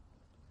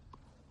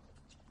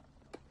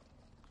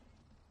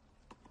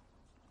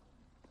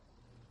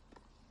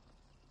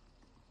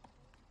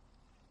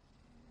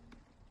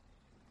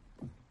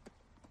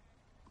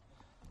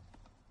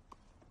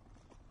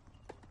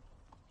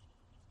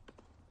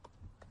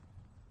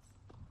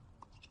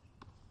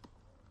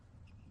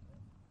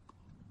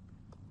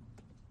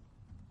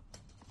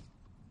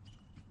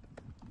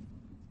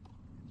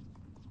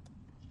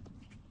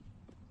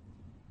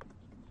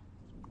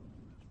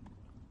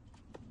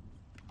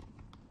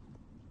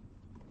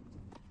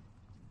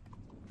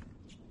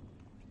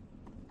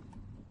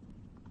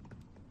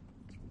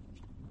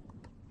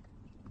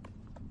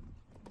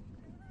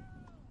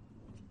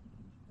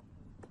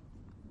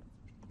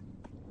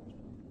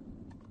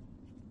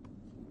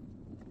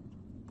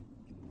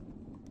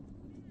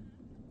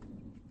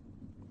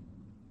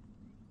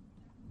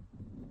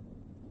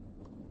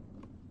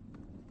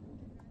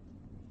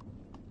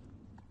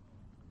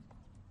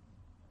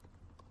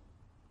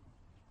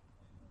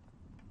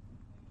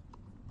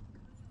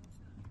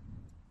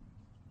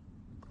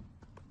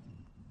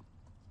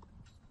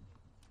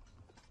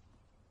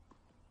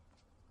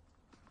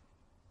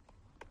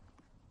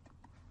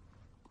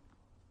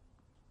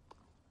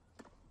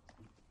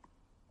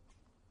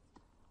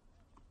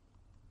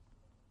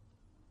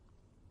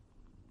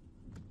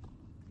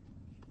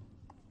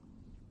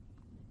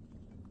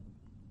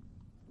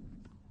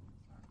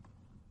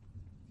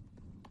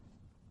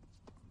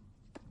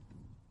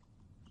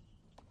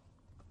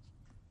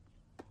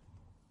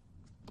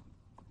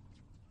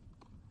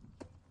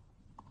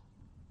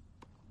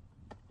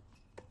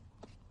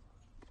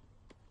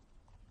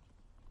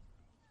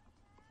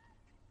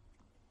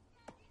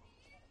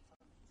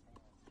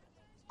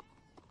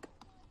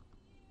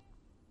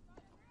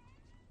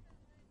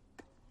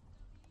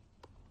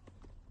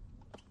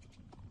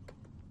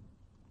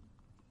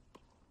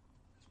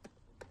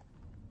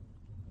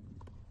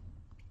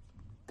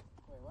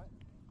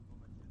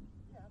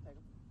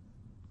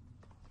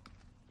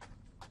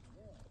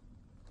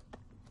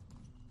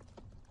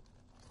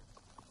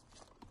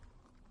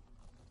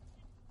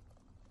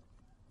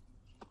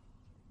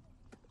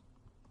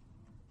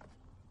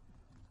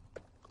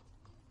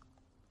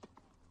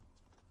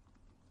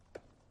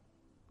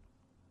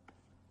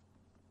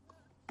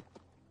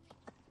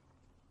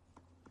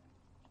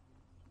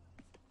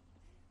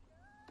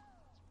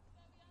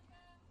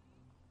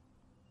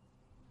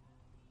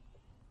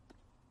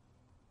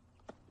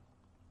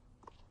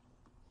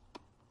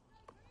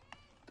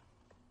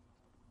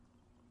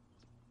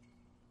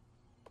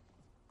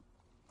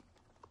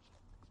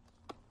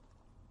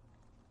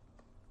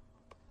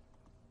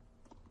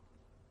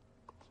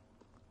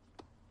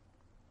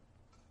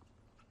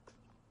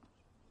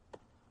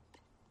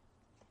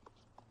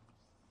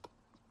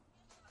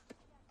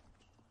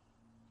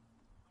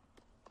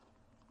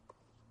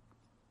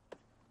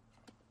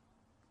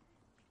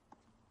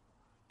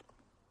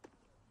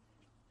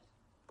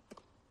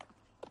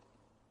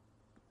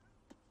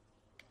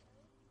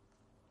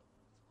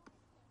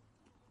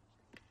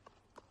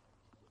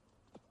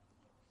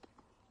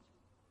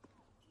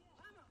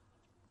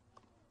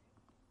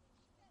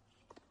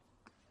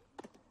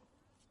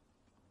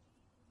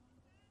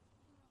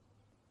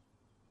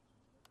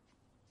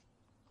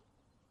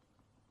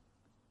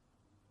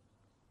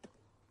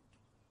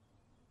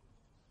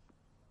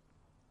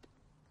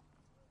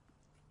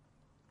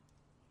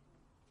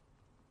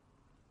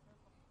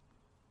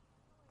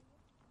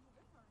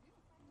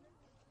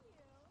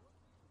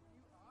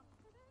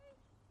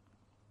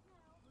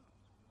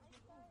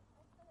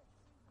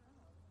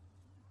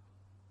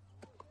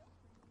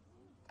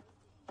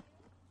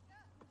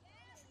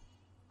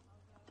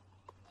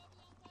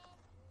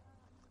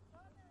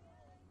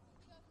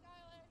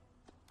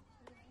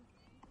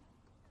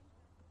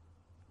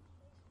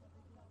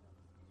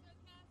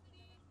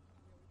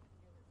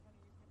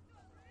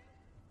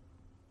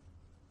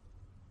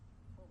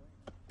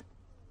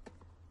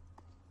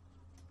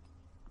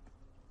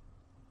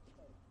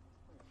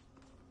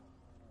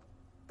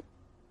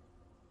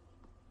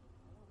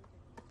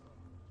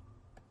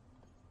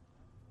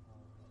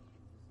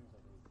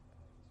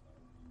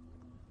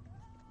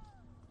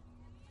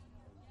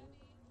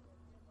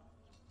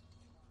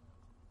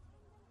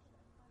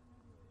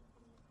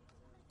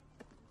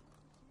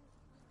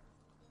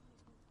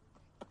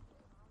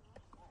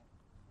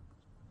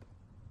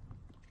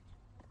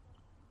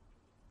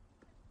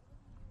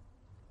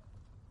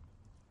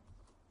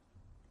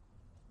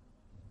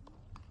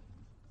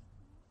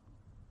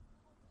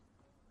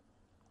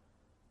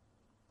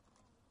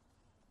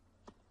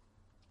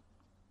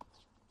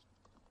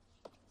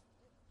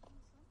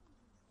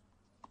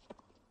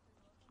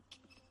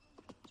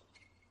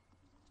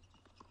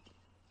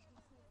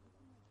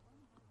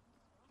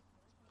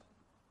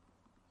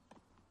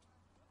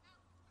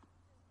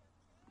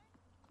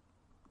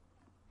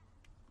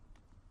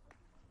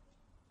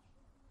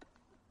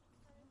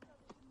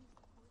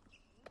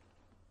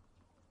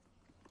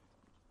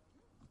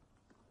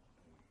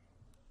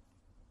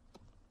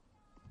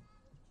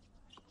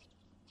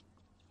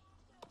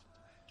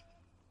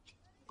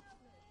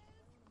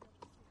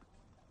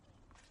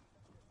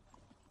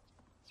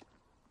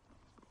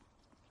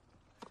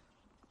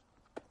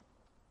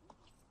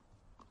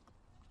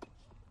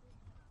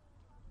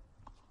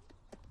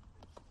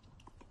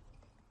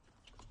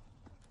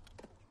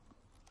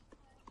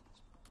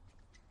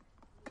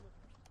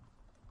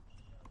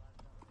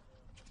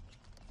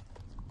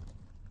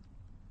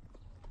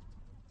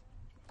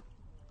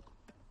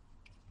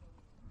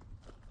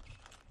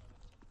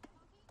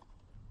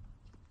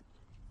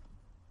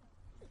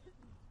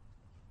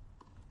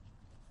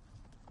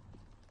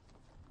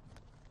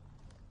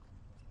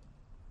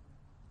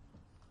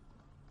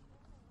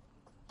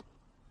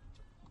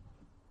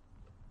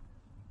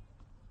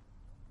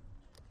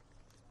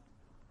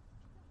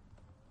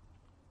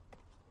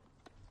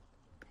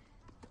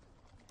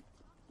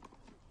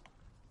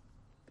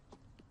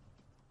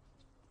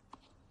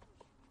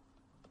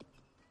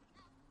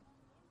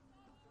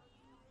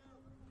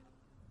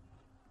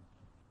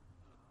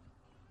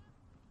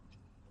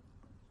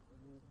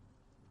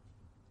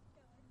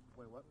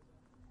 what?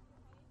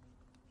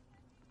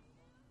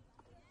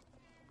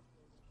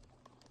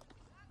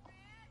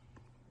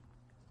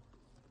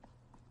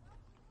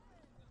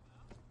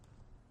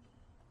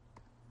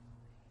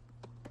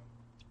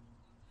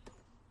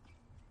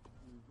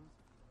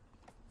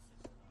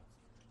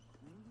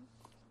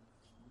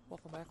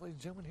 Welcome back, ladies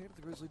and gentlemen, here to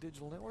the Grizzly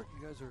Digital Network.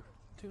 You guys are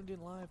tuned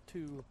in live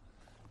to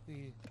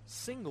the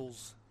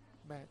singles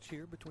match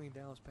here between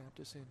Dallas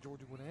Baptist and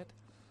Georgia Gwinnett.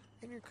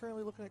 And you're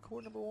currently looking at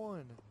court number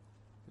 1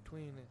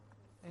 between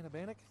Anna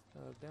Bannock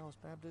of Dallas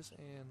Baptist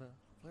and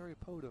Larry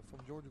Poda from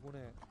Georgia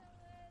Gwinnett.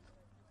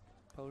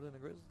 Poda and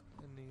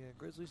the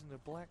Grizzlies in the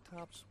black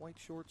tops, white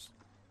shorts.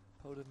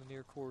 Poda in the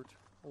near court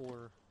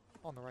or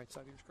on the right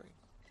side of your screen.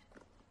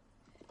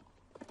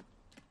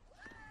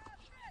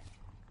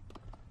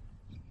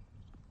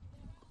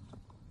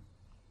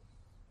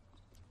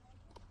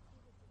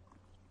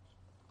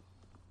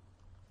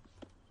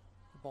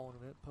 Ball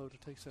in it. Poda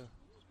takes a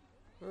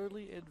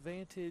early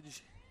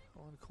advantage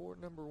on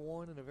court number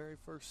 1 in the very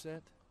first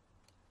set.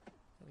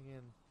 And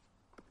again,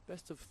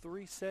 best of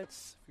 3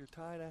 sets. If you're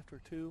tied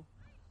after 2,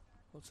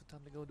 most of the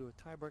time they go into a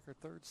tiebreaker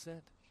third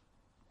set.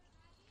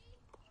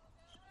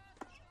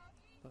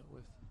 But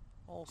with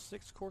all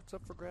 6 courts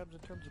up for grabs in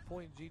terms of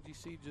point,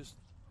 GGC just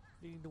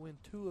needing to win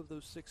 2 of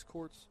those 6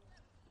 courts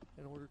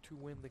in order to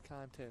win the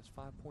contest.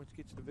 5 points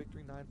gets you the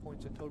victory, 9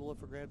 points in total up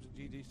for grabs in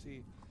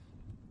GGC,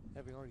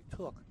 having already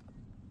took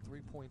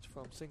 3 points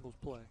from singles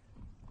play.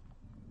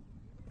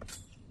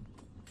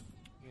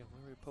 Again,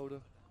 Larry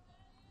Poda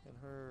and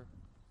her,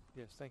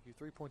 yes, thank you,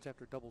 3 points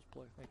after doubles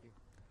play, thank you.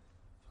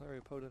 Larry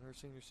Poda in her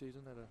senior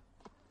season at a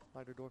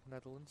Leiderdorf,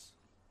 Netherlands.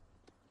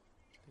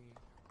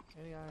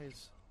 The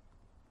NAI's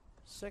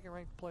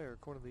second-ranked player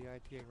according to the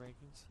ITA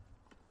rankings.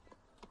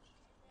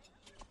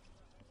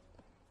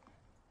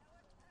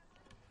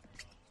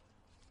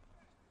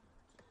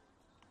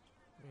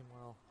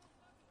 Meanwhile,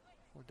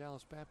 for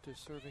Dallas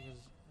Baptist, serving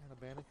as Anna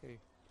Bannock, a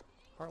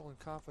Heartland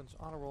Conference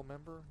Honor Roll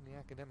member in the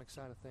academic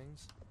side of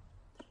things.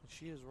 And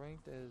she is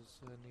ranked as,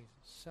 in the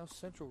South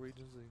Central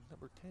regions, the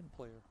number 10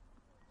 player,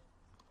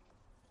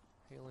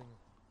 hailing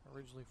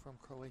originally from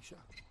Croatia.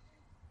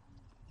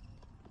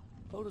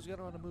 Poda's got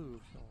her on the move.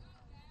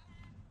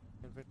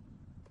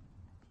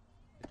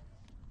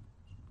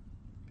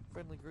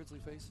 Friendly Grizzly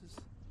faces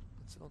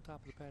that sit on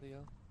top of the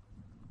patio.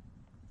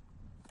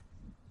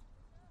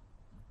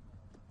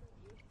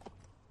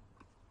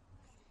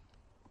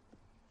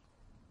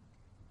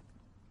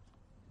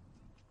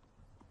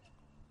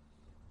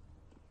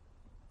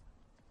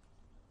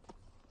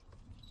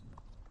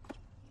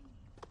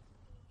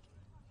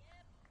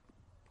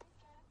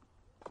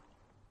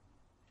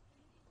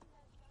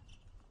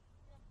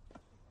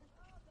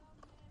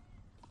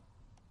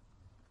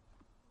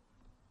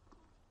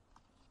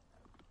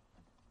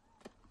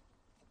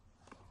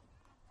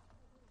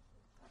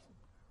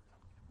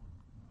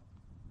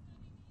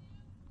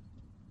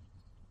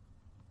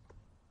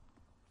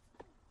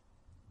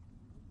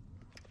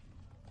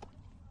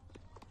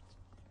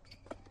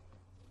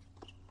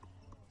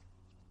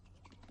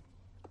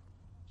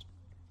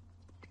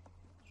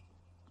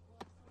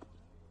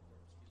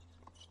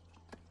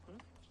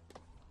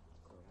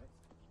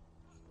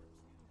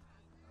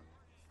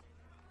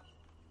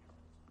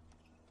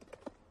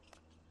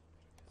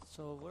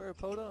 So Larry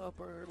Poda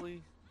up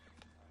early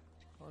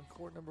on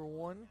court number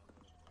 1 in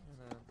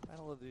a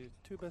battle of the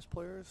 2 best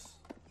players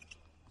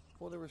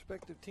for their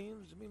respective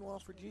teams. Meanwhile,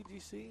 for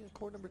GGC, in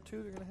court number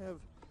 2, they're going to have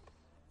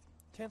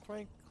 10th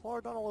ranked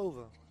Clara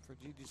Donalova for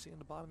GGC in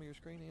the bottom of your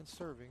screen and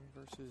serving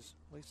versus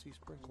Lacey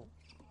Sprinkle.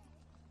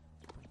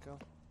 Sprinkle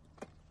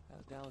out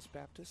of Dallas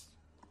Baptist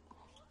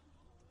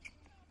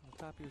on the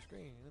top of your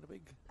screen. And a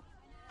big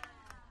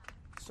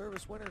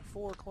service winner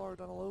for Clara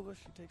Donalova.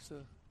 She takes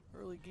a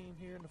early game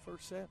here in the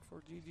first set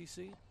for GGC.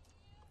 Again,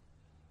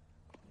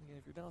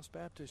 if you're Dallas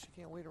Baptist, you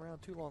can't wait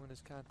around too long in this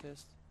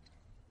contest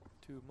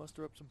to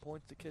muster up some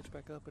points to catch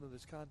back up into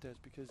this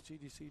contest, because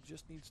GGC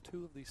just needs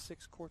 2 of these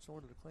 6 courts in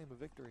order to claim a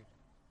victory.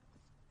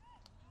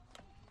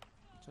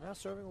 So now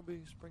serving will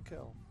be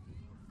Sprinkle.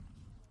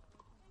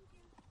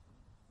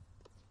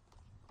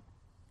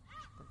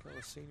 Sprinkle,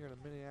 a senior in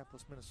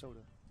Minneapolis, Minnesota.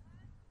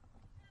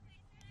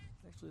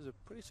 Actually has a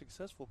pretty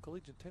successful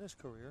collegiate tennis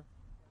career.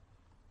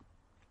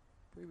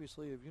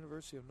 Previously of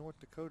University of North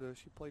Dakota,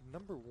 she played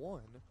number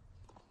 1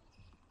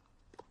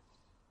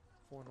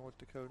 for North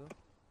Dakota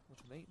with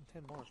an 8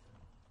 and 10 mark.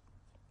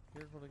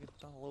 Here we're going to get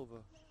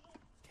Donalova,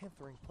 10th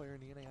ranked player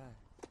in the NAI.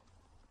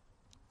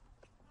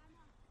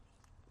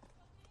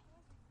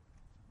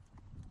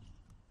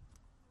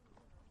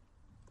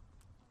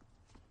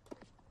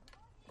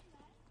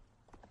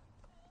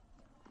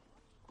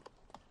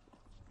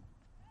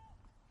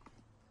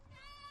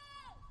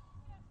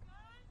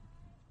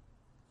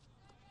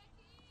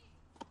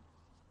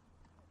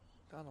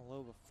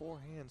 Donalova,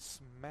 forehand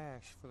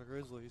smash for the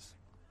Grizzlies.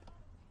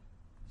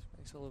 This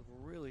makes it look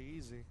really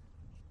easy.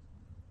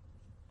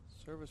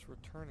 Service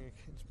returning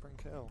against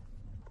Sprinkle.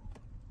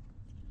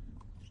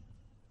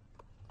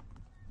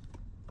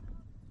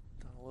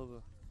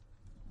 Donalova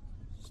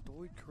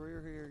Storied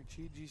career here at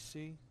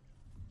GGC.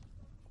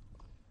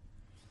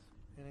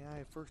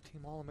 NAI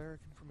first-team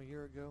All-American from a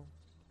year ago.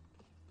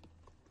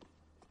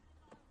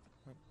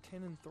 Went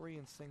 10-3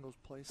 in singles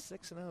play,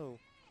 6-0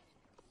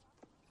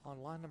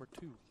 on line number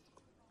 2. And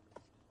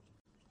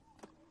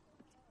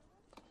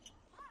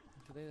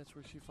today, that's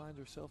where she finds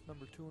herself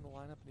number 2 in the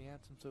lineup in the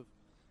absence of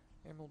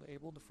Emerald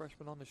Abel, the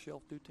freshman on the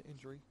shelf due to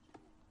injury.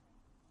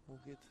 We'll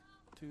get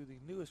to the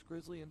newest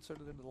Grizzly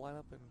inserted into the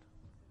lineup, and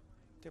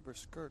Deborah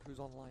Skirt, who's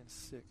on line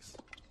 6.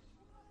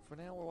 For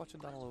now, we're watching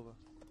Donalova.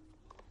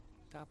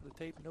 Top of the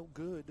tape, no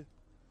good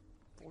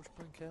for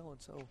Sprinkel,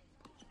 and so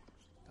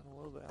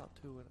Donalova out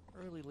to an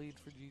early lead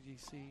for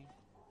GGC.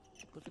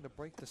 Looking to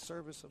break the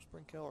service of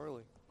Sprinkel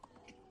early.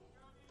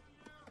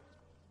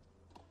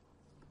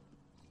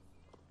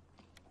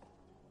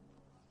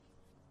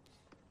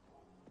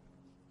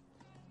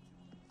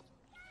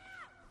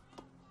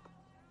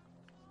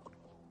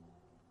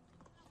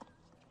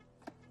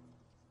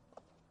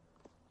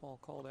 Ball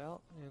called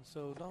out, and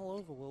so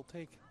Donalova will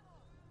take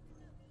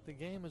the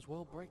game as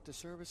well, break the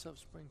service of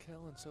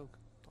Sprinkel, and so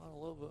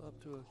Donalova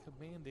up to a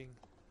commanding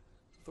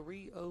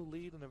 3-0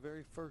 lead in the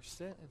very first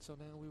set. And so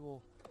now we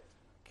will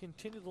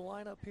continue the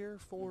lineup here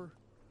for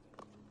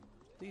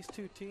these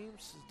two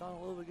teams. As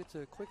Donalova gets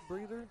a quick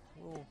breather,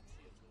 we'll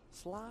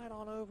slide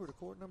on over to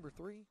court number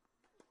 3.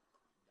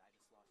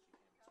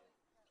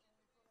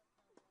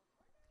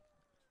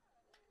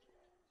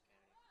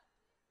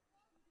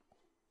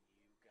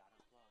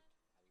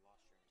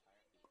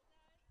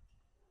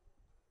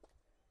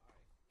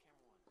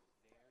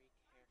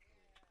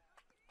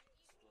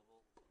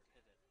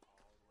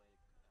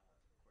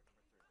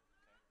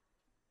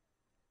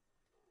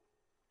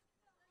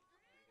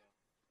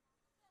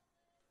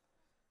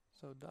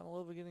 So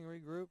Donalova getting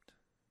regrouped.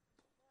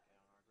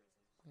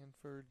 And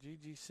for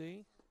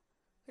GGC,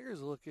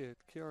 here's a look at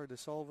Kiara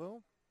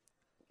DeSalvo.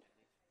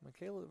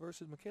 Michaela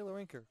versus Michaela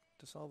Rinker.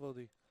 DeSalvo,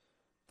 the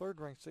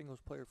third-ranked singles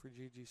player for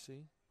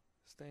GGC,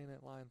 staying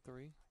at line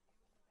 3.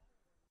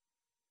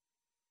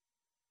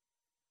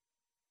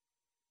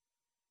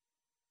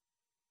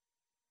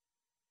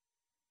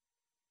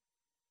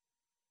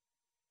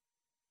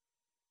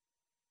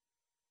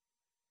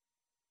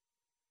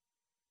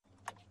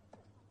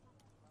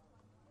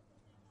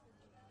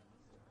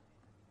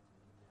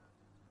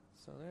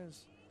 So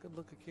there's a good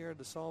look at Kiara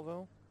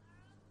DeSalvo,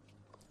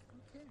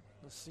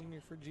 the senior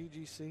for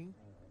GGC.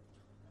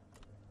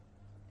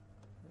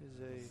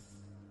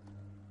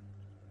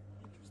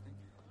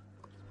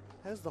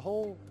 Has the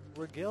whole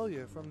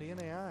regalia from the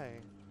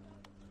NAI.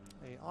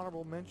 A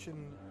honorable mention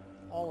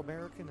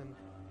All-American in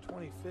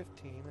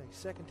 2015, a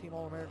second-team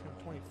All-American in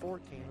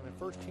 2014, and a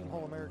first-team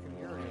All-American a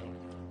year ago.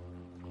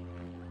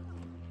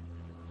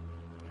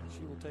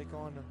 She will take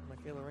on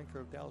Michaela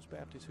Rinker of Dallas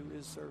Baptist, who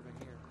is serving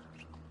here.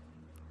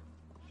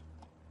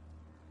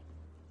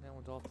 That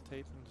one's off the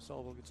tape, and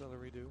DeSalvo gets another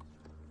redo.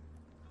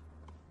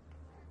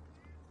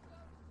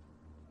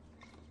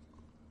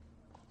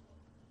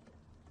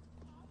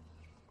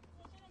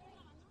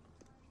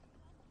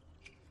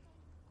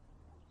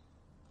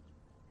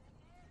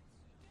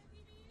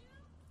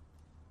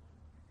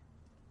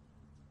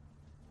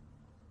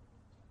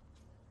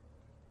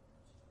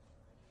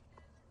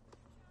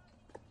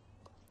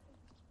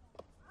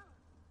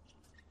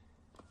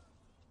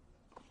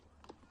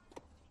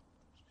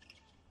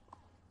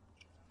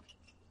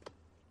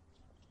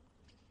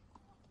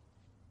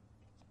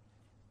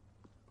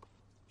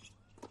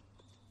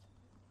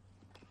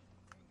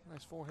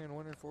 Nice forehand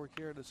winner for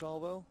Kiara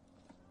DeSalvo.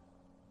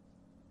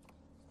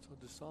 So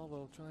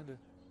DeSalvo trying to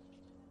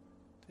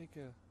take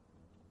a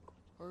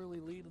early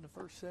lead in the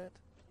first set.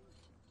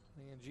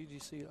 And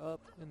GGC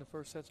up in the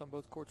first sets on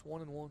both courts,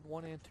 1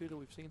 and 2 that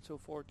we've seen so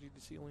far.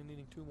 GGC only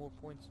needing 2 more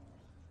points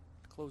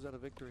to close out a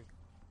victory.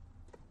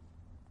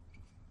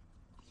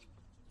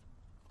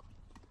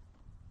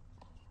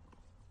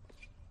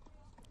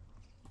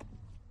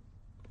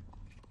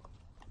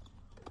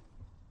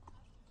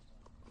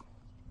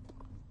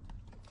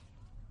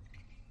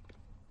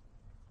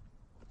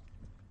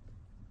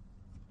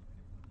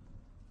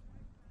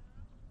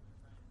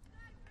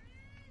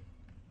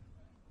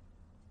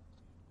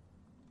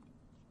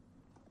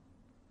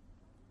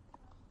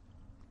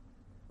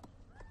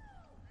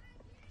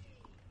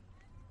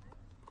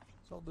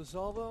 So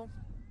DeSalvo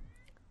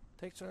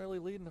takes an early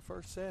lead in the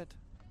first set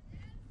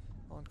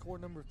on court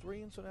number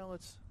 3, and so now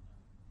let's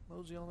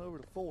mosey on over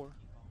to 4,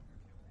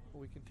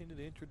 where we continue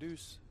to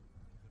introduce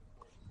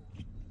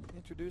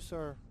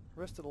our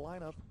rest of the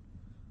lineup.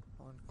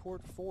 On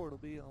court 4, it'll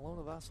be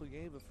Alona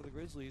Vasilyeva for the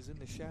Grizzlies in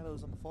the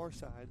shadows on the far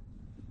side.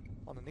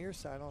 On the near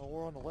side,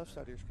 or on the left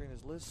side of your screen,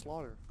 is Liz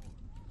Slaughter.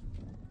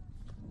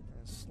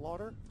 And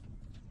Slaughter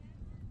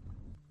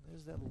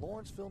is that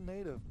Lawrenceville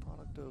native,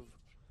 product of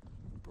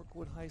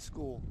Brookwood High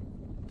School,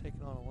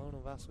 taking on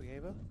Alona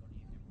Vasilyeva.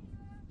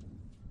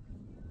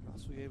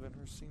 Vasilyeva in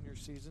her senior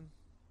season.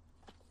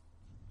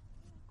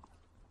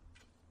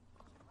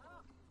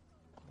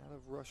 Out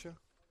of Russia,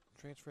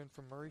 transferring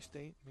from Murray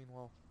State.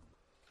 Meanwhile,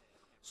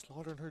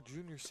 Slaughter in her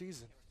junior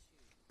season.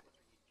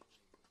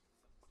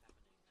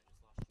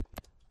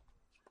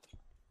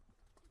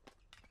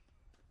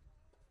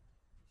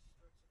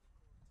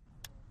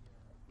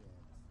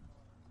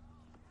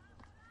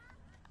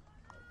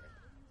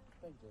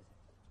 just.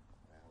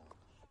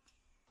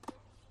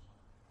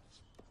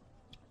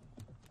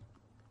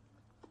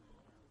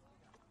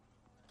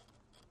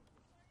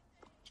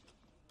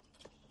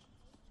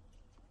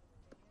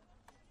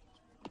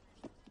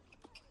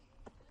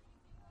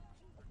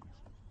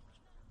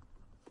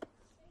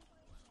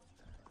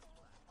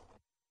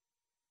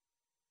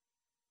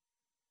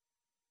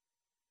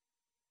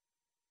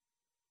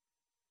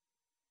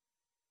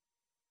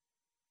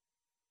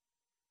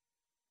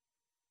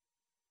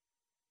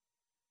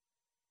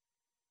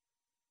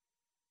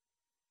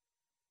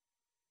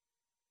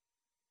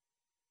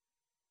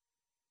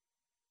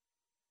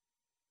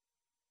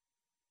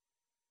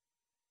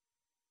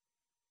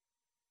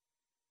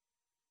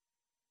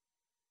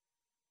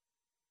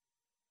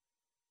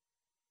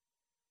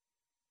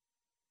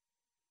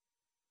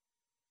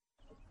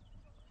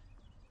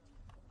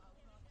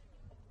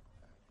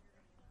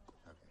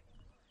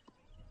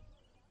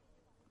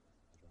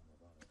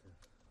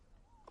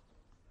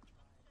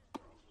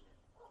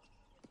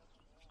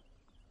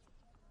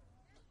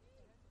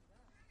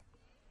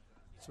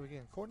 So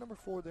again, court number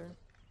 4 there.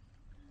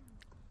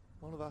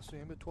 Mona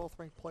Vasuyamba, 12th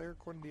ranked player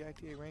according to the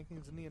ITA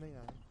rankings in the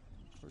NAI,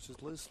 versus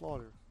Liz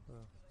Slaughter,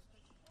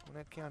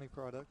 Gwinnett County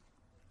product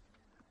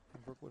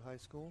from Brookwood High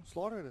School.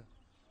 Slaughter had a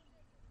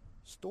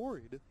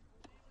storied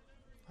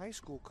high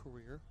school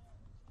career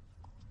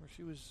where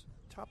she was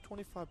top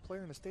 25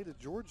 player in the state of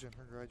Georgia in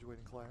her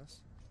graduating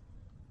class,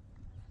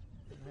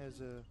 and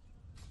has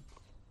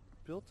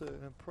built an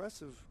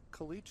impressive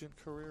collegiate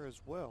career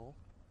as well.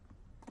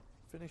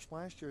 Finished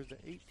last year as the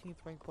 18th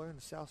ranked player in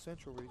the South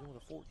Central region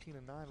with a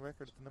 14-9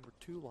 record at the number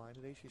 2 line.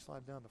 Today she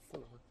slid down to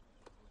 4.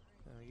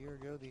 A year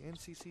ago, the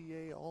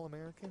NCCA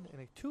All-American and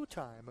a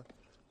 2-time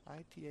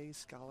ITA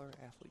Scholar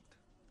athlete.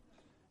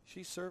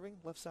 She's serving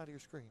left side of your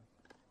screen.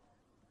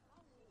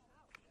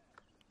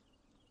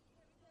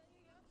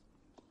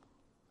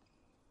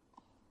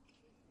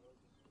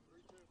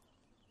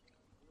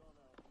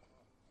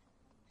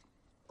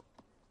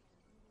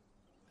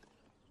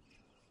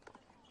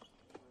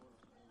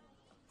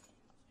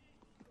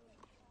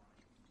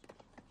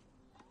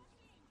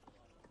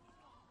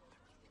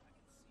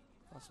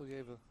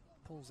 Vasuyeva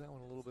pulls that one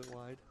a little bit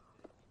wide.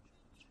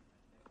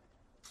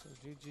 So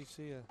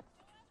GGC a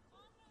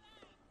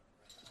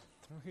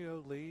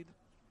 3-0 lead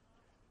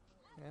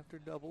after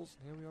doubles.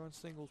 And here we are in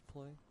singles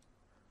play.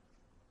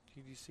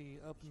 GGC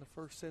up in the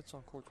first sets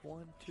on courts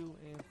 1, 2,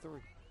 and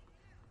 3.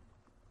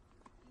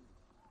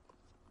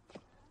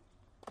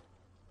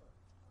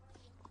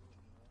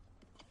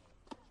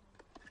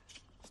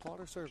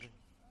 Slaughter serving.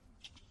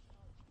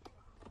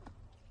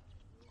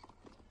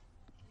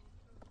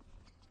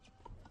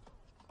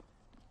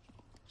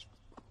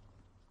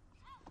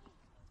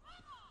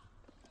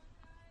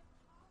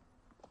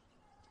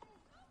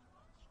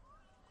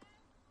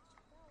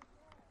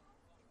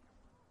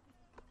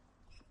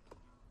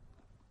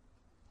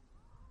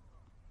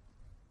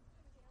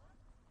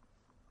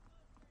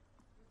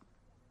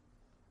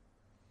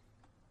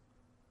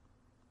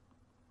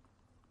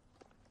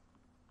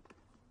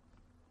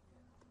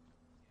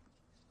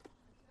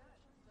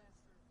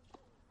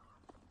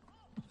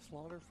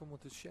 Slaughter from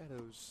with the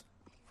shadows,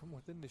 from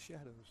within the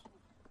shadows.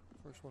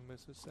 First one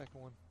misses, second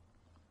one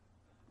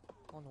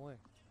on the way.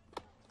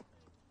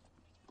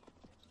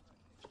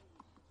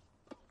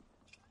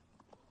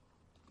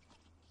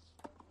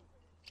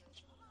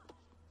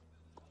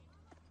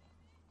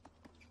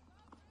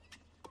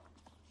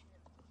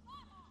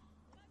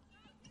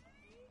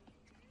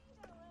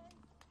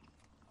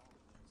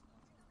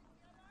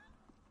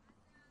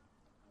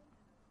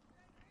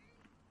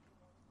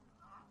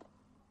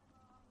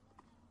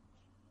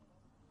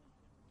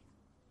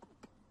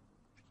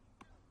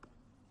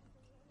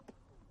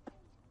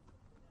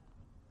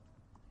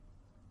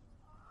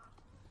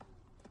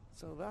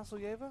 So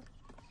Vasuyeva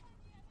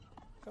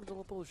comes a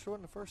little short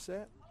in the first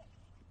set.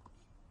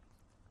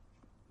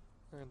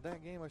 Or in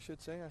that game, I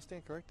should say. I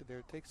stand corrected there.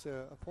 It takes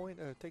a point,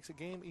 takes a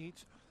game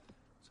each.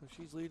 So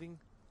she's leading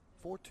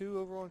 4-2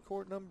 over on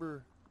court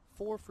number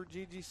 4 for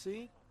GGC.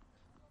 And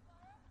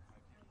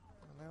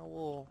now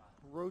we'll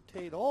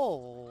rotate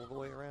all the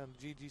way around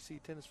the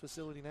GGC tennis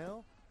facility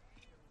now.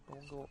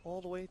 We'll go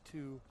all the way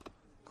to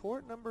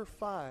court number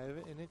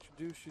 5 and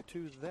introduce you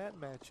to that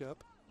matchup.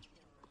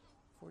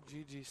 For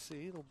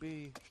GGC, it'll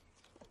be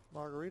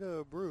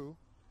Margarita Abreu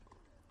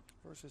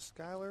versus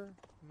Skylar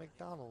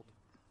McDonald.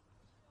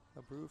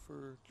 Abreu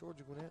for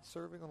Georgia Gwinnett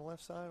serving on the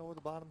left side or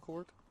the bottom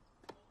court.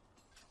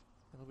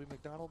 And it'll be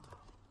McDonald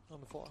on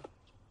the far.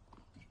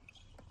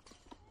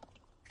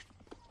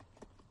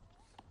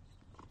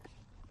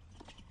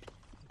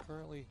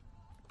 Currently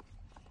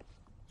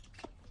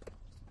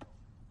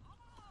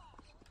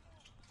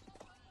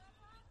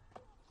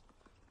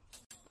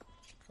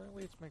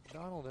it's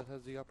McDonald that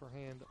has the upper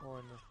hand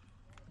on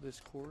this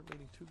court,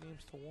 leading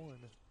 2-1.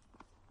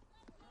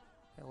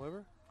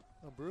 However,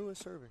 Abreu is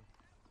serving.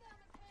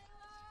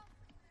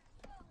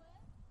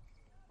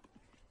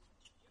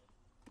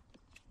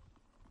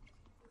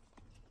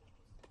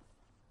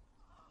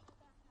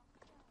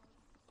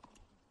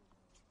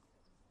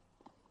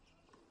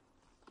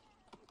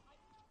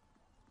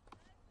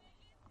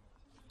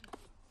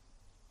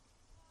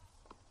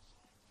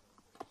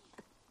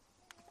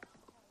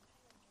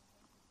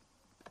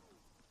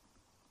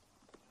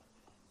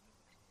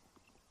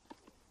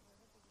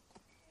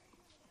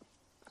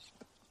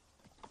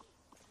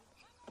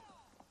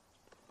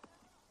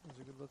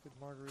 look at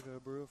Margarita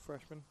Abreu,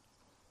 freshman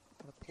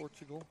out of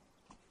Portugal.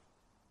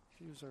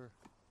 She was our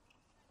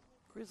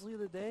Grizzly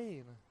of the day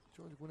in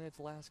Georgia Gwinnett's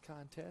last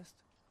contest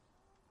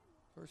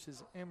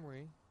versus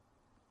Emory.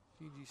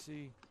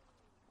 GGC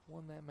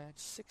won that match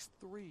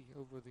 6-3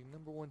 over the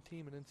number 1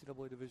 team in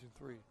NCAA Division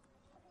III.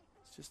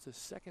 It's just the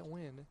second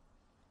win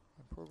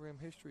in program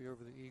history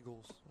over the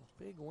Eagles.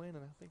 A big win,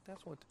 and I think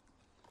that's what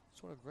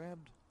sort of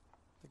grabbed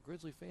the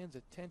Grizzly fans'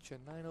 attention.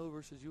 9-0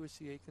 versus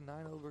USC Aiken,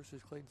 9-0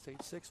 versus Clayton State,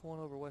 6-1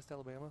 over West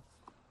Alabama,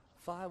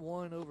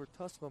 5-1 over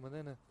Tusculum, and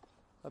then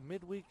a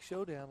midweek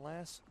showdown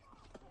last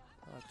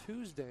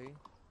Tuesday.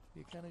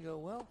 You kind of go,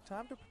 well,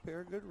 time to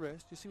prepare, good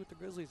rest. You see what the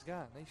Grizzlies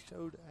got. And they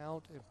showed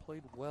out and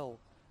played well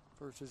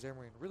versus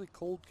Emory in really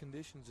cold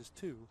conditions as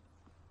too.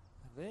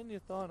 And then you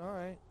thought, all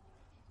right,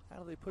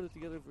 how do they put it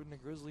together in the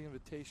Grizzly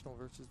Invitational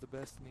versus the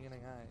best in the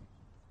NAIA?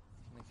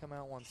 And they come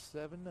out won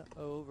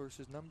 7-0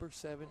 versus number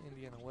 7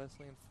 Indiana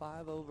Wesleyan,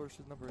 5-0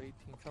 versus number 18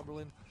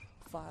 Cumberland,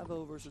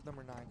 5-0 versus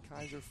number 9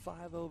 Kaiser,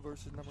 5-0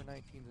 versus number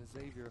 19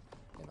 Xavier,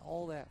 and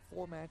all that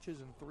 4 matches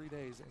in 3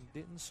 days, and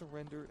didn't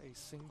surrender a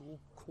single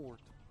court.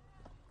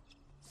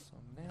 So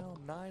now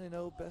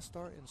 9-0, best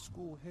start in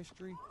school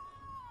history.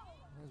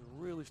 Is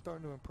really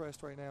starting to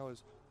impress right now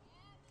as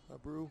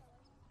Abreu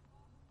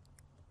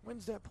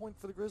wins that point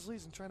for the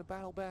Grizzlies and trying to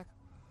battle back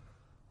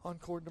on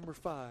court number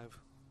 5.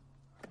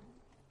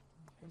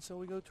 And so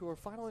we go to our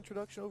final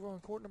introduction over on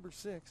court number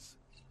 6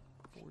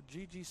 for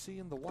GGC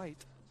in the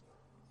white.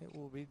 It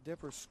will be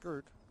Deborah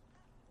Skirt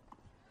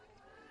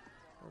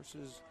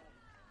versus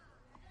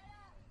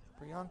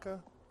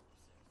Priyanka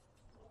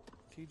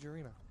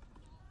Tijarina.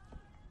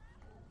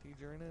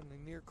 Tijarina in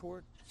the near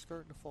court,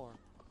 Skirt in the far.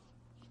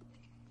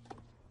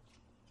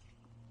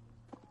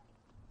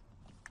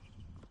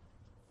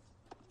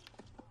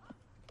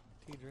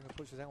 Tijarina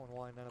pushes that one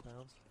wide, out of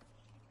bounds.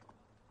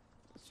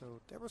 So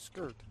Deborah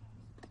Skirt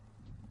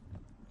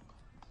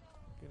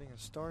getting a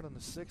start on the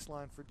 6th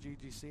line for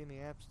GGC in the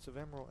absence of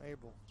Emerald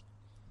Abel.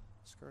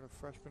 Skirt, a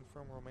freshman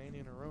from Romania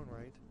in her own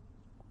right,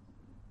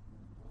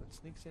 but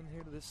sneaks in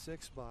here to this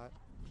 6th spot,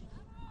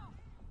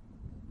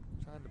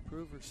 trying to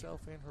prove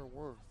herself and her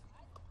worth.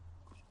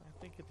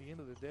 I think at the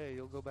end of the day,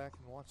 you'll go back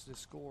and watch this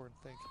score and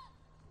think,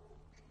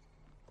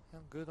 how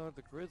good are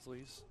the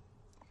Grizzlies?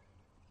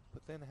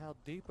 But then how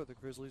deep are the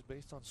Grizzlies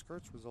based on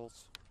Skirt's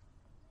results?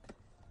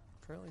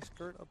 Currently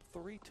Skirt up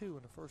 3-2 in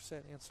the first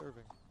set and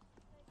serving.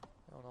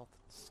 I don't know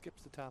if it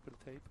skips the top of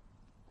the tape.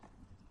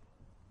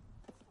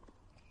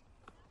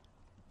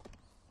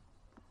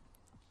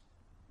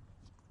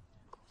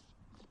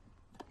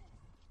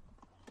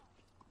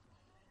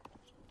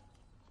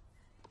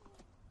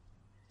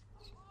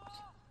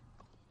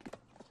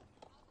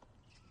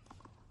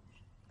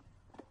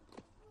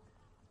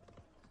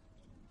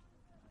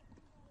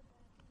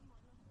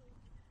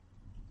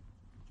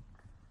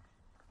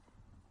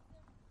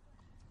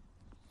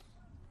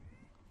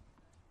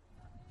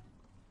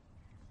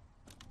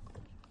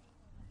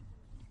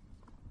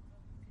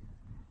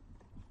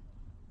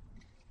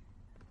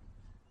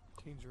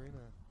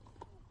 Tijarina,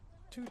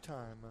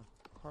 2-time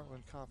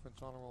Heartland Conference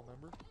Honor Roll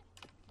member.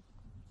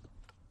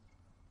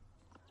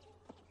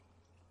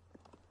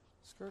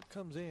 Skirt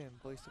comes in,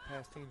 placed it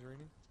past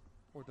Tijarina,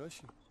 or does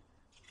she?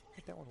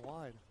 Hit that one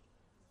wide.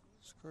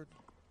 Skirt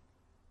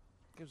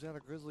gives out a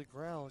Grizzly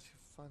growl. She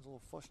finds a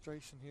little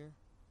frustration here,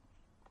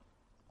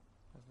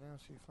 as now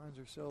she finds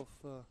herself,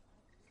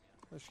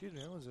 excuse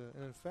me, that was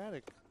an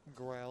emphatic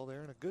growl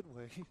there in a good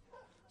way.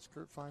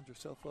 Skirt finds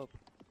herself up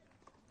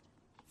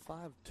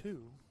 5-2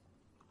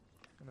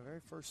 in the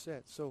very first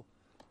set. So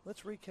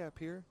let's recap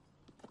here.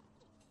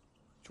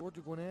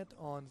 Georgia Gwinnett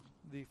on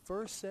the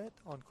first set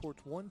on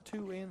courts 1,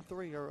 2, and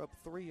 3 are up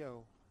 3-0.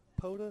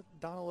 Pota,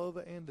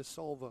 Donalova, and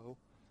DeSalvo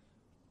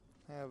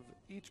have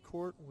each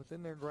court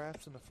within their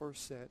grasp in the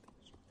first set.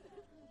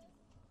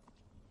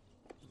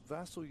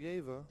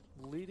 Vasilyeva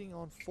leading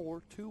on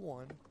 4,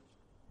 2-1.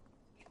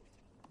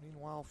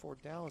 Meanwhile, for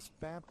Dallas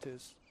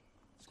Baptist,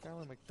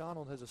 Skylar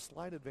McDonald has a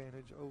slight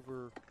advantage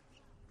over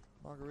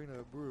Margarita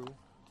Abreu.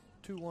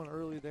 2-1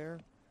 early there,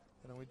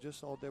 and then we just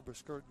saw Deborah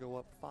Skirt go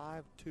up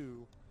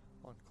 5-2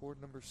 on court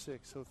number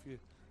 6. So if you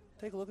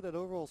take a look at that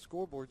overall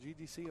scoreboard,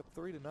 GGC up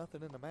 3-0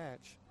 in the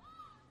match.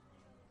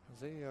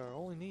 As they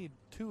only need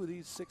 2 of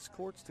these 6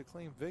 courts to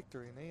claim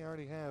victory, and they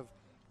already have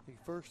the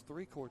first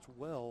 3 courts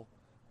well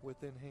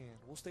within hand.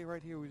 We'll stay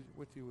right here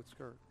with you with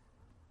Skirt.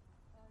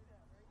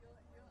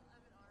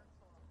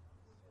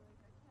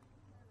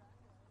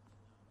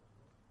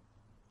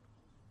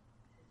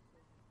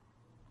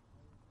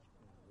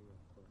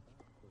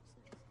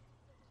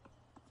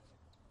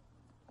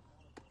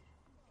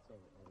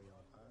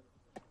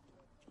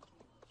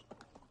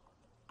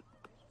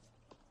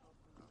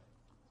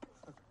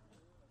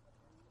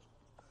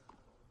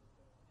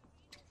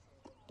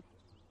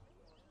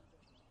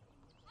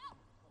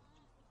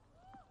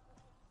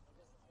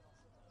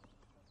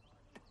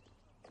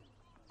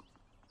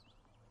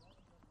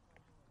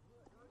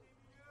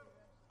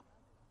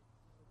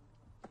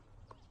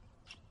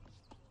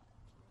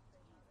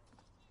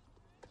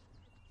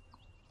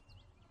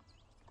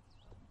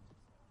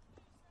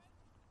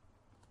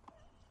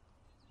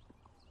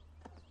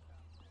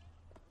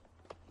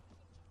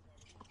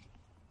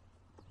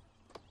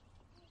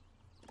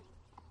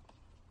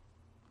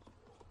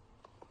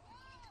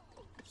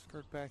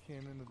 Skirt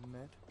backhand into the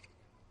net.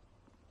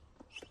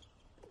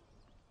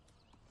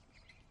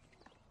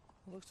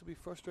 Looks to be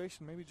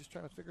frustration, maybe just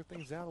trying to figure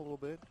things out a little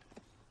bit.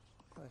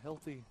 A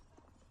healthy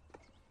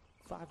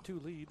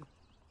 5-2 lead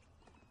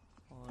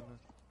on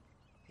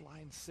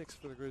line 6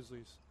 for the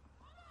Grizzlies.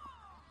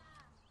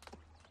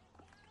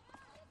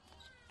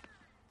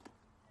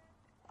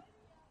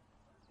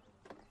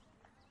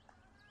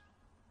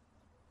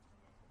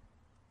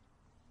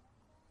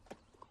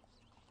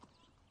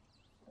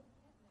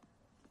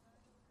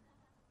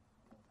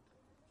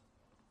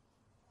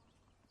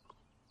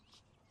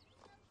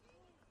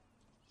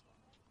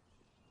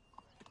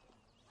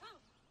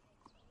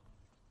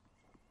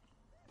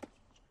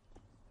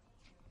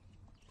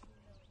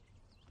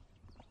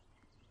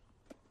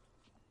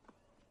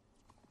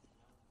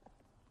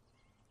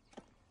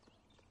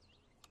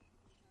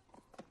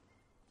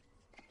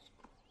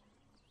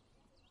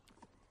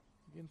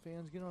 Again,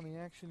 fans, get on the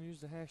action.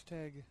 Use the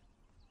hashtag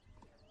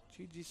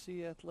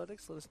GGC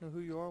Athletics. Let us know who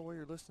you are, where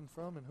you're listening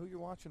from, and who you're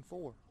watching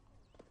for.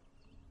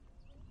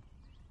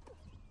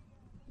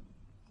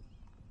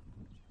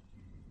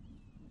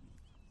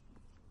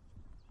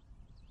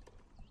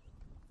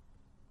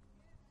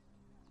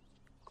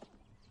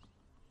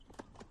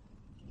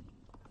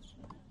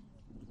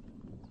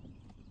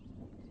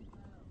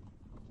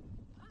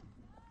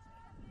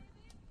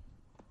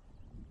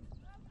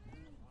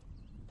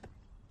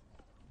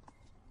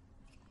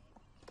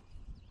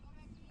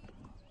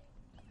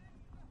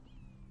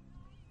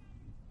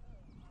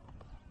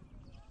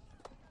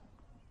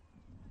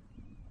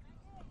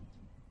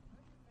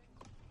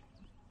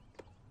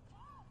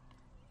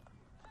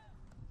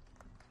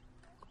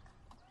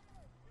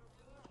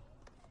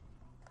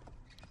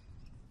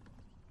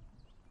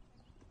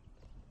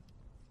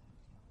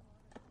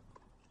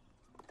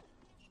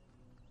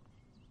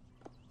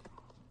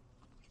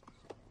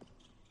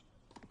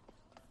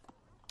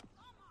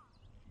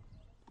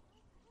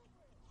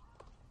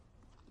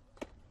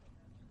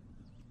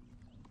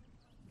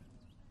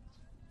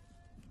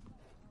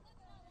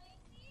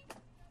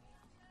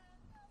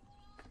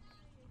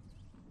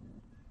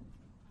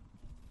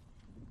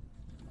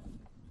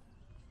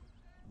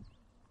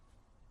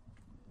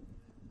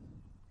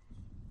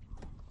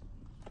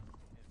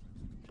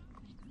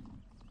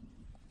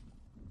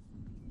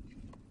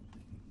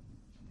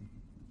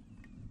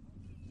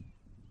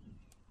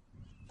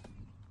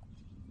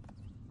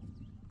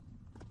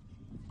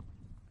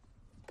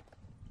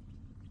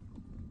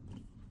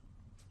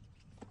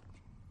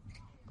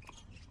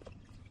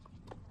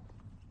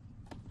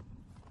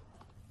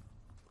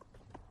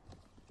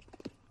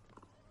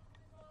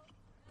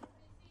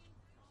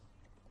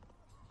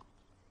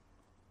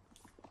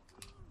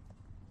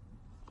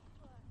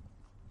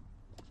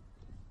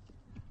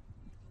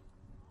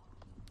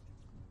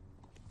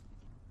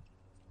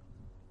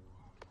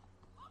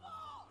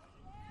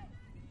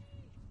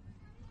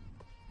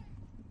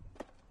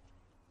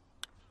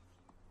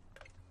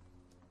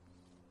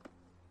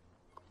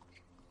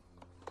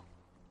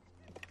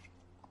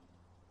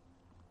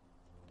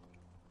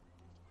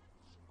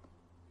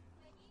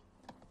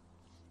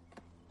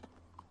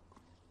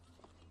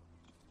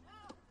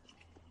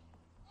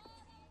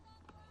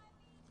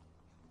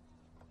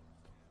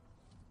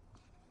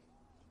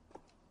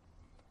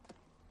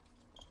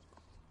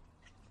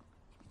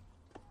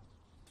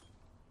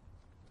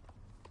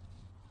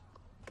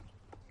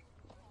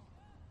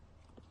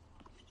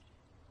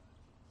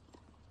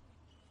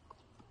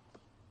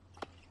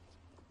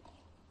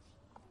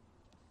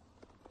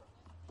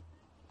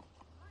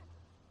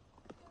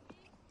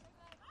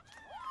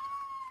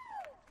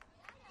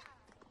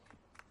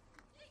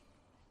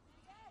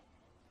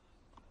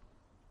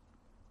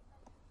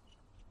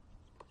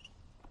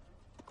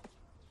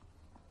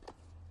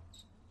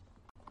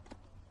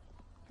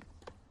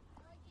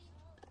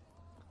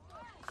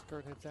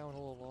 Skirt heads that one a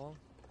little long.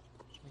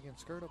 Again,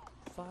 Skirt up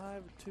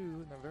 5-2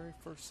 in the very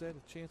first set.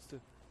 A chance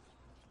to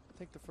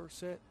take the first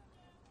set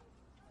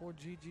for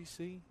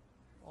GGC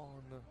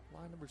on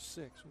line number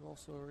 6. We've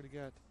also already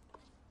got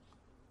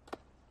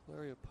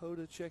Larry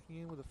Apoda checking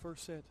in with a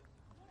first set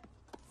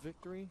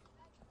victory.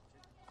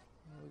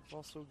 And we've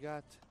also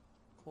got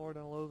Clara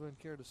Danilova and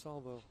Cara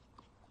DeSalvo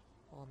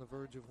on the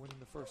verge of winning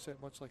the first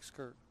set, much like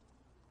Skirt.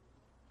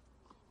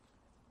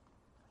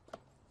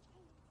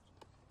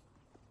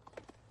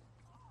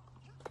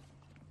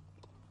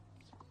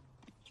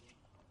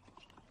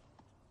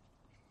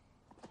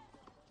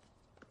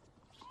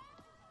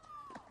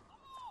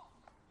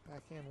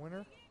 Backhand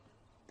winner.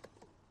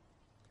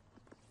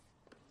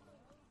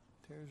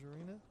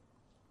 Terzarina.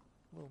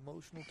 A little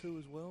emotional too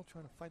as well,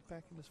 trying to fight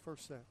back in this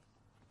first set.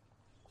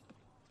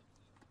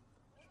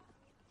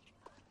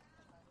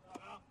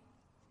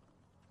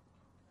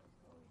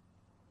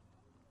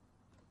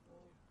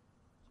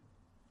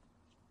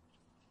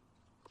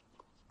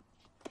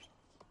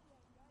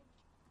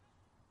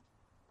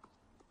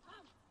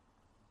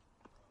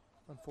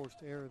 Unforced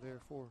error there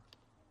for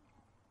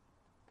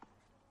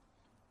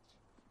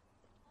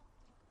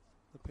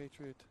the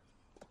Patriot.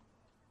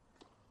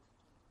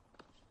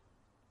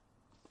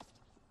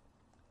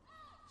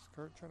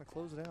 Skirt trying to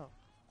close it out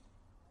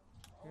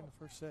here in the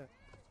first set.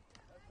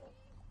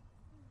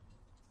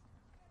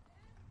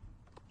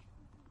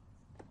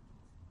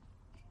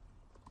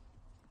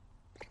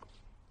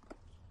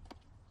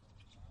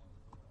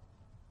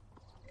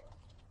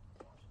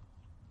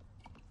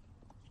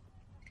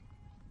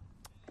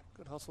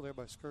 Good hustle there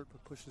by Skirt,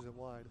 but pushes it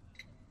wide.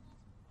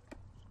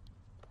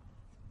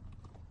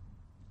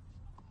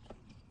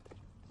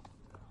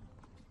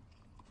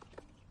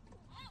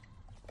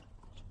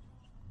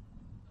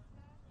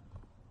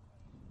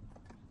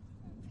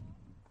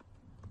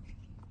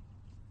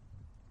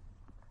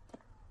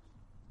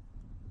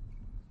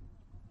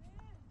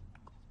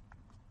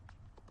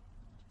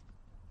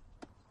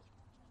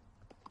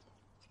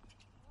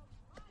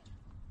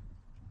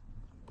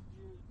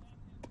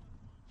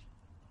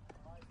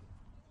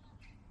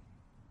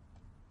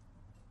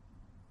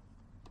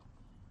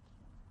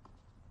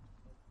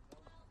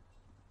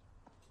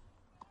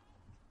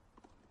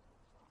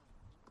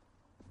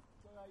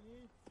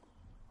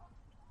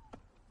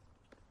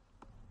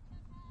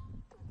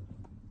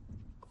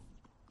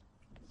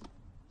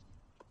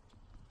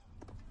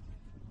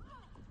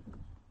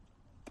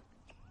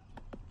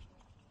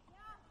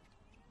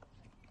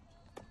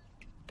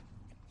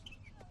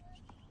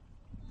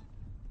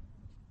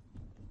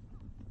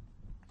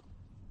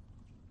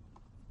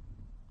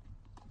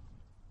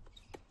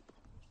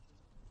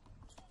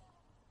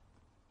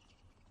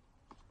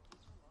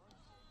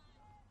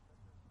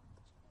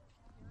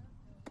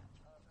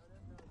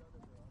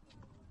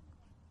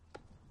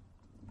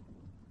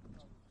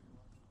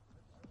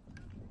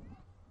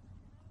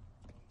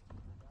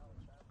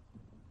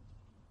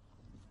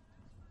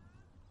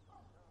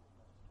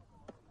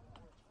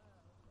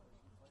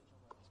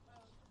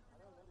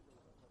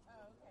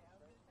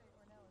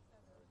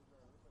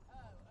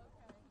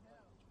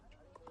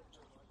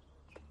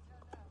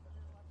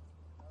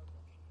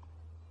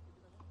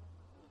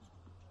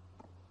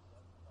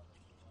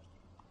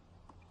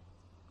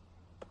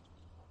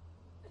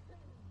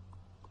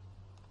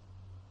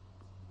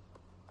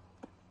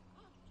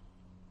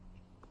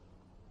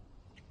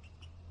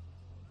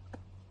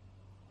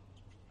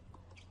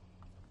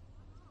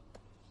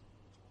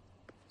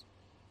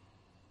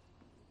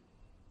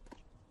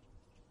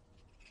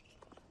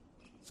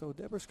 So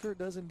Deborah Skirt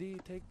does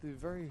indeed take the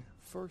very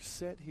first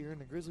set here,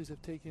 and the Grizzlies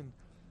have taken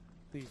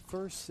the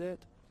first set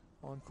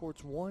on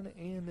courts 1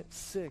 and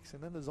 6,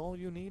 and that is all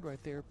you need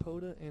right there.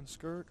 Poda and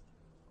Skirt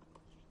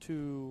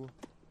to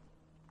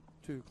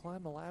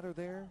climb the ladder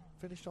there.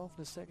 Finished off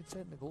in the second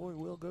set, and the glory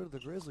will go to the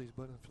Grizzlies.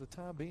 But for the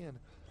time being,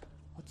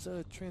 let's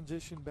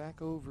transition back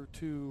over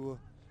to,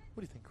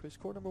 what do you think, Chris?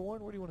 Court number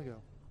 1? Where do you want to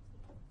go?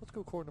 Let's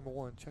go court number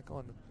 1. Check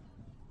on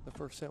the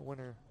first set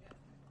winner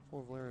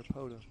for Valeria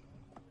Poda.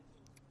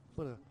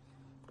 But a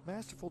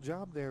masterful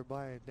job there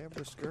by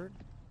Deborah Skirt,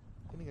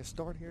 getting a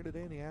start here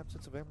today in the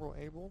absence of Emerald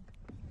Abel.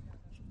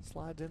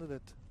 Slides into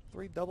that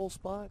 3 double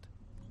spot,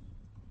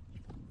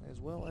 as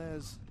well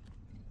as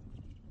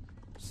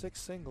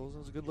 6 singles. It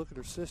was a good look at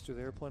her sister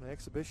there, playing an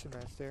exhibition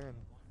match there, and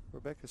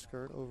Rebecca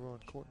Skirt over on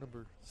court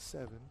number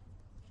 7.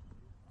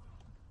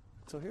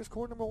 So here's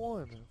court number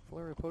 1.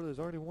 Valeria Poda has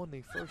already won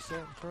the first set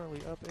and currently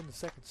up in the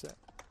second set.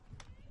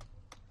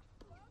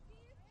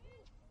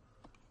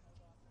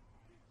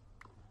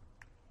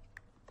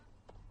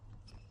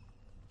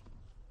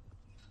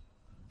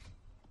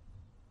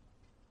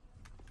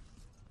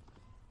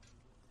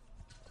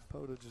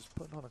 Poda just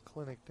putting on a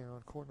clinic there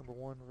on court number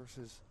 1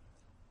 versus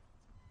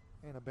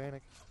Anna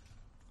Bannock.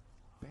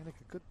 Bannock,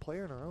 a good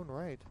player in her own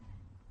right.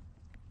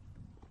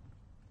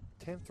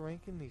 10th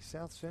ranking, the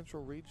South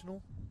Central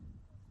Regional.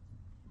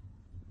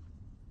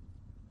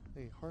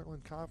 The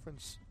Heartland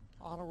Conference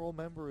honor roll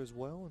member as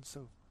well, and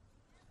so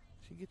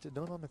she gets it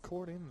done on the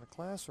court and in the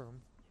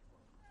classroom.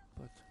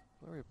 But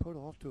Valeria Poda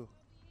off to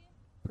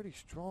a pretty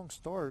strong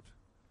start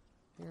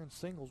here in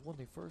singles. Won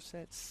the first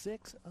set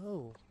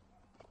 6-0.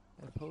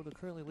 And Poda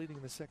currently leading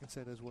in the second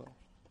set as well.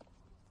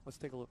 Let's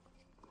take a look.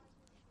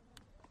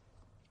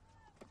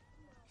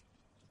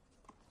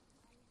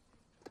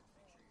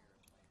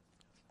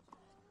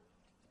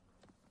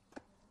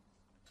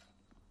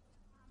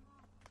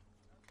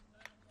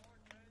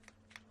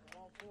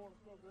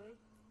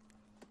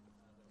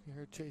 You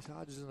heard Chase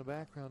Hodges in the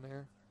background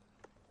there.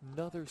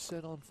 Another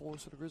set on 4,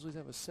 so the Grizzlies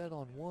have a set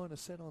on 1, a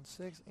set on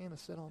 6, and a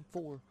set on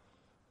 4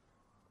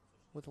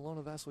 with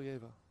Ilona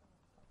Vasilyeva.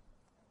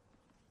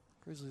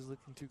 Grizzlies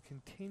looking to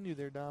continue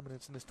their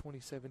dominance in this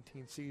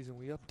 2017 season.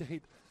 We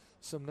update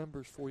some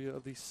numbers for you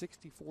of the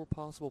 64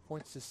 possible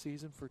points this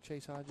season for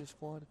Chase Hodges'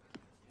 squad.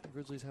 The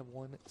Grizzlies have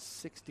won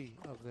 60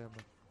 of them.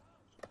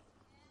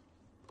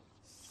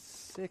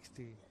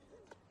 60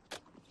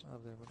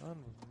 of them.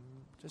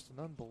 Just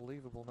an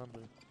unbelievable number.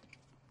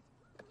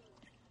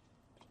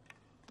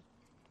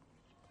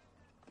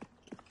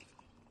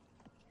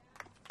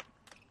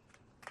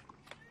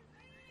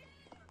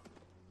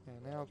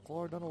 And now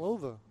Klara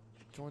Dunilova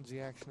joins the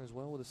action as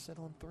well with a set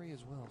on 3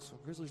 as well. So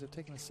Grizzlies have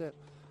taken a set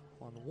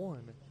on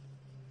 1,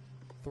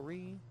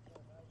 3,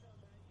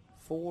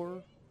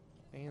 4,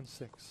 and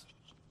 6.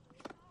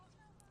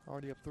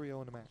 already up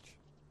 3-0 in the match.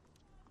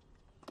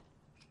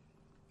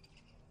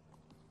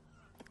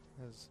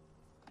 As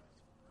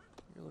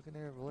you're looking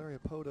there at Valeria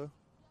Pota.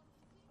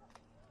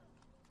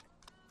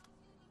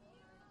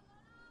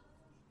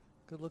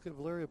 Good look at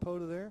Valeria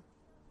Pota there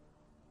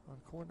on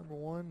court number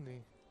 1.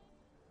 The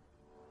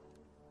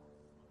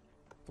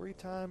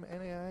 3-time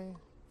NAI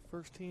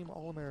first team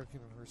All-American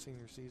in her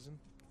senior season.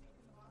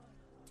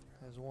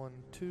 Has won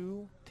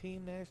 2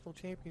 team national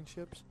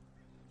championships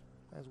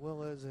as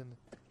well as an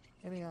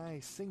NAI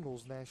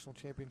singles national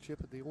championship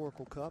at the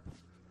Oracle Cup.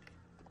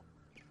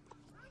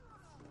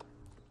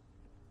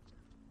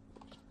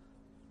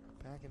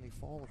 Back in the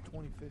fall of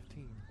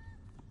 2015.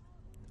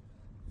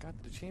 Got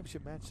to the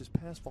championship match this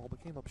past fall,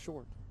 but came up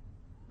short.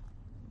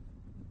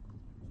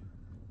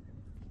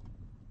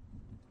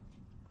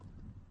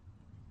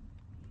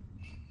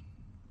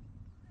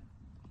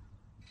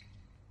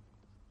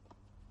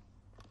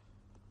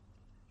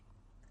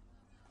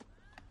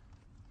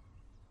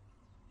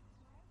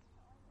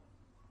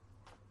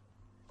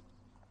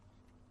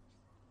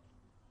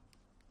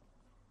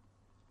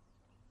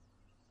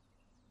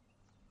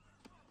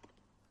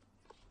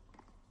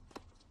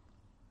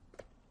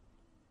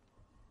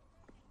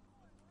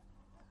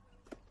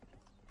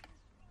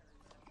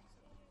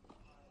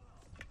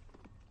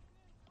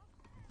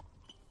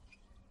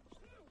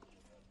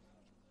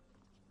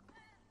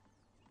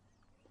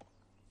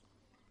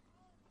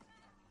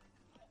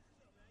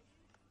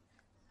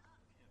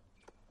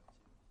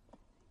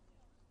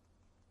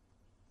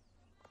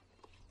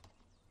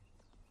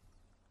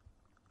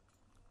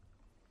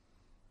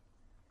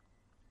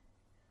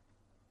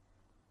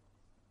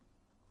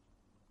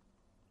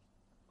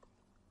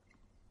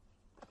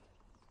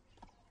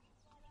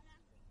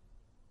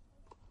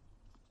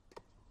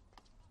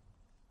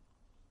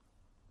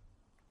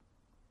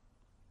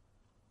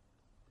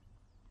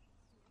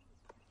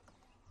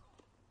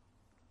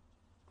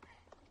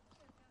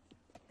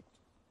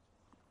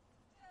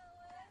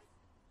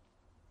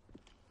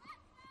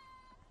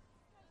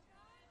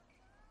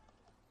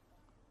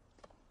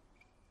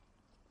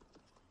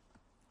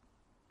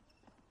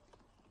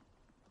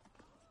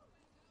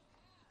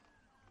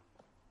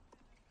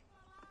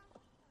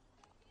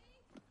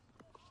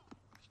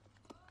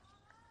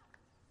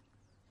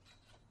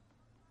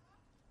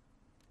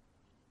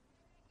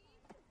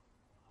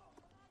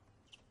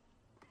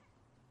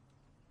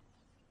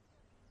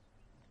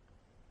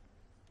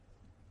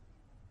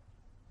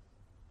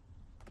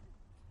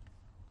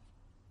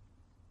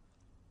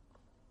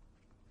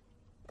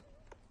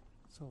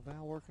 So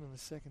Val working in the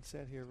second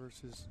set here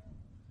versus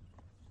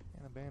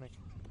Anna Bannock.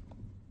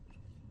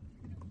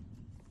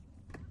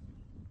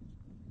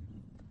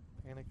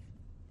 Bannock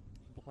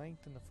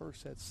blanked in the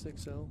first set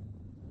 6-0.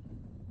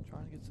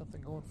 Trying to get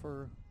something going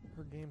for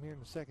her game here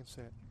in the second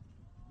set.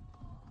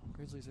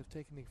 Grizzlies have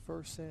taken the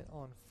first set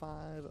on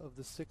 5 of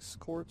the 6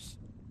 courts.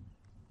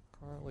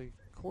 Currently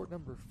court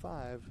number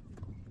 5.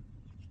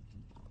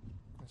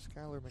 And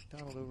Skylar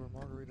McDonald over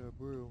Margarita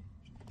Abreu.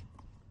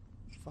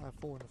 5-4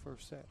 in the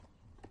first set.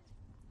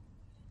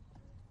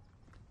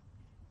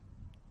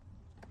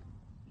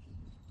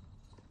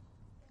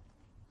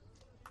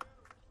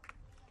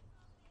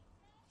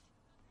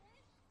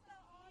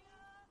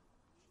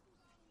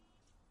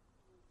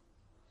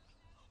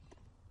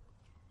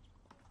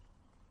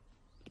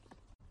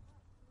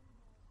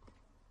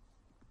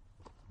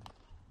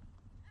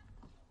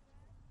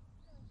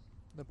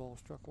 The ball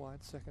struck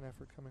wide. Second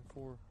effort coming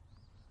for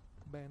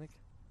Bannock.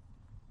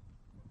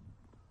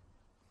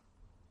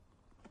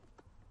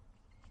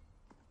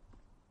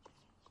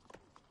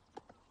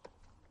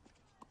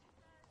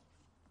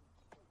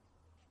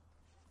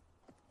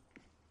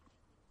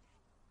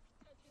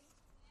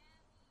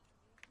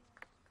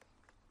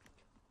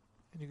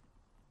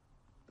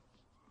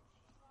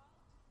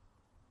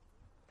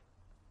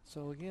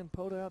 So again,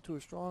 Pota out to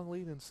a strong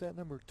lead in set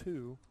number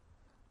 2.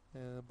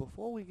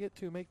 Before we get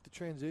to make the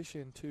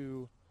transition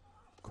to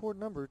court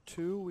number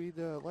 2, we'd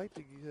like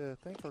to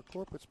thank our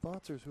corporate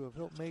sponsors who have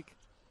helped make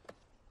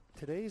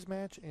today's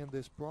match and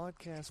this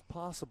broadcast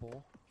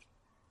possible.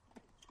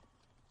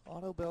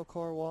 Auto Bell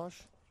Car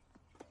Wash,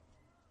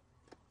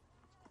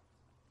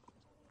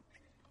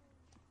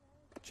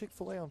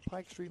 Chick-fil-A on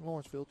Pike Street in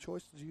Lawrenceville,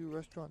 Choice to You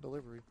Restaurant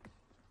Delivery,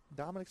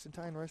 Dominic's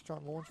Italian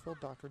Restaurant in Lawrenceville,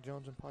 Dr.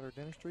 Jones and Potter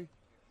Dentistry,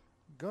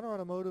 Gunnar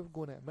Automotive,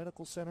 Gwinnett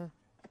Medical Center,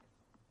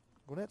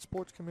 Gwinnett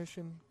Sports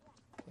Commission,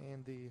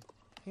 and the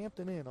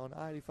Hampton Inn on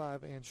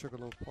I-85 and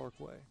Sugarloaf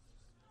Parkway.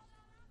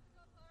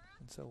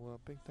 And so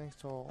big thanks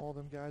to all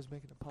them guys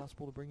making it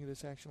possible to bring you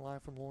this action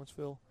live from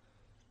Lawrenceville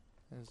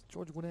as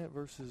Georgia Gwinnett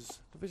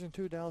versus Division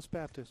II Dallas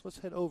Baptist. Let's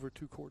head over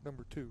to court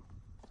number 2,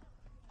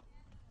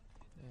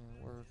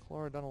 and where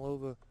Clara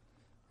Donalova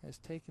has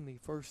taken the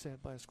first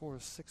set by a score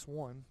of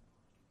 6-1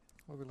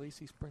 over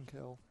Lacey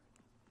Sprinkel.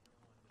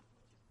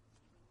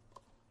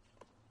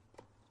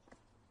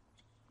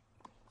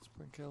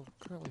 Sprinkel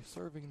currently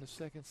serving in the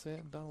second set,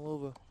 and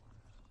Donalova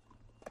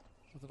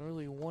with an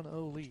early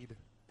 1-0 lead.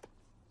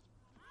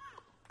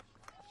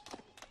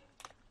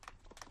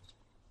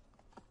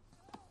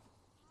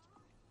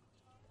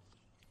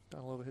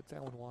 Donalova hits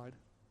that one wide.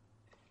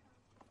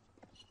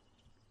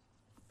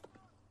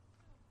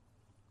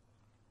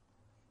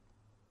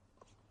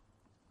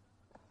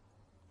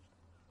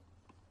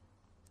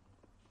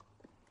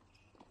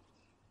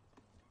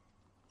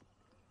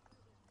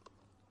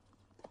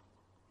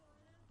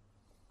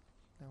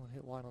 That one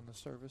hit wide on the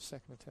service.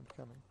 Second attempt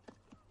coming.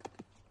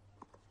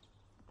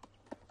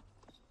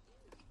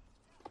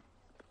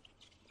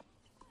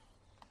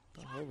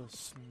 Donalova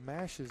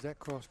smashes that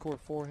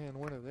cross-court forehand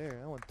winner there.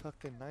 That one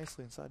tucked in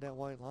nicely inside that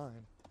white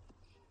line.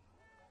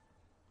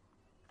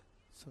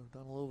 So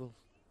Donalova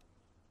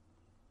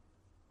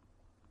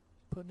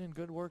putting in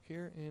good work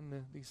here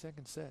in the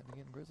second set.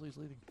 Again, Grizzlies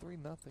leading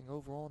 3-0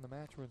 overall in the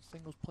match. We're in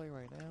singles play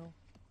right now.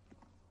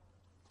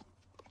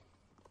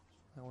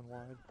 That one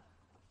wide.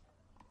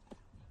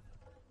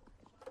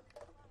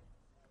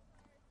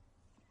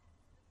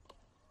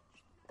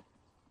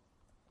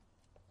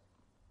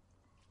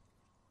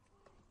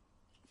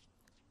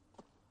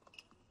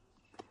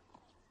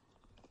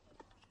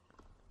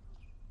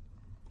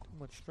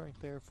 Much strength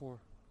there for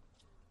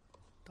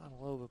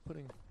Donalova,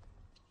 putting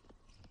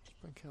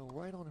Sprinkel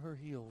right on her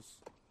heels.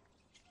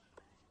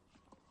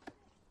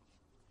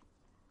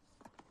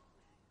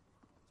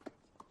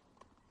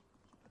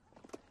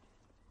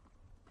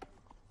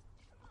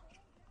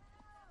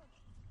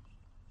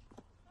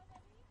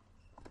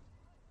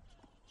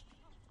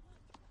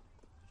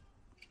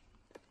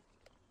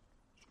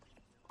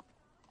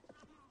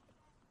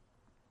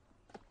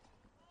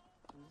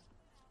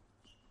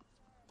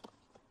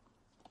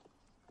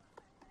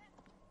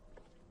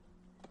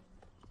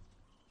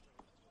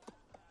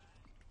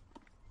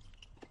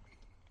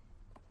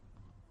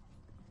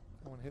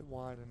 One hit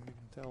wide, and you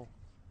can tell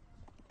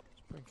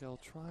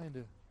Sprinkel trying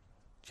to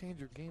change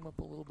her game up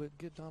a little bit,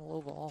 get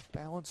Donalova off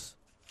balance,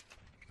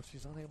 but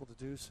she's unable to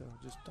do so.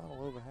 Just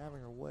Donalova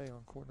having her way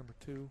on court number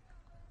 2.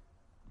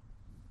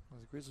 As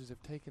the Grizzlies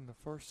have taken the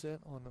first set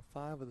on the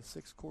 5 of the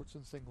 6 courts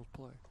in singles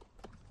play.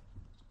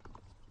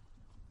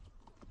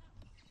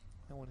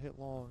 That one hit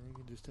long. You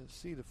can just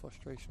see the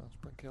frustration on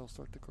Sprinkel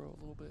start to grow a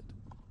little bit.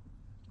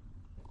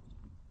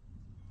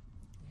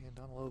 And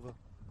Donalova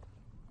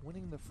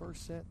winning the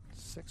first set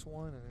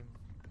 6-1 and in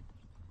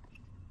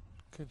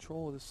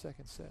control of the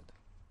second set.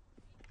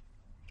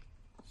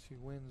 She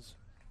wins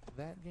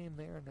that game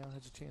there and now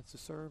has a chance to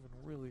serve and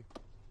really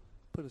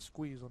put a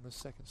squeeze on this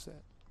second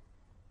set.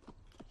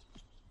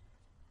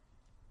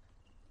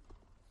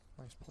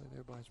 Nice play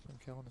there by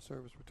Sprinkel on the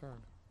service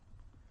return.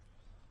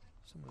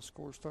 Some of the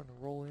scores starting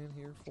to roll in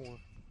here for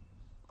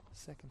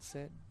second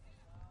set.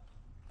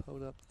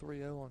 Poed up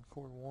 3-0 on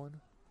court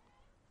 1.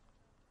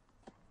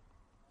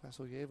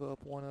 Vasilyeva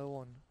up 1-0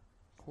 on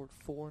court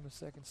 4 in the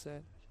second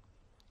set.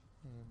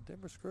 And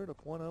Denver Skirt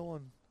up 1-0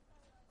 on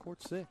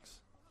court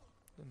 6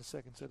 in the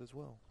second set as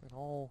well. And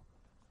all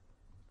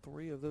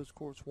 3 of those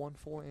courts, 1,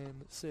 4,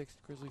 and 6,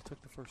 the Grizzlies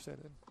took the first set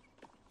in.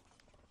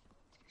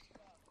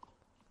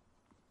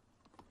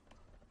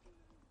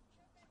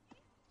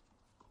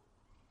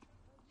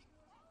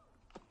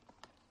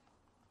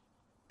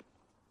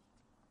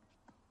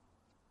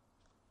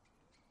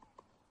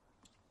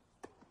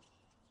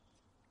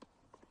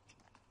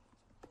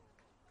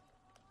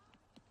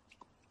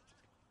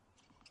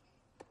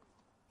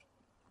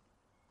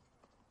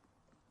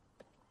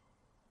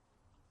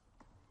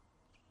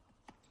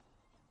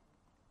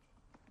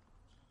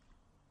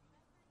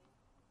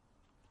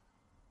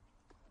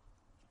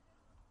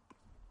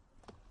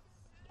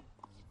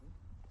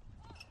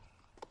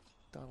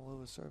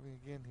 Donalova serving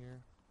again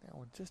here. That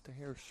one just a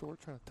hair short,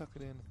 trying to tuck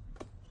it in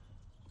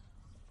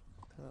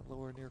to that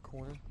lower near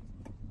corner.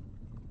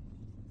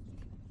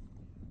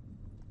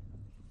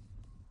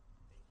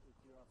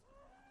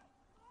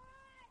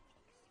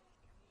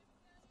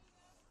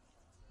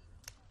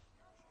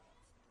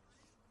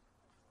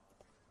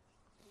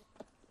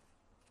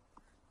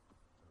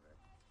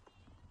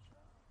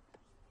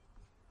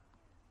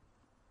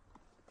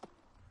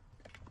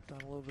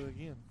 Donalova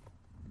again.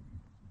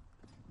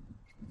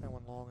 That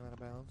one long and out of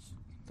bounds.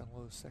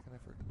 Donalova's second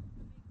effort.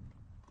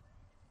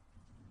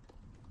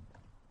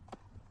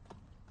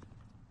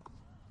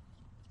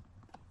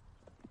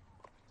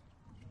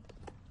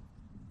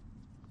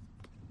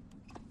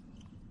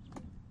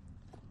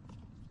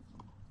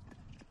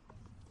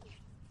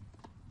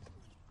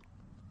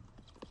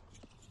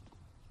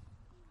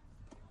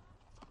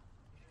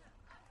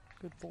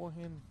 Good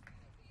forehand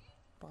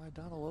by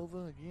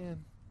Donalova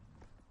again.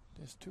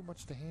 Just too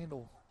much to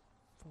handle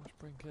for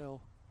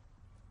Sprinkel.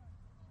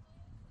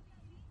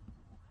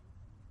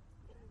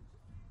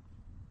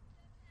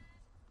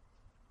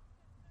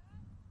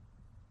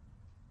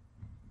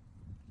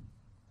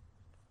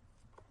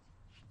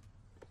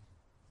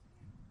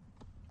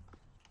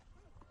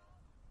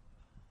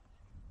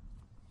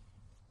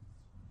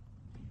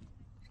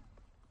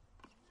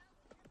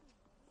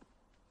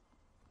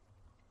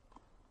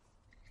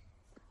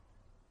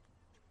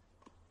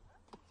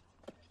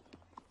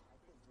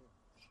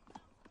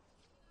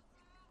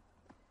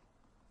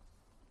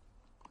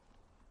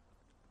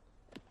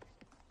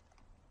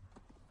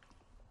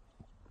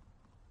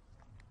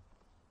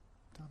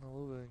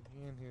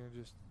 in here,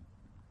 just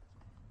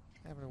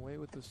having her way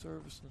with the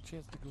service and a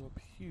chance to go up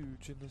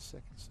huge in this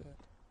second set.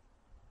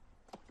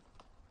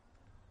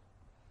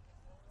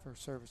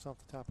 First service off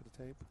the top of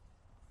the tape.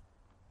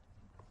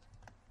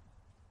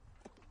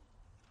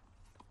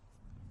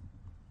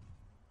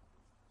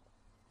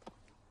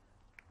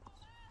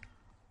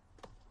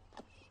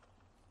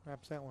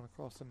 Wraps that one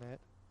across the net.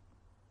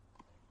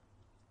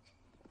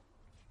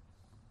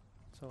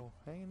 So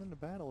hanging in the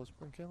battle is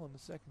Brinkell in the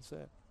second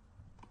set.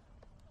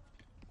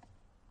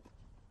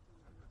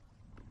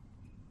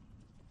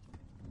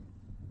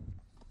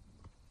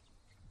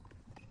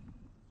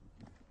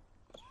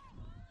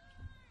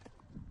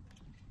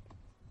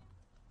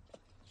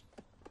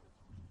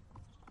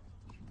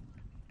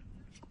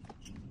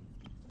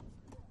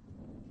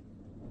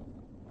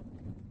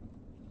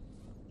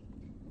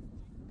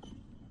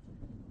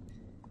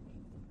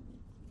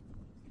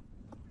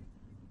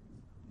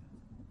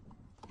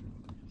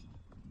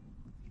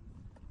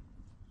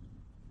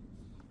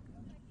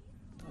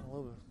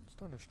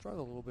 Starting to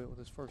struggle a little bit with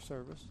his first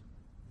service.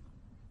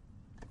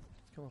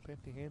 He's come up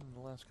empty-handed in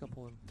the last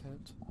couple of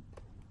attempts.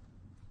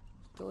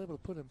 Still able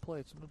to put in play.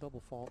 It's no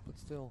double fault, but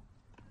still.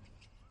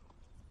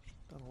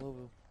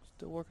 Donalova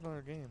still working on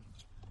her game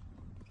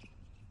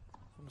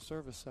from the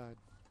service side.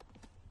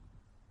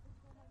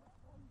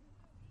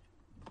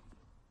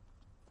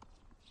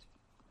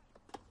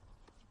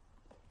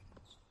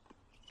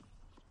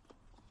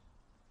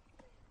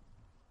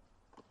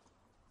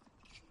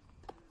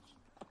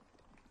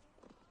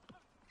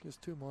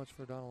 Just too much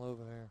for Donalova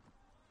there.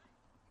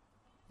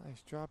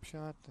 Nice drop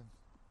shot, and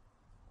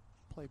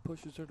play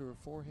pushes her to her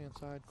forehand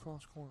side,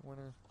 cross court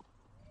winner.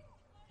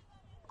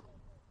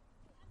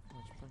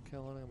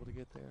 Brinkell unable to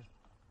get there.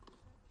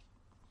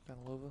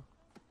 Donalova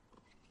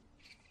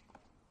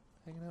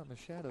hanging out in the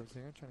shadows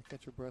there, trying to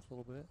catch her breath a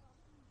little bit.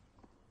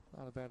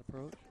 Not a bad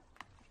approach.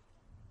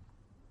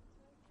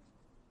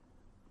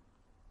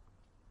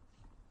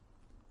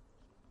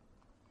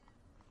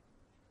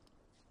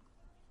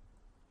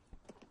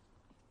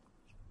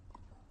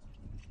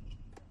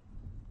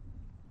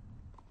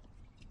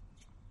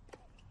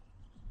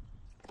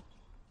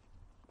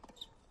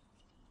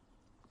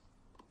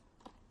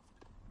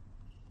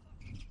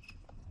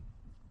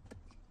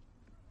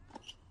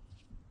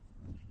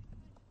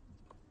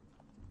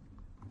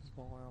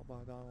 Ball out by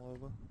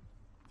Donalova.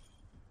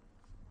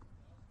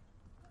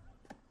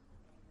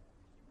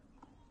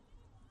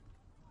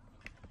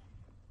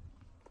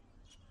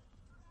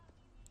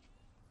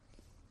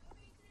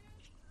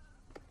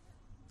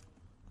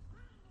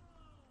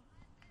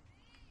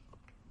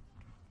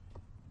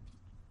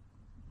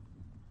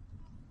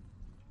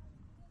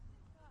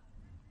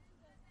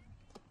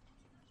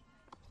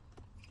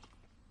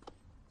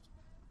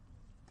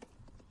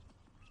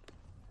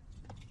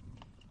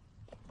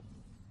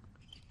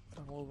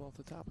 Donalova off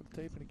the top of the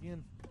tape, and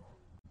again,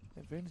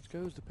 advantage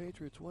goes the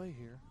Patriots' way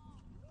here.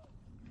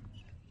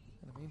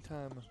 In the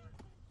meantime,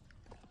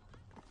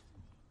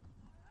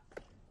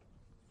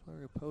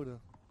 Fleury-Opota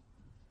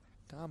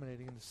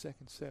dominating in the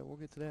second set. We'll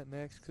get to that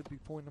next. Could be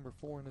point number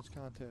 4 in this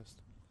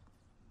contest.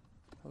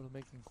 Opota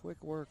making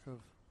quick work of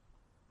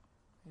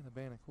Anna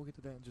Bannock. We'll get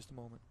to that in just a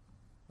moment.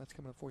 That's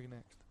coming up for you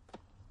next.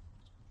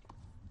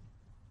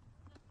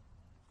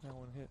 That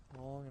one hit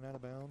long and out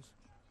of bounds.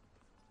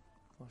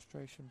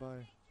 Frustration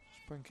by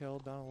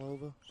Brinkell.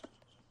 Donalova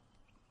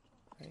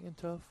hanging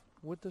tough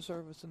with the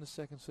service in the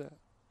second set.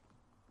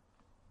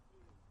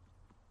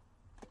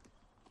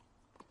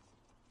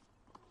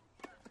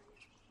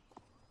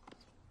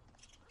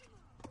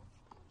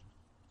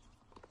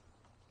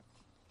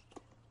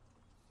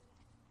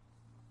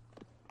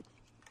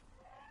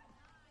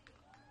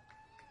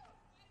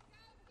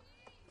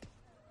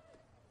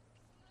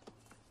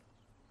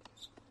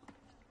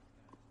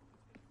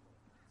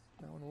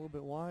 That one a little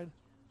bit wide.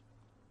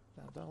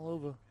 Now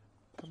Donalova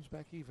comes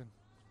back even.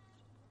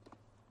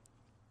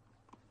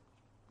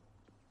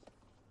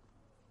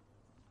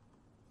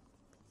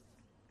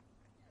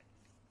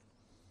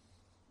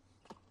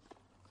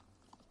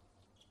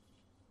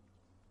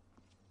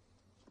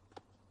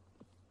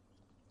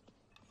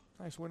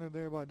 Nice winner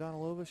there by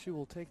Donalova. She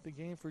will take the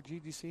game for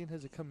GGC and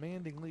has a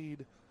commanding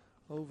lead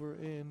over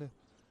in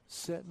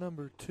set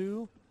number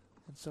 2.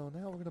 And so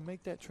now we're going to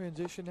make that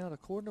transition now to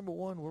court number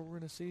 1, where we're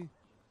going to see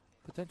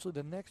potentially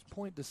the next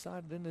point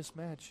decided in this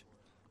match,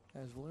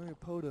 as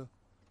Fleury-Opota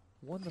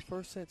won the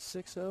first set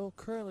 6-0,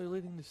 currently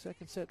leading the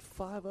second set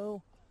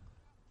 5-0.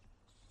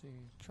 She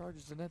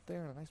charges the net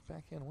there, and a nice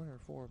backhand winner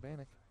for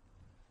Bannock.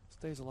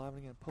 Stays alive,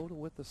 and again, Opota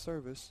with the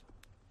service.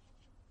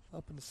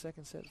 Up in the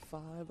second set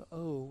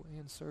 5-0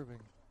 and serving.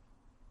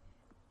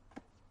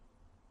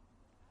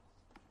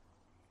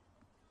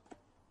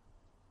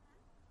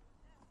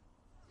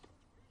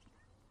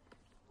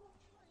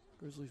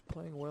 Grizzlies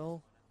playing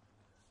well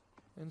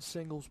in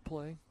singles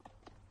play.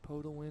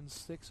 Opota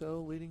wins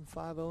 6-0, leading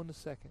 5-0 in the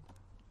second.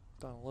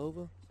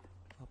 Donalova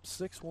up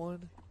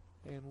 6-1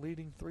 and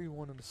leading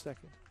 3-1 in the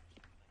second.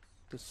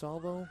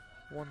 DeSalvo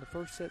won the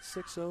first set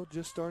 6-0,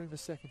 just starting the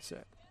second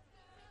set.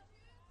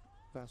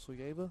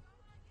 Vasilyeva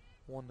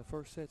Won the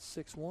first set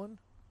 6-1.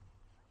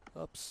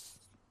 Up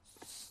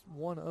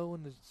 1-0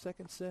 in the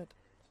second set.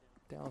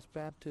 Dallas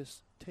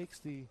Baptist takes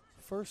the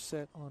first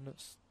set on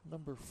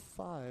number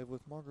 5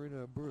 with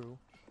Margarita Abreu.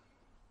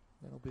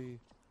 That'll be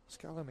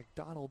Skylar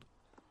McDonald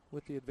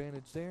with the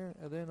advantage there.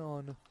 And then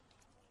on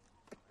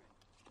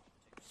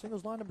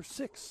singles line number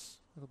 6,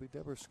 it'll be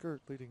Deborah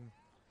Skirt leading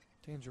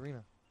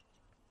Tangerina.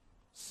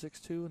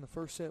 6-2 in the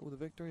first set with a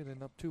victory,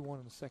 then up 2-1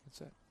 in the second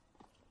set.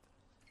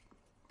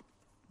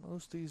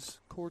 Most of these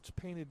courts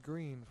painted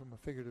green from a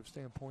figurative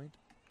standpoint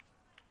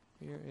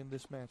here in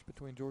this match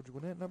between Georgia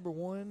Gwinnett, number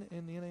 1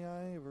 in the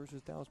NAIA,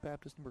 versus Dallas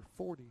Baptist, number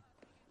 40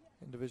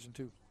 in Division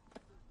II.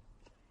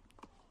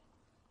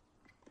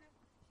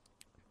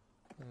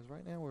 As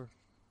right now we're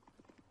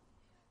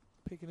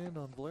peeking in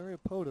on Valeria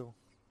Poto,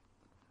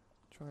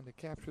 trying to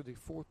capture the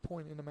 4th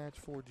point in the match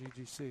for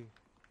GGC.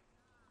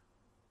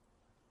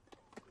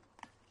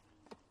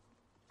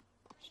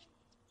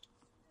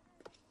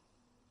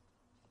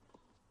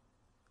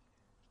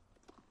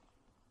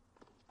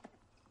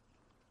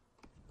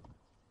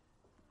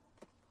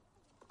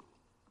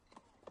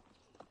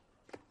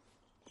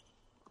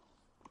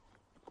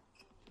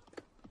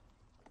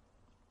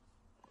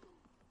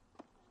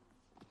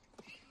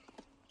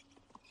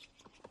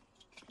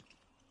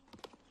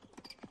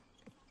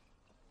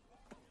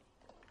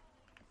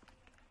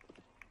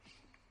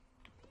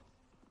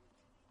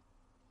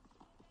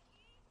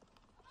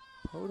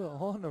 Poto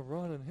on the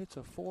run and hits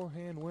a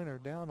forehand winner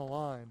down the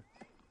line.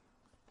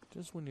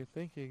 Just when you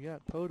think you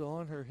got Poto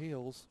on her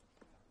heels,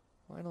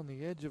 right on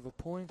the edge of a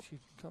point, she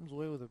comes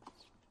away with a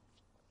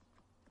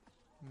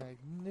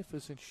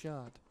magnificent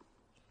shot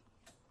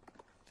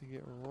to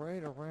get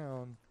right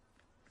around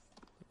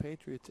the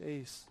Patriots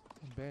ace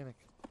in Bannock.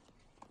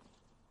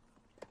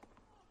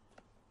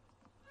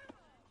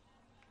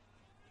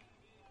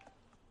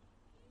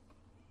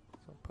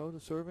 So Poto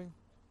serving,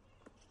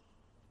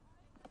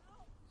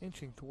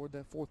 inching toward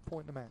that 4th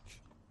point in the match.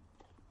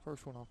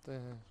 First one off the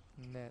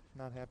net,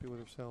 not happy with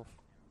herself.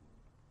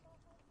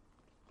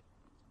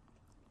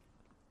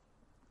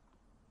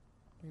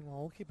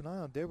 Meanwhile, we'll keep an eye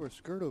on Deborah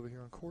Skirt over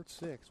here on court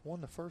 6.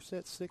 Won the first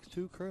set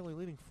 6-2, currently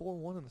leading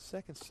 4-1 in the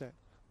second set.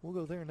 We'll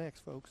go there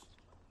next, folks.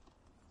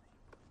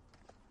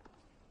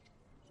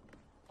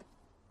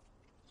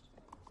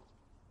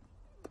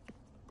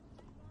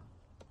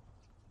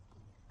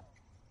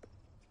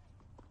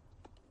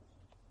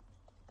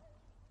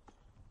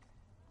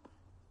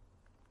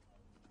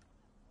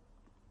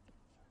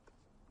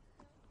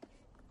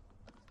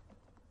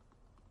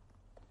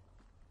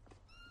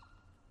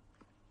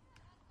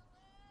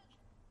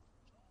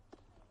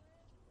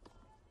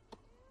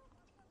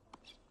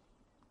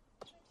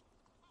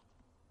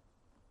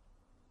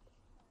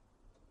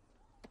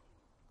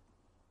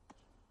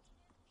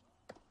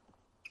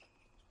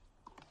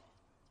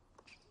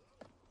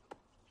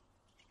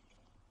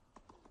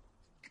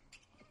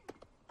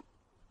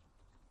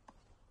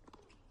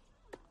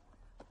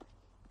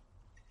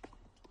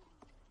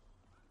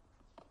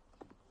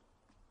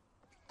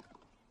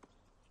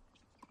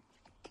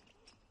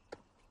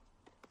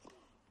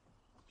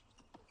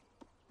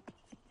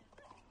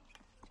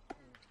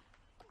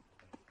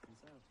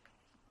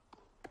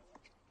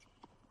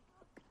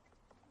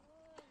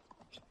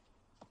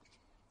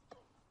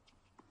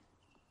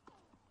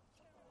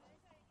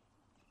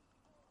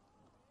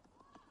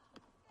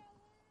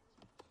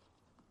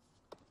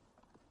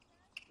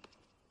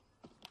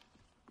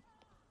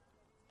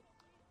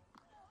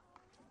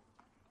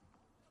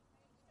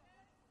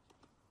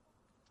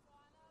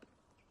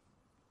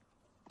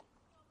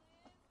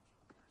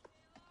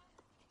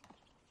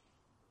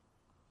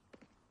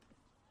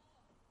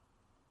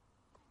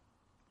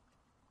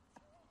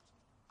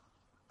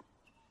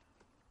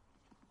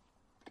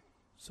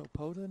 So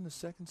Poto in the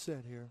second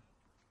set here,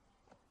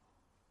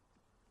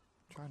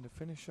 trying to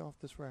finish off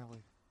this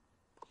rally.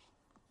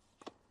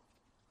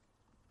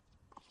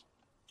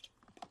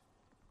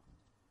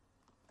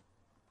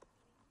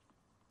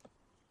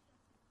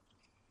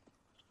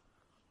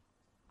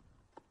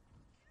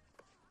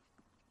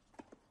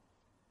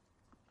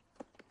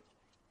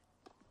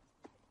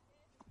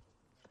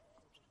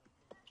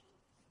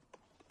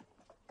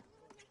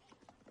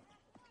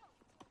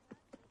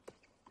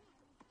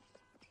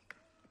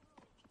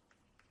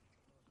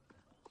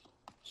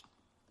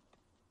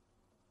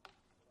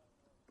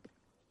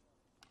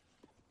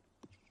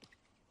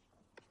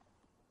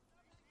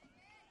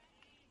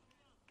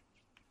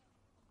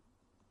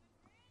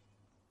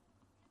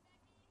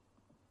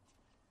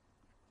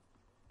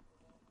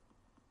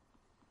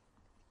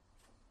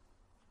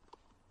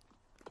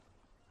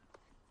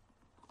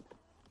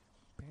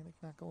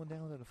 Not going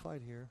down without a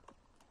fight here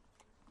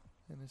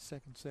in this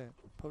second set.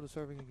 Poto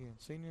serving again.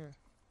 Senior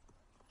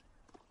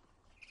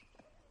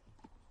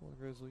for the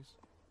Grizzlies.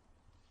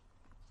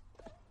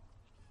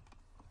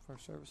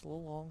 First service a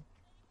little long.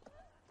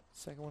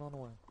 Second one on the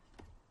way.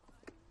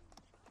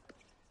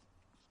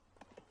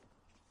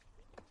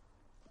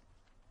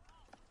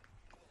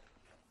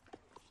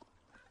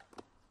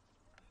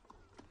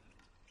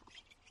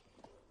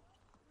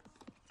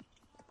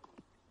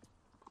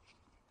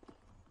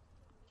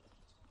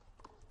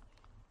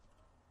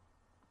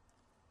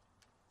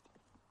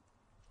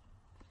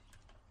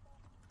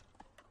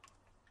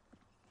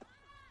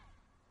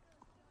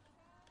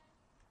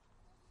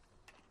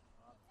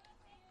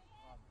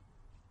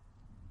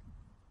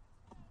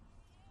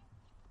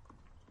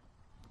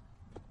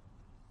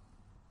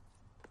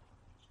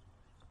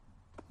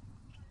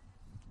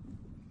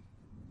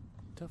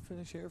 tough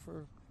finish here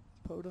for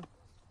Poda.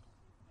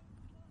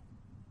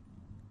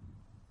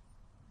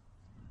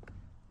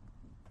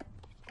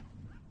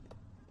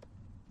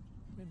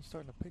 Wind's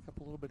starting to pick up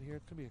a little bit here.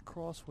 It's going to be a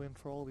crosswind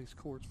for all these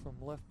courts from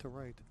left to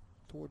right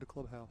toward the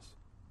clubhouse.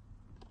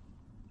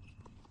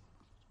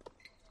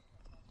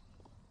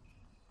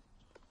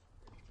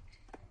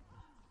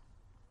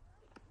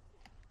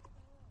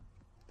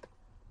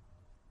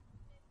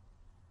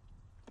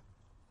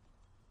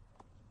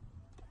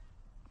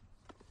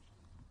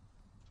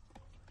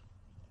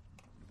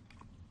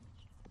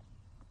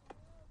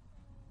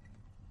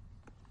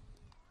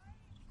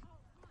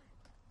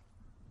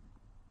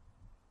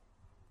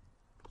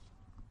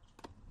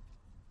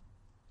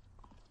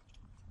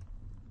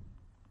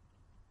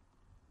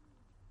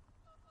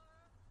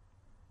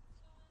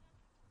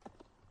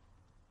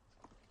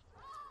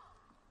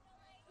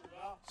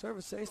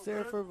 Service ace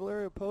there for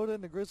Valeria Poda,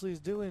 and the Grizzlies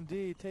do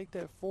indeed take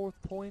that 4th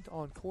point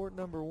on court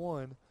number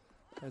 1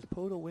 as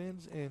Poda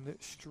wins in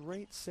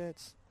straight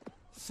sets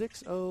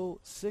 6-0,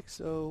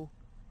 6-0,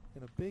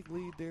 and a big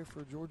lead there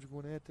for Georgia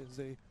Gwinnett as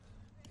they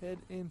head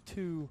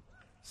into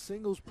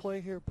singles play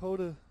here.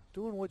 Poda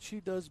doing what she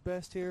does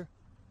best here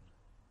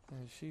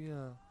as she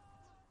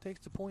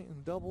takes the point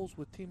in doubles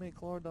with teammate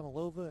Clara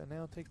Donalova and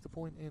now takes the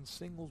point in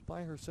singles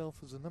by herself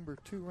as the number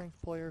 2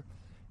 ranked player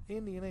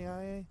in the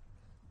NAIA.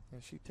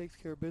 And she takes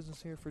care of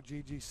business here for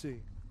GGC.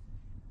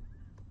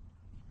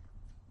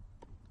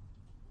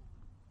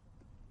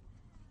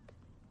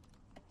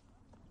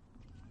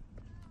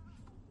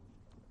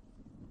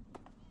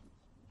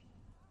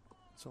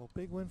 So a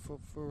big win for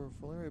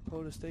Valeria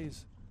Poda.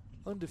 Stays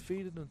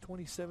undefeated in the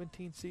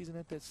 2017 season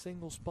at that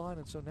single spot.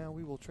 And so now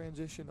we will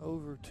transition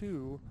over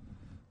to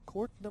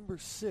court number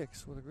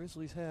 6 where the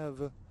Grizzlies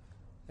have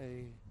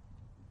a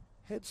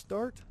head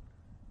start.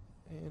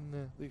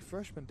 And the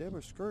freshman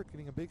Deborah Skirt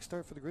getting a big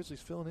start for the Grizzlies,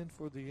 filling in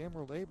for the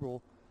Emerald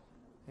April,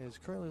 is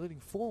currently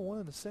leading 4-1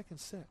 in the second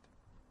set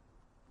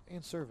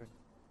and serving.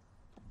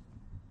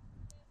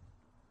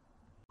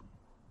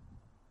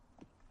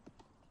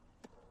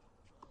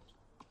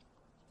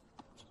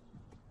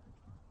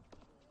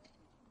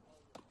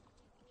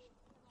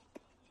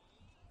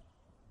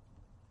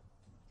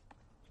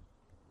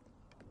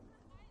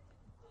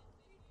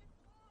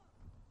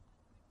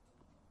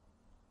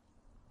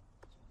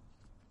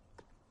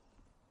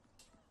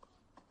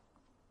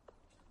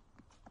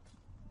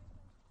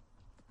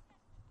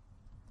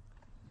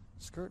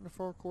 Skirt in the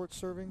far court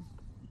serving.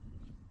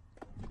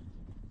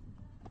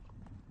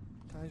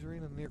 Tyser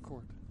in the near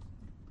court.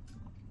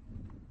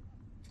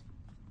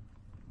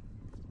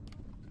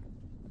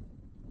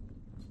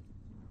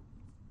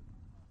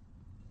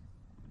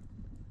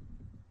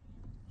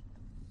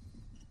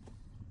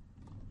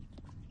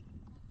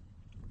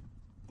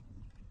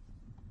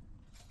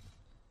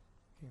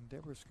 And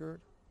Deborah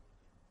Skirt,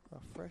 a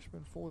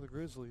freshman for the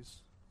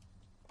Grizzlies.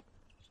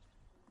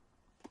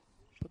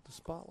 Put the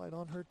spotlight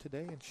on her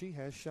today, and she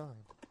has shined.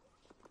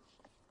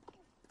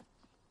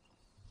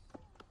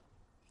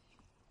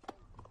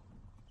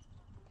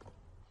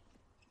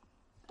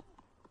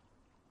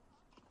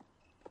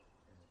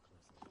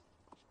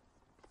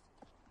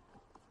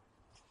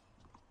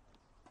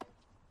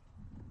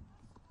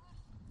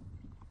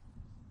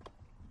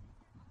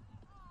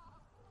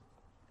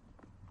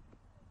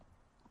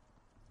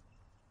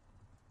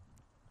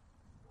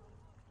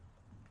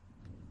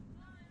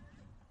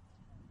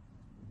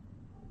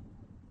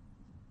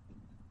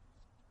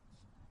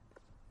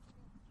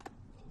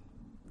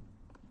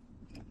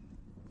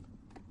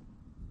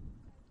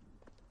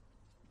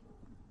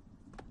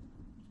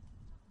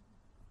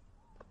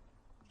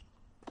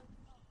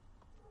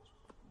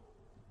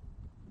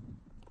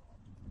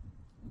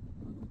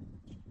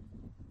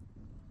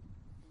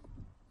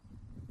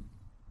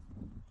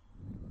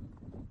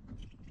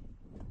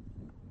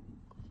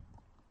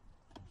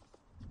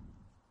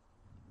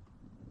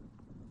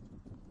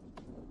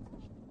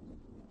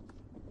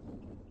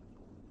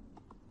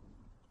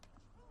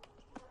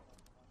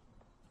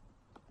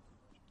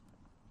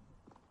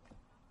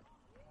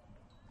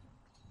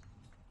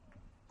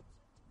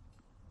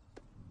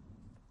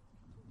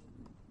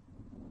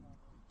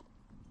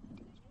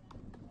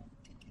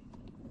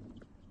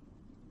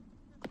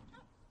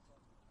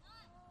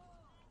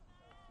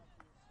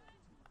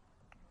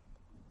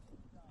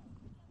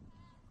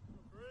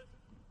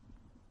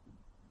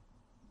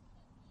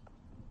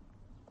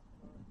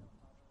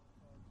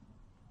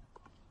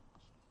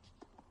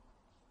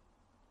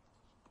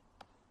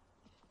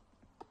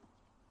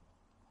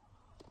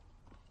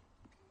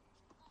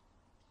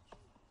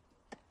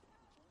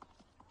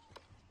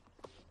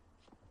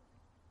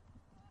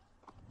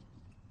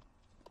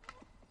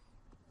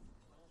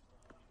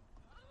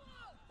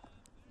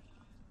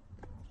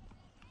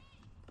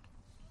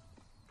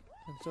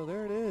 And so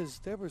there it is.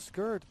 Deborah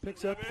Skirt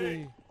picks up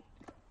the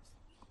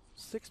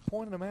 6th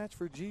point in the match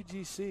for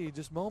GGC.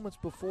 Just moments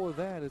before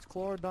that, it's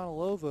Clara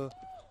Donalova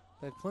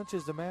that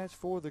clinches the match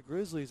for the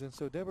Grizzlies. And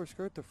so Deborah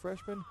Skirt, the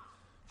freshman,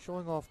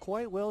 showing off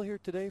quite well here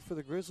today for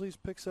the Grizzlies,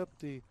 picks up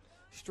the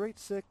straight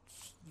 6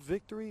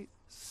 victory,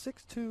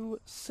 6-2,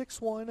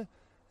 6-1,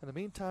 In the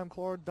meantime,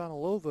 Clara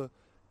Donalova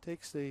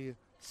takes the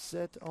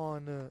set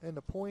on and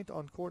the point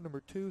on court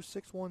number 2,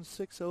 6-1,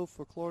 6-0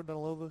 for Clara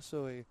Donalova.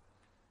 So a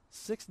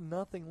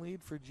 6-0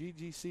 lead for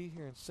GGC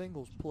here in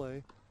singles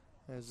play.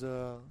 As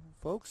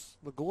folks,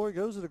 the glory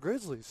goes to the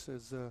Grizzlies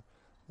as the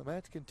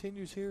match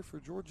continues here for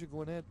Georgia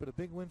Gwinnett, but a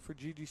big win for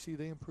GGC.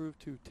 They improved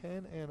to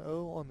 10-0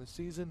 on the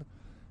season.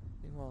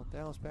 Meanwhile,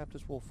 Dallas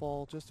Baptist will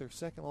fall just their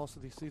second loss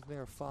of the season. They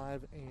are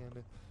 5-2.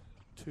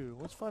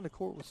 Let's find a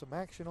court with some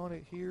action on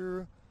it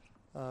here.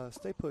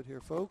 Stay put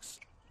here, folks.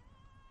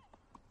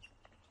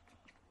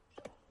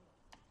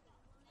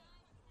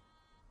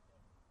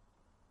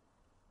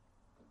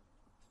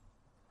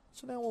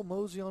 So now we'll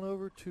mosey on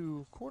over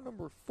to court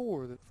number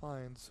 4 that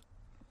finds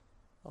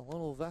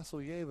Alona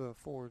Vasilyeva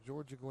for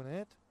Georgia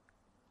Gwinnett.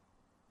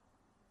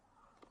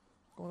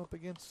 Going up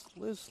against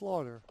Liz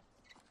Slaughter,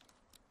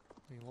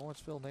 the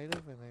Lawrenceville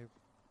native and a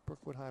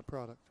Brookwood High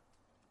product.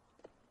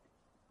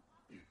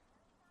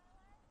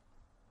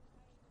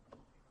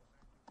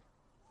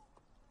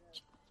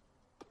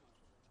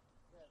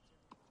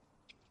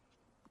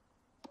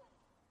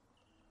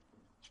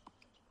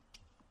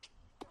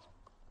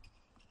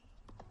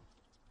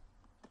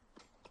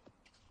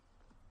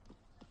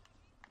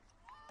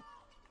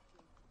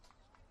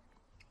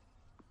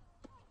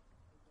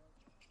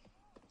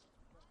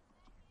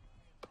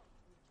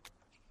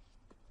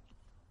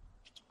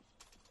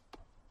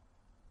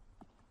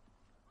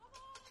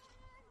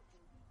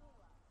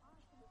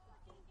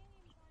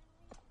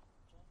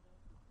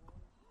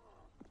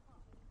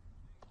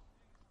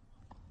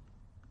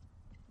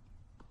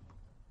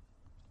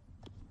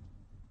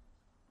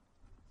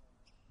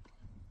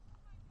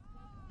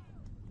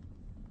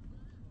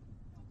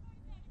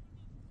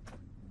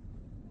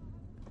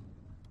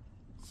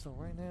 So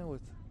right now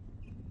with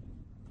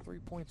 3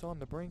 points on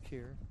the brink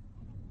here,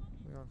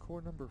 we're on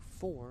court number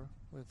 4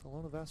 with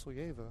Alona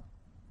Vasilyeva.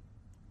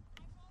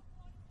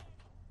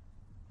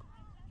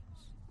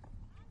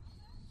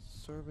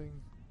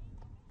 Serving,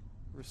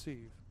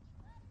 receive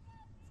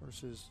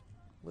versus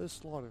Liz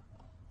Slaughter,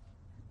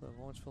 the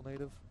Lawrenceville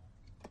native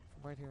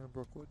from right here in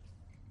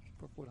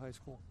Brookwood High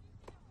School.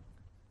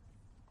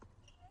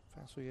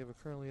 Vasilyeva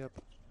currently up,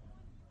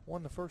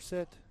 won the first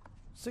set,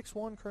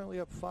 6-1, currently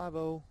up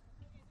 5-0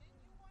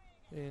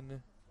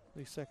 in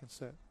the second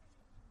set.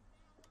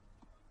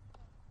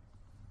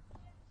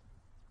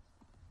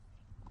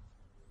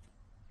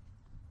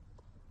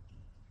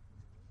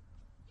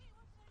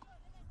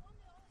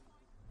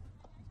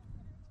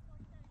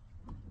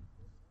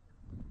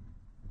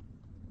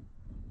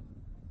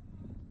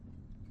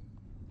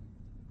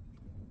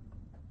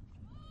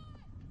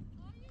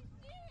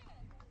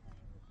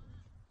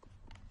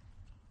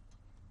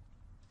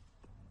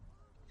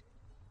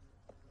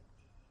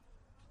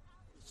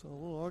 So a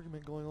little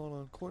argument going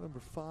on court number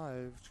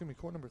 3,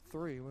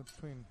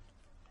 between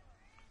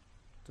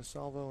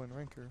DeSalvo and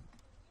Rinker.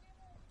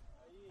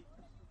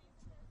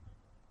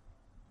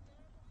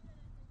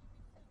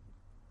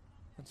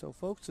 And so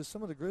folks, as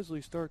some of the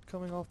Grizzlies start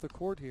coming off the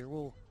court here,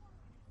 we'll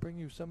bring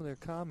you some of their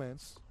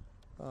comments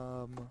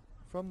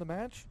from the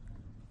match.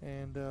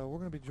 And we're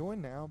going to be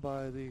joined now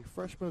by the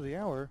freshman of the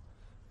hour,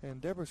 and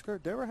Deborah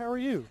Skirt. Deborah, how are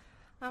you?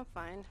 I'm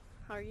fine.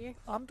 How are you?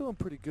 I'm doing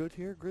pretty good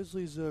here.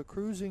 Grizzlies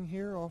cruising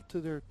here off to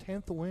their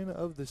 10th win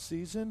of the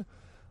season.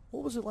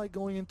 What was it like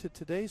going into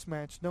today's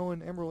match,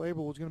 knowing Emerald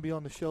Abel was going to be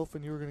on the shelf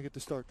and you were going to get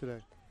to start today?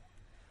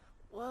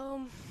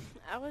 Well,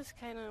 I was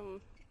kind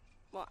of,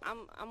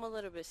 I'm a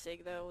little bit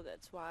sick though.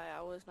 That's why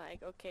I was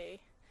like, okay,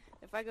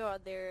 if I go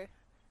out there,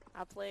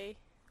 I play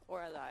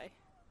or I die.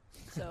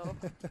 So.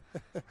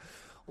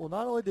 Well,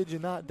 not only did you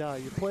not die,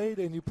 you played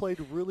and you played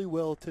really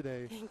well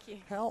today. Thank you.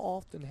 How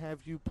often have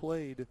you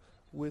played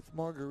with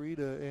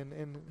Margarita,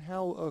 and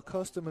how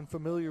accustomed and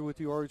familiar with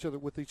you are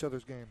with each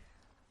other's game?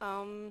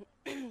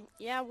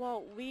 Yeah,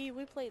 well, we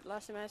played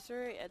last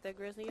semester at the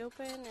Grizzly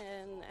Open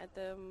and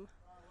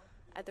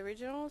at the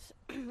regionals,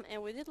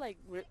 and we did like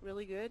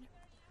really good.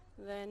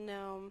 Then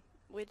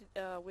we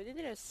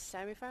did a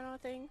semifinal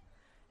thing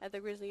at the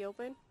Grizzly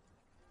Open,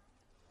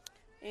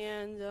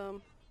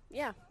 and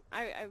yeah,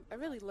 I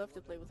really love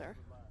to play with her.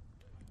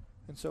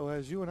 And so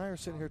as you and I are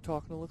sitting here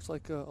talking, it looks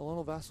like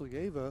Alona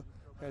Vasilyeva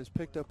has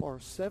picked up our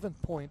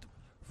 7th point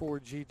for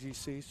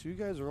GGC. So you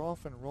guys are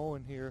off and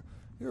rolling here.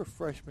 You're a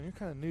freshman. You're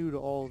kind of new to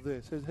all of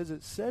this. Has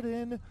it set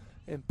in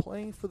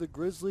playing for the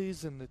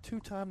Grizzlies and the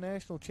 2-time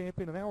national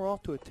champion, and now we're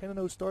off to a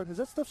 10-0 start? Has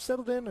that stuff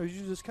settled in, or are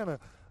you just kind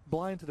of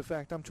blind to the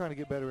fact I'm trying to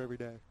get better every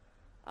day?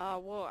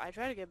 Well, I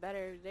try to get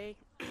better every day.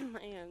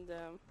 And,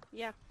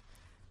 yeah,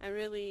 I'm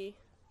really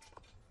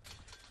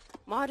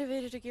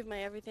motivated to give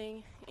my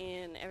everything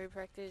in every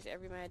practice,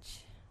 every match.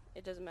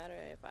 It doesn't matter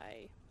if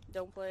I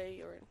don't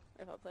play or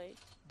if I play.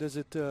 Does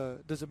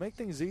it make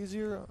things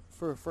easier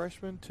for a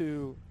freshman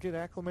to get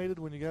acclimated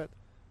when you got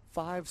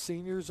 5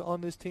 seniors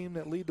on this team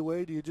that lead the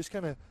way? Do you just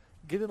kind of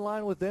get in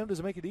line with them? Does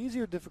it make it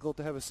easier or difficult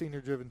to have a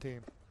senior-driven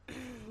team?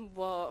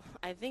 Well,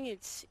 I think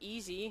it's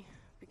easy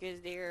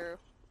because they're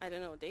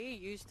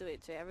used to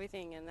it, to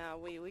everything, and now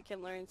we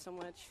can learn so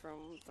much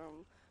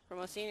from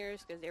us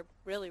seniors because they're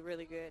really,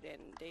 really good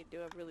and they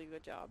do a really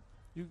good job.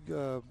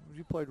 You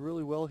played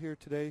really well here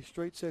today.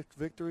 Straight set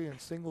victory and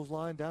singles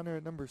line down there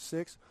at number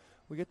 6.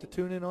 We get to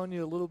tune in on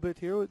you a little bit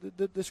here.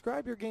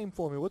 Describe your game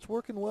for me. What's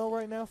working well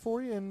right now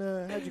for you,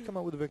 and how'd you come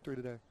out with a victory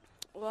today?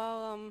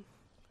 Well,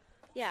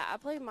 yeah, I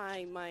played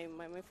my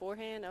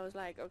forehand. I was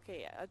like,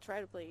 okay, I try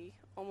to play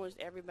almost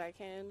every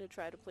backhand to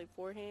try to play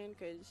forehand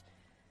because,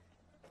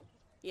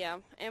 yeah,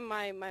 and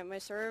my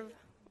serve,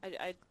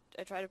 I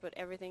try to put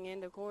everything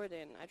in the court,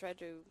 and I try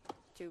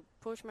to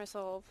push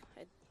myself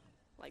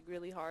like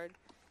really hard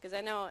because I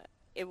know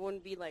it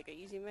wouldn't be like an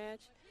easy match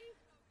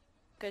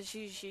because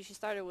she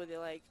started with it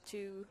like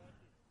 2-0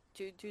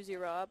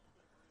 up,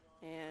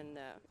 and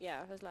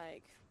yeah, I was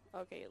like,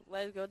 okay,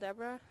 let's go,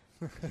 Deborah.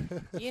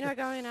 You're not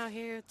going out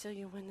here till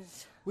you win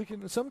this.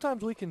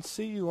 Sometimes we can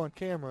see you on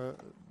camera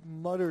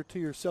mutter to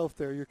yourself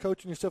there. You're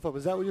coaching yourself up.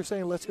 Is that what you're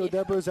saying? Let's go,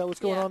 Deborah. Is that what's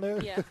going on there?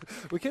 Yeah.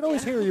 We can't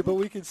always hear you, but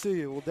we can see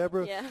you. Well,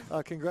 Deborah,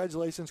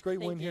 congratulations. Great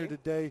win here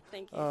today.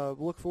 Thank you.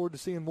 Look forward to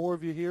seeing more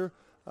of you here.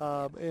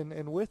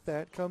 And with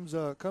that comes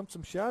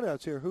some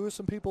shout-outs here. Who are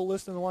some people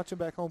listening and watching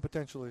back home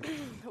potentially?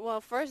 Well,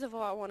 first of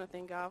all, I want to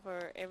thank God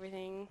for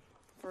everything,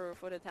 for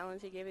the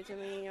talents He gave it to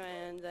me,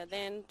 and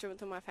then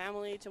to my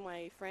family, to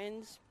my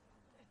friends,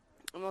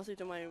 and mostly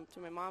to my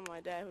mom,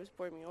 my dad, who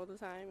support me all the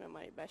time, and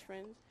my best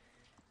friends.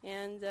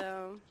 And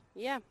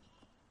yeah.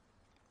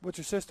 What's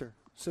your sister?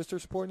 Sister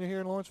supporting you here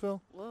in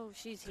Lawrenceville? Well,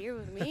 she's here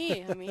with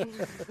me. I mean,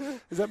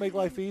 does that make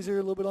life easier a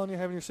little bit on you,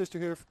 having your sister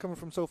here coming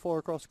from so far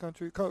across the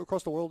country,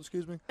 across the world,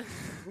 excuse me?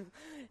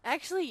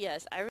 Actually,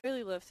 yes. I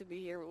really love to be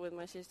here with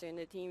my sister and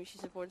the team. She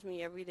supports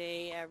me every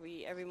day,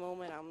 every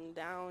moment I'm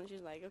down.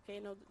 She's like,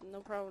 okay, no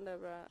problem,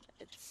 Deborah.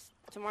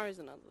 Tomorrow's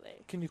another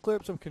day. Can you clear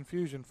up some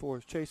confusion for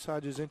us? Chase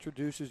Hodges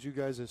introduces you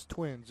guys as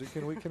twins.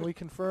 Can we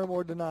confirm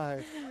or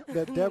deny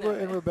that Deborah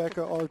and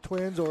Rebecca are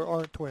twins or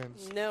aren't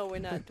twins? No, we're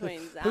not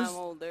twins. I'm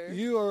older.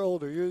 You are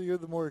older. You're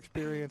the more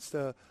experienced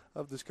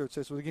of this Kurt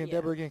sisters. Again, Yeah.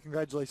 Deborah, again,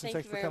 congratulations.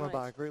 Thanks for coming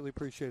by. Greatly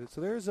appreciate it.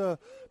 So there's a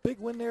big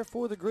win there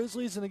for the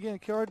Grizzlies. And again,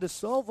 Kiara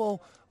DeSalvo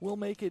will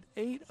make it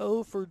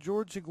 8-0 for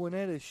Georgia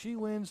Gwinnett as she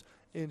wins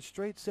in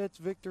straight sets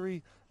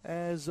victory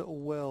as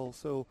well.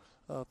 So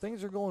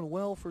things are going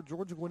well for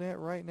Georgia Gwinnett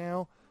right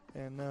now.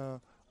 And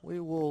we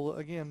will,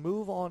 again,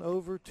 move on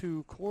over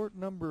to court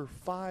number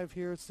 5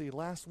 here. It's the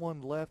last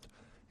one left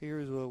here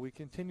as we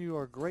continue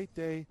our great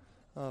day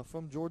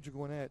from Georgia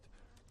Gwinnett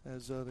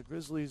as the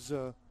Grizzlies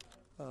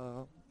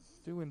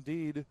do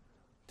indeed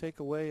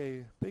take away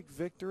a big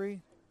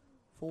victory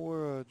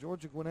for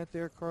Georgia Gwinnett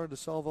there. Cara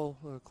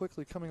DeSalvo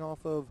quickly coming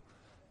off of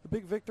the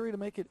big victory to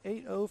make it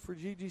 8-0 for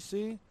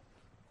GGC.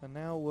 And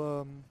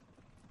now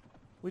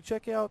we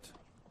check out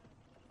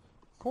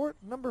court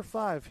number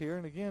 5 here.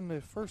 And again, the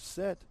first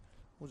set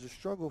was a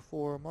struggle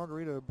for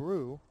Margarita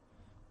Abreu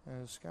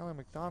as Skylar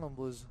McDonald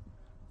was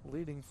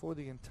leading for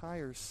the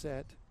entire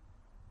set.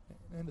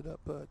 Ended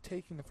up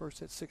taking the first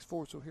set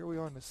 6-4. So here we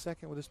are in the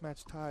second with this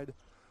match tied,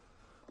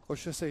 or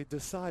should I say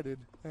decided,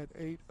 at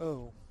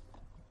 8-0.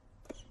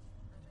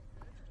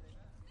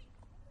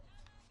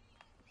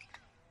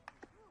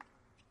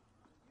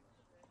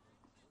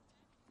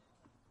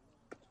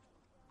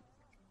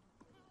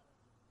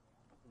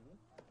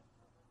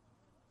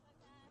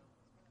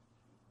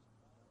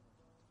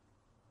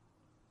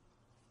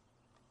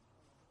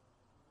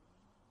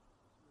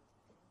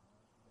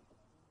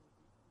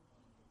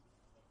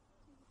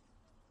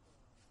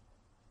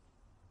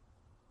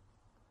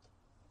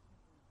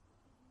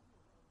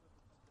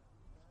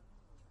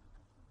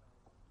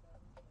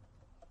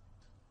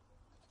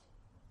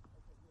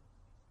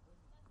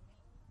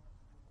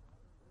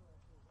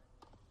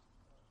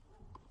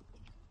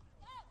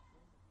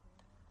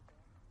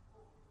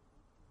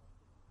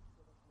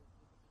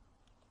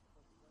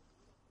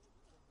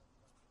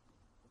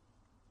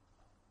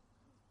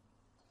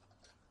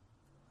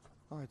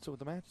 All right, so with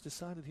the match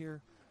decided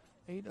here,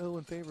 8-0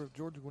 in favor of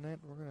Georgia Gwinnett.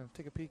 We're going to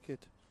take a peek at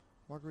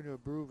Margarita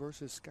Abreu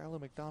versus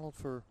Skylar McDonald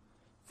for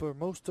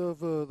most of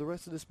the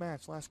rest of this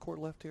match. Last court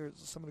left here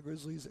as some of the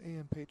Grizzlies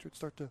and Patriots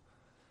start to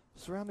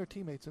surround their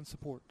teammates in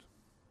support.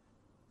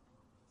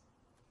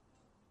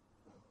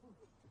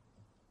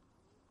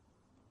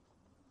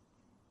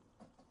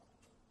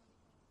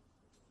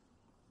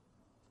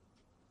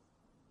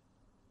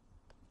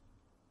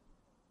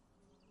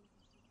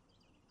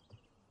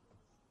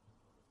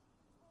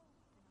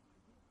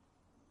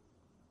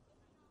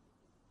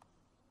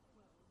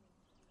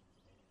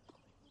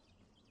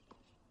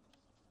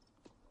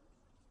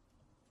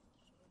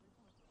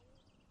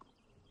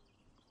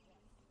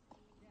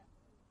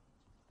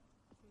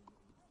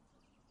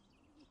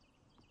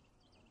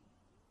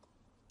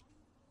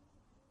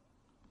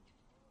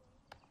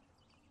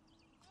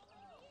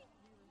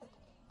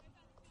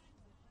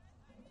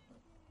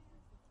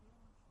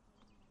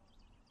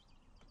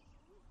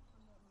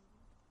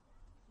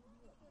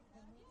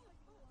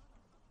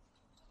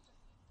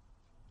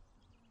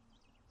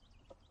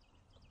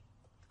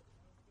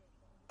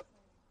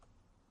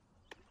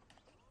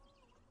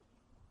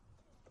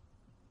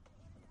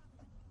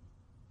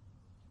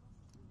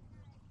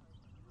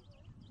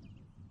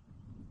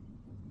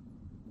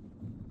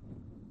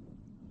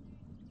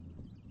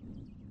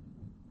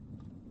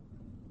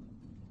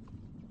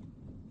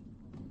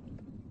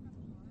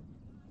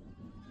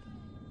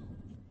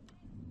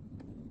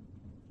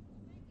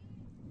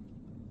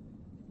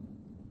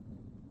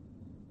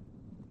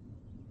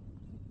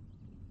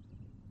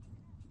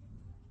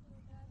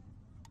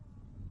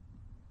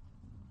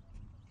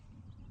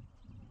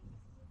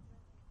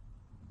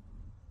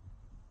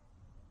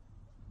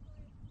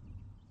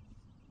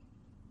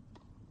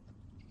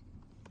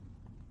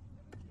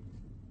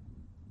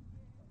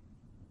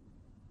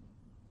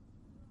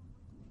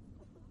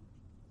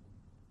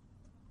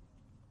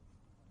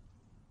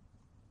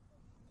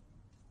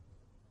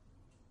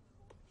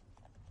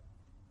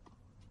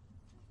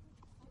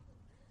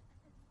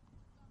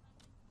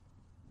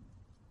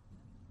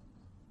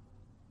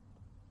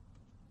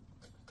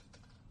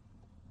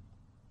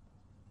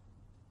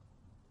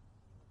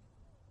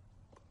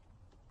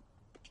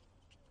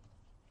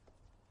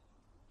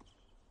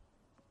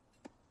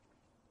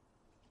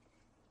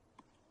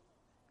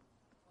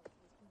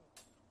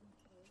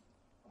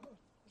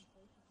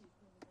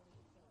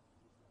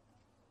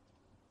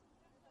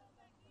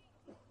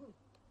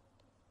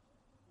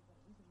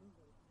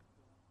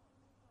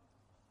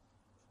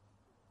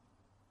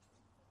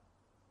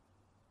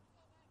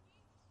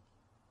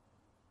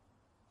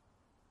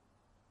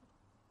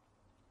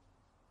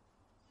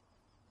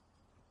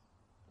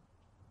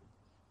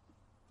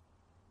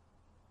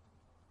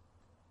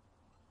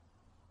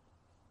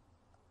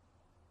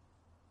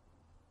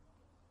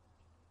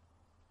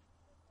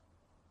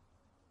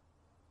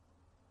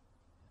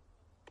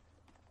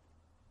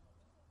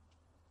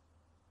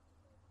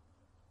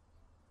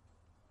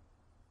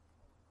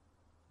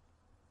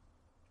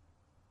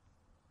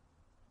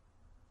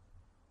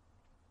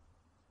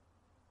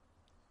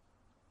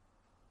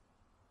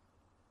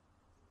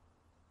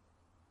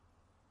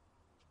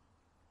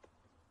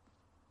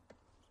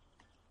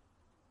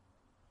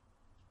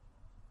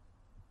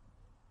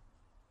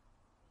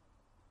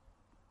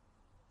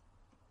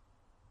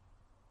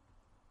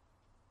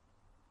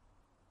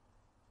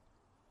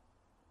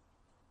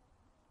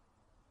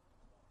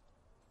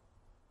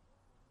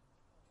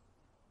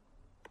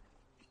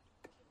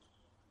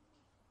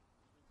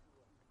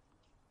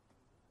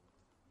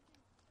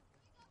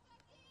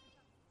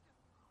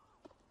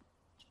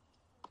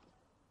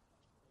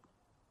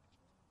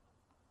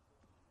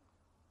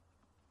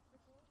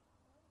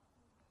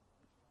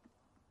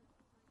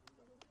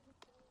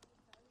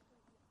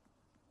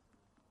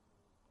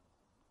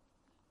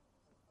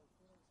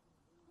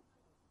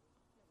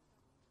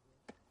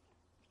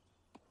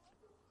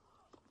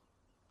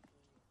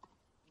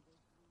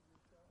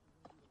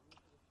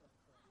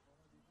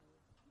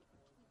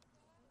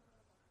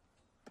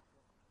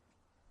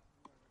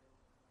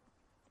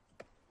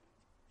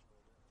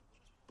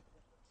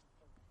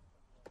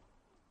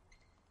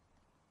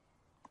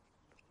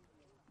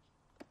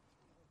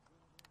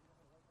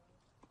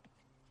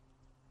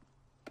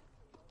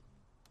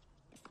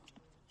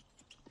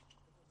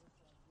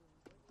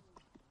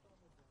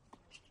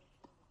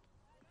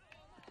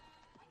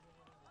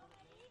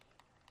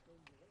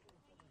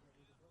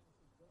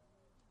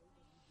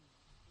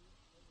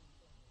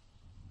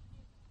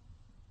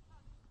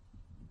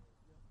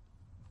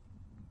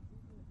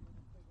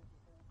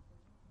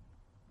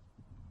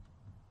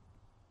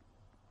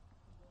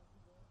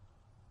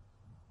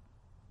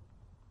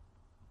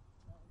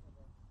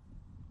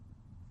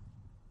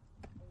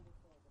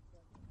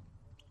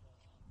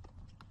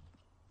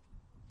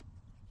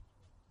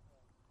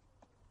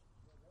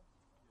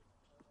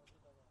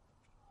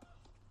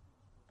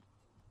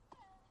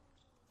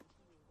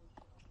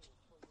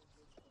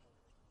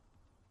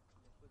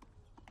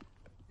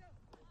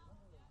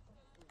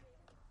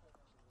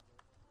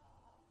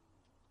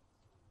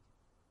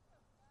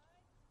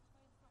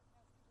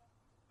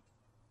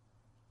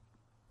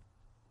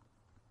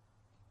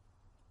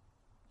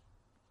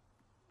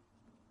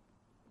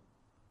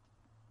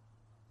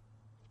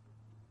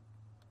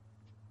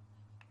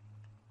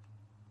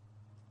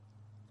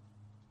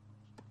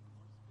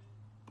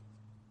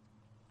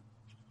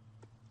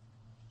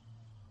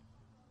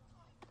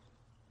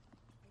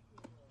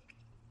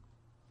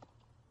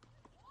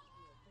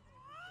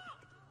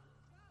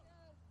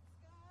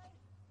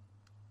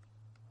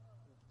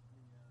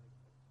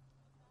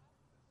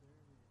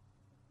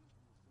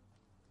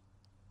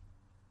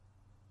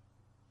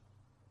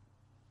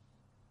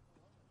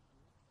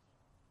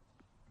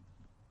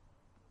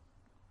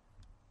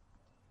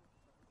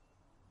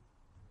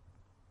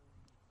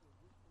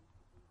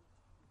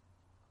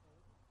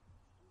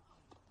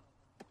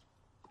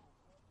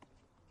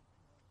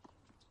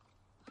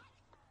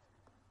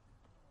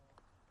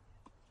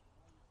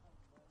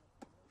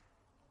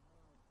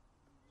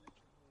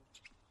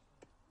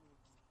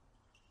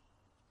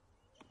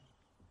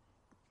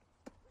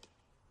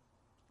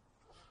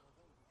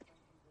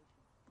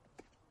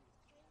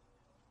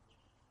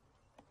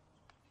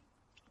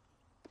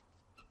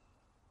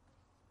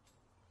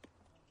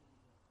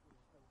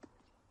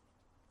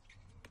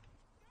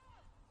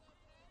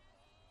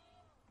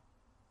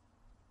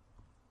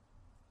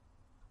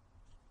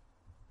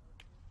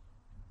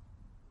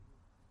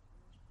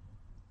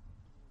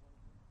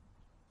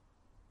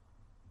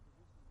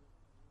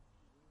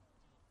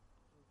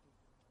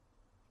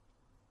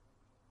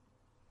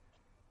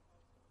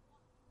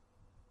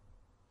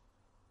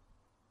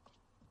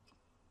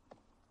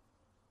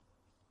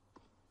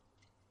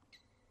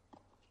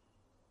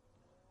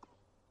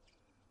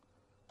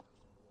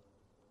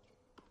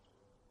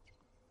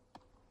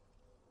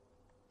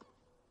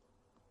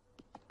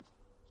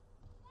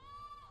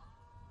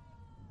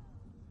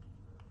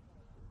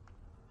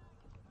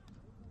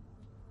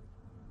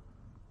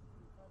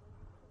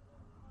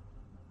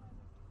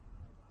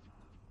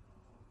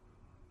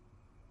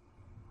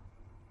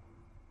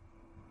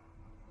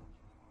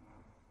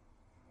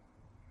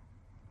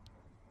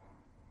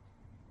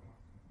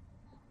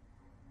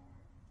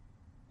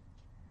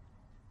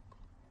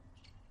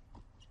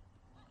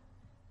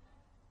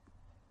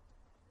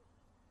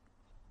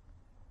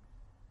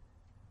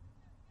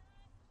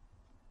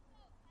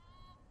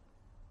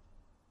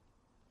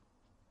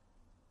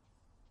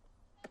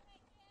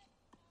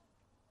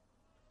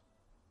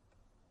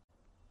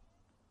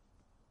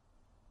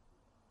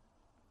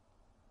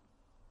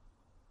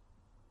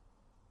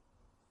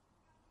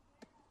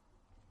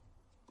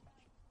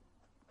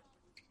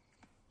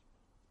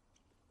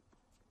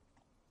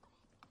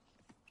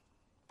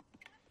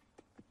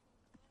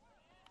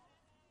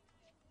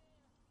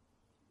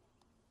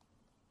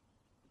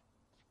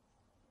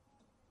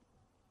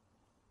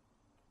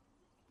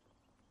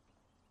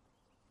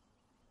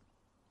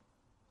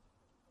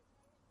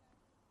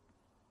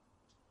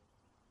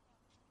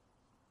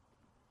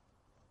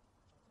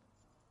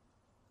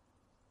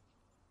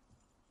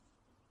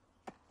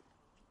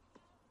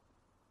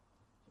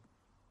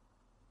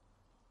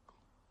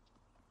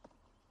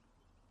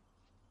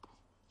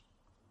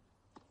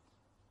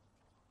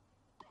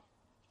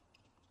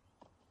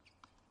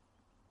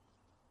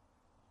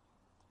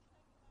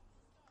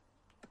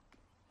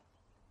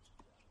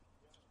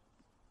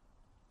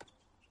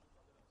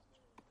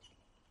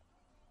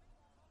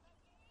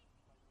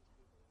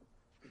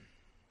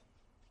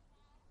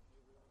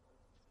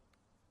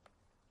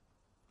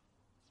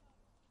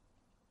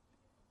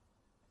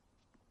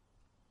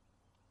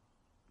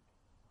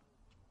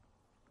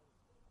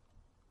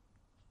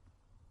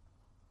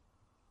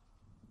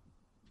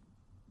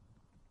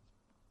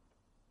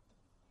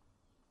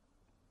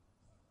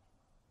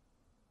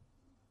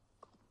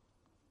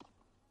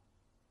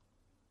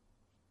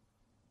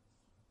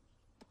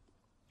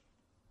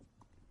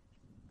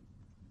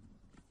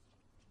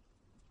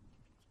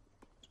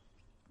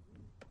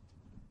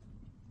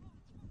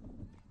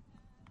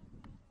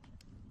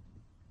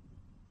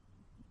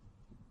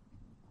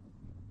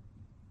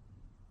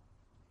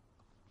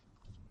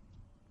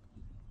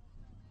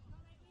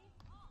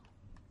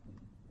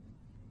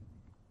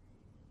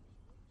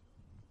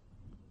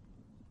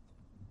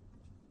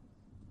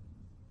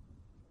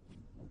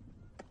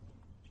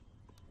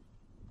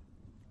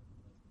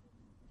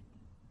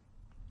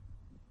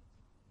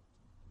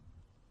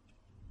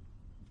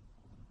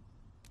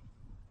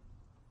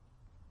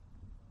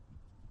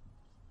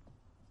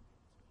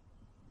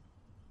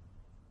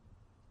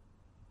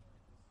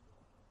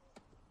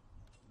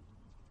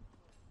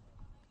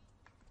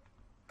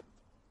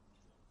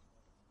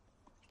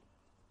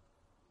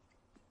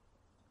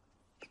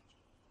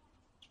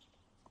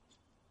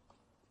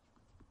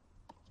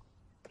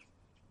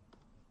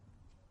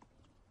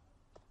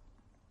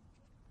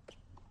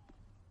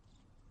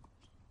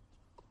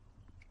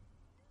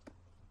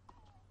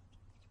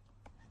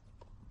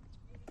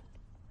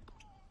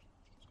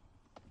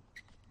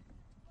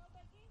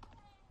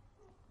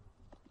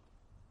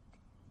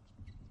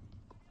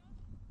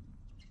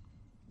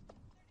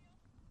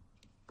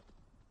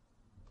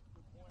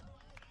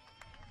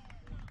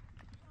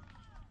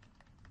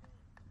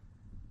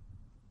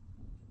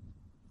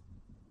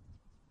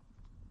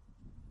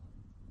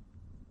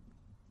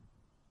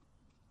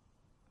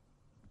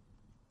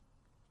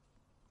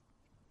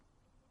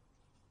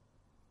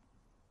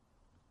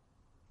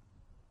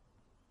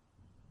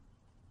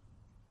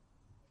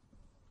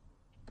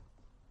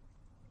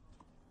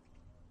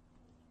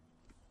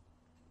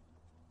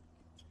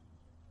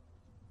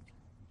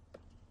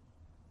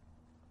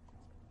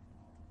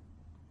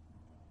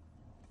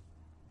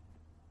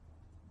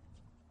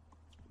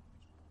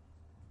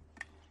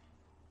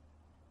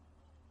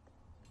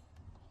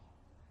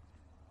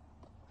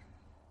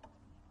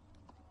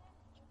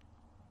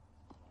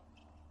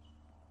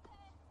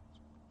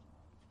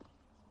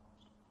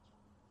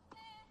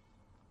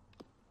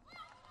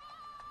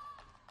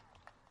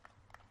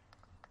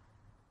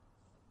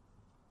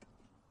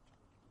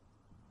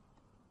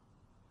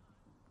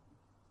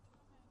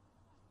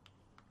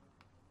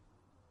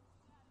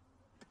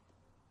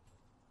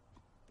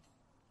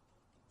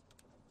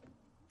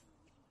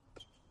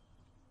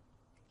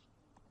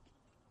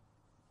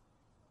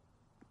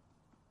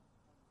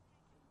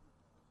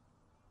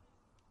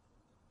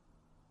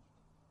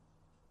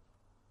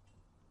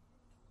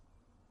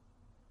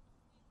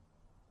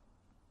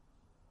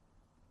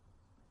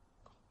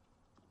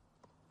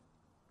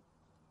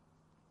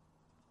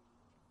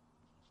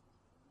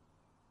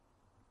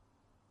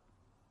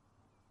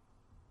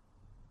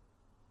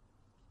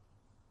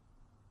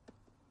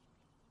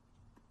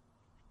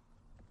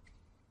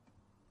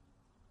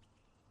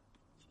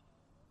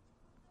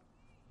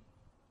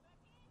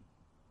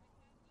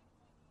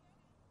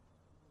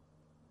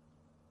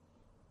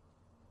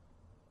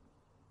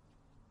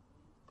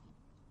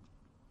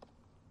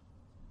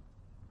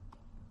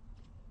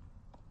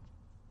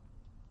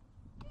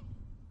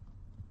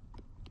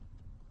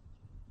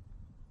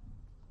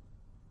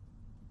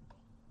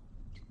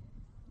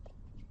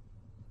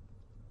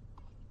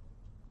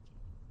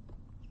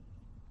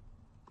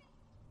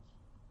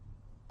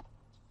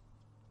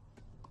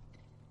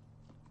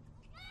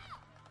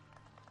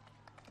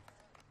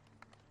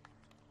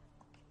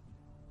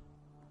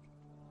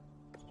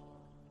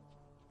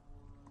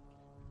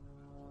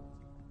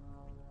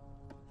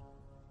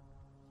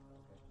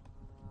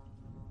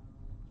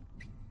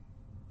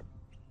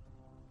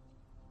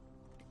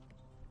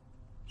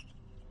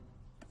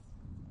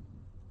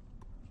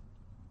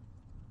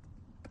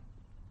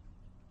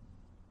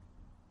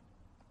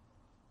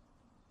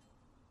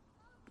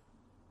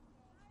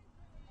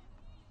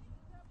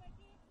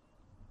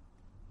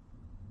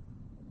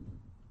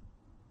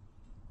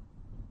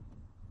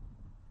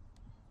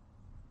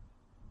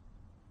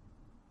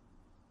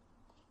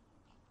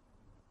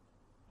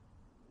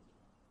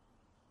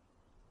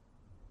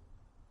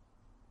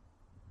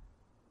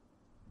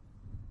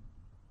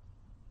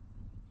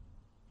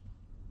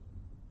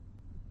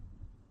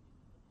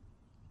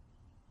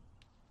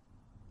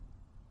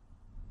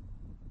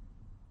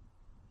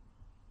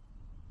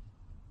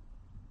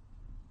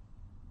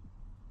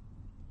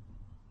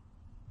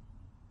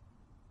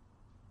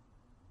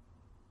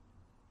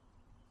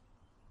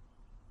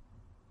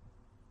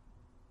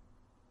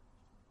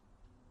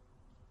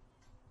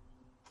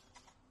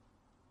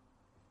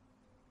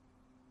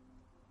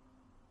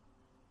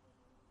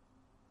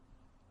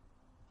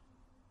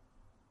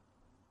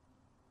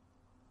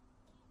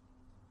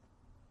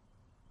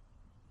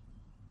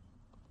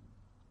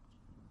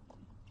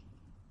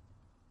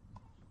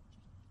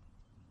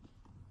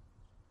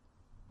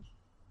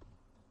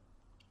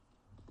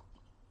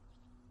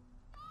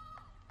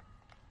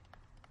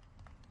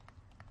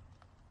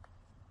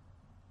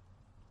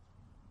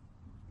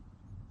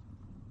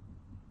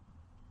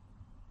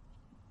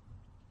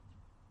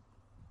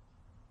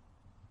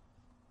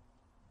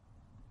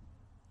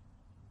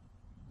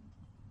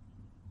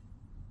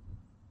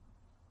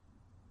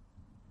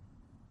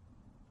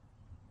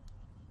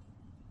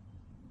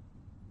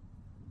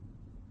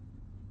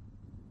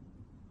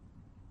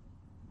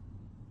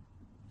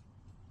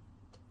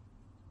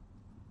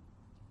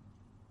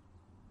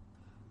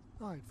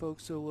 All right,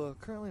 folks, so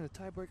currently in a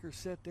tiebreaker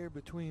set there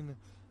between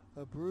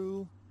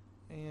Brew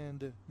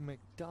and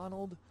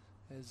McDonald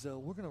as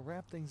we're going to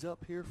wrap things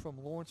up here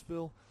from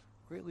Lawrenceville.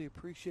 Greatly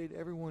appreciate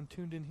everyone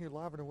tuned in here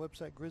live on our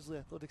website,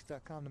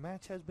 GrizzlyAthletics.com. The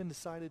match has been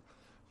decided.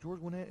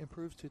 George Gwinnett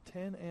improves to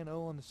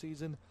 10-0 on the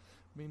season.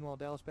 Meanwhile,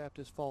 Dallas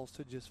Baptist falls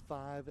to just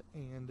 5-2.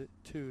 The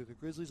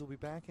Grizzlies will be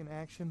back in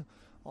action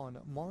on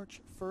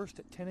March 1st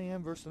at 10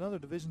 a.m. versus another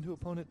Division II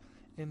opponent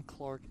in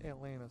Clark,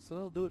 Atlanta. So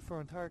that'll do it for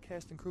our entire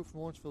cast and crew from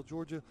Lawrenceville,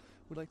 Georgia.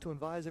 We'd like to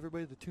advise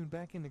everybody to tune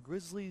back into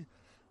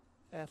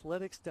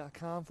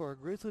GrizzlyAthletics.com for our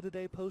Grizzly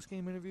Today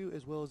post-game interview,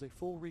 as well as a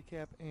full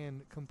recap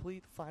and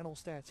complete final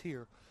stats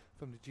here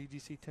from the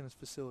GGC Tennis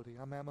facility.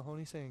 I'm Matt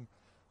Mahoney saying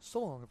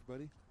so long,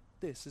 everybody.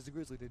 This is the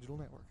Grizzly Digital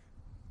Network.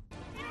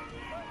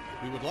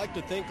 We would like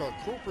to thank our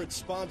corporate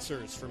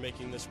sponsors for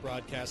making this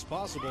broadcast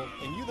possible,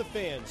 and you, the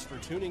fans, for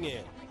tuning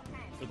in.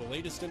 For the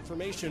latest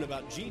information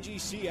about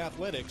GGC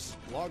Athletics,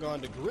 log on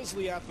to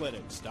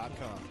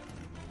GrizzlyAthletics.com.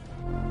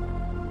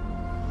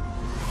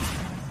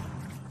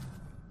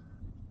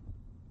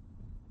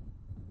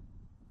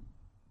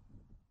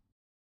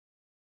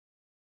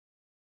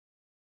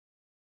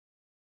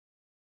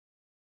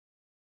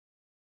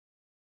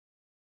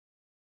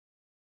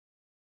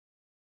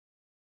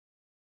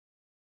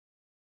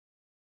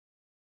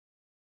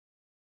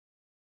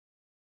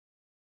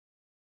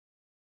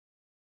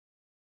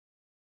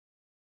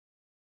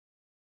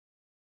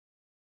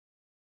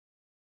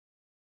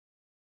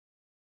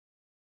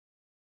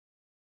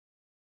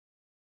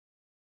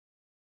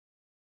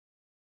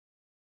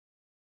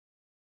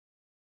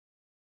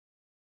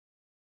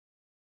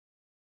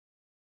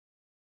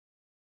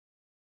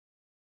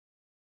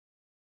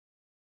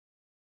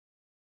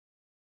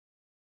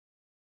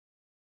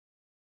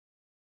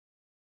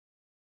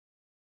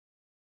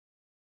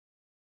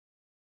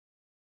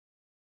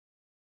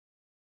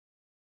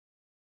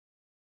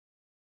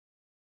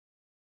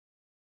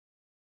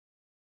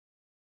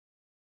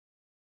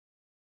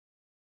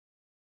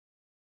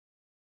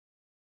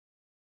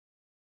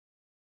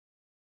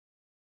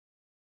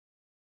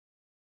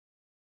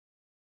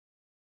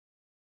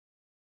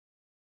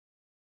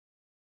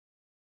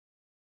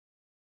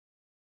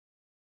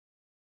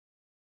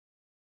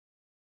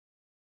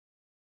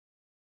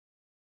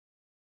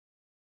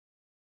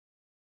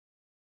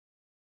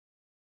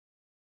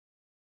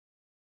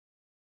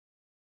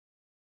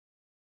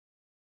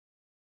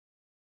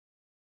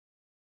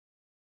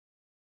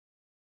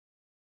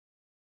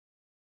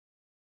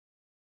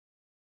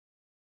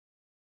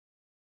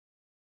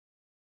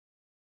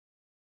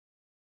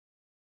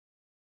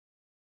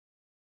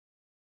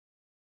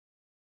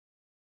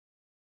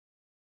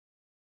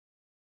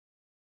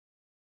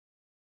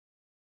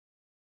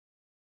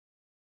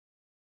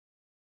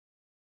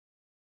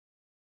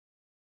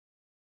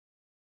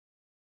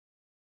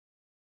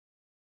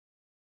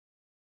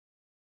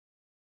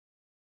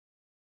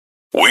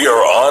 We are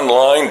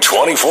online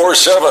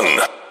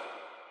 24/7.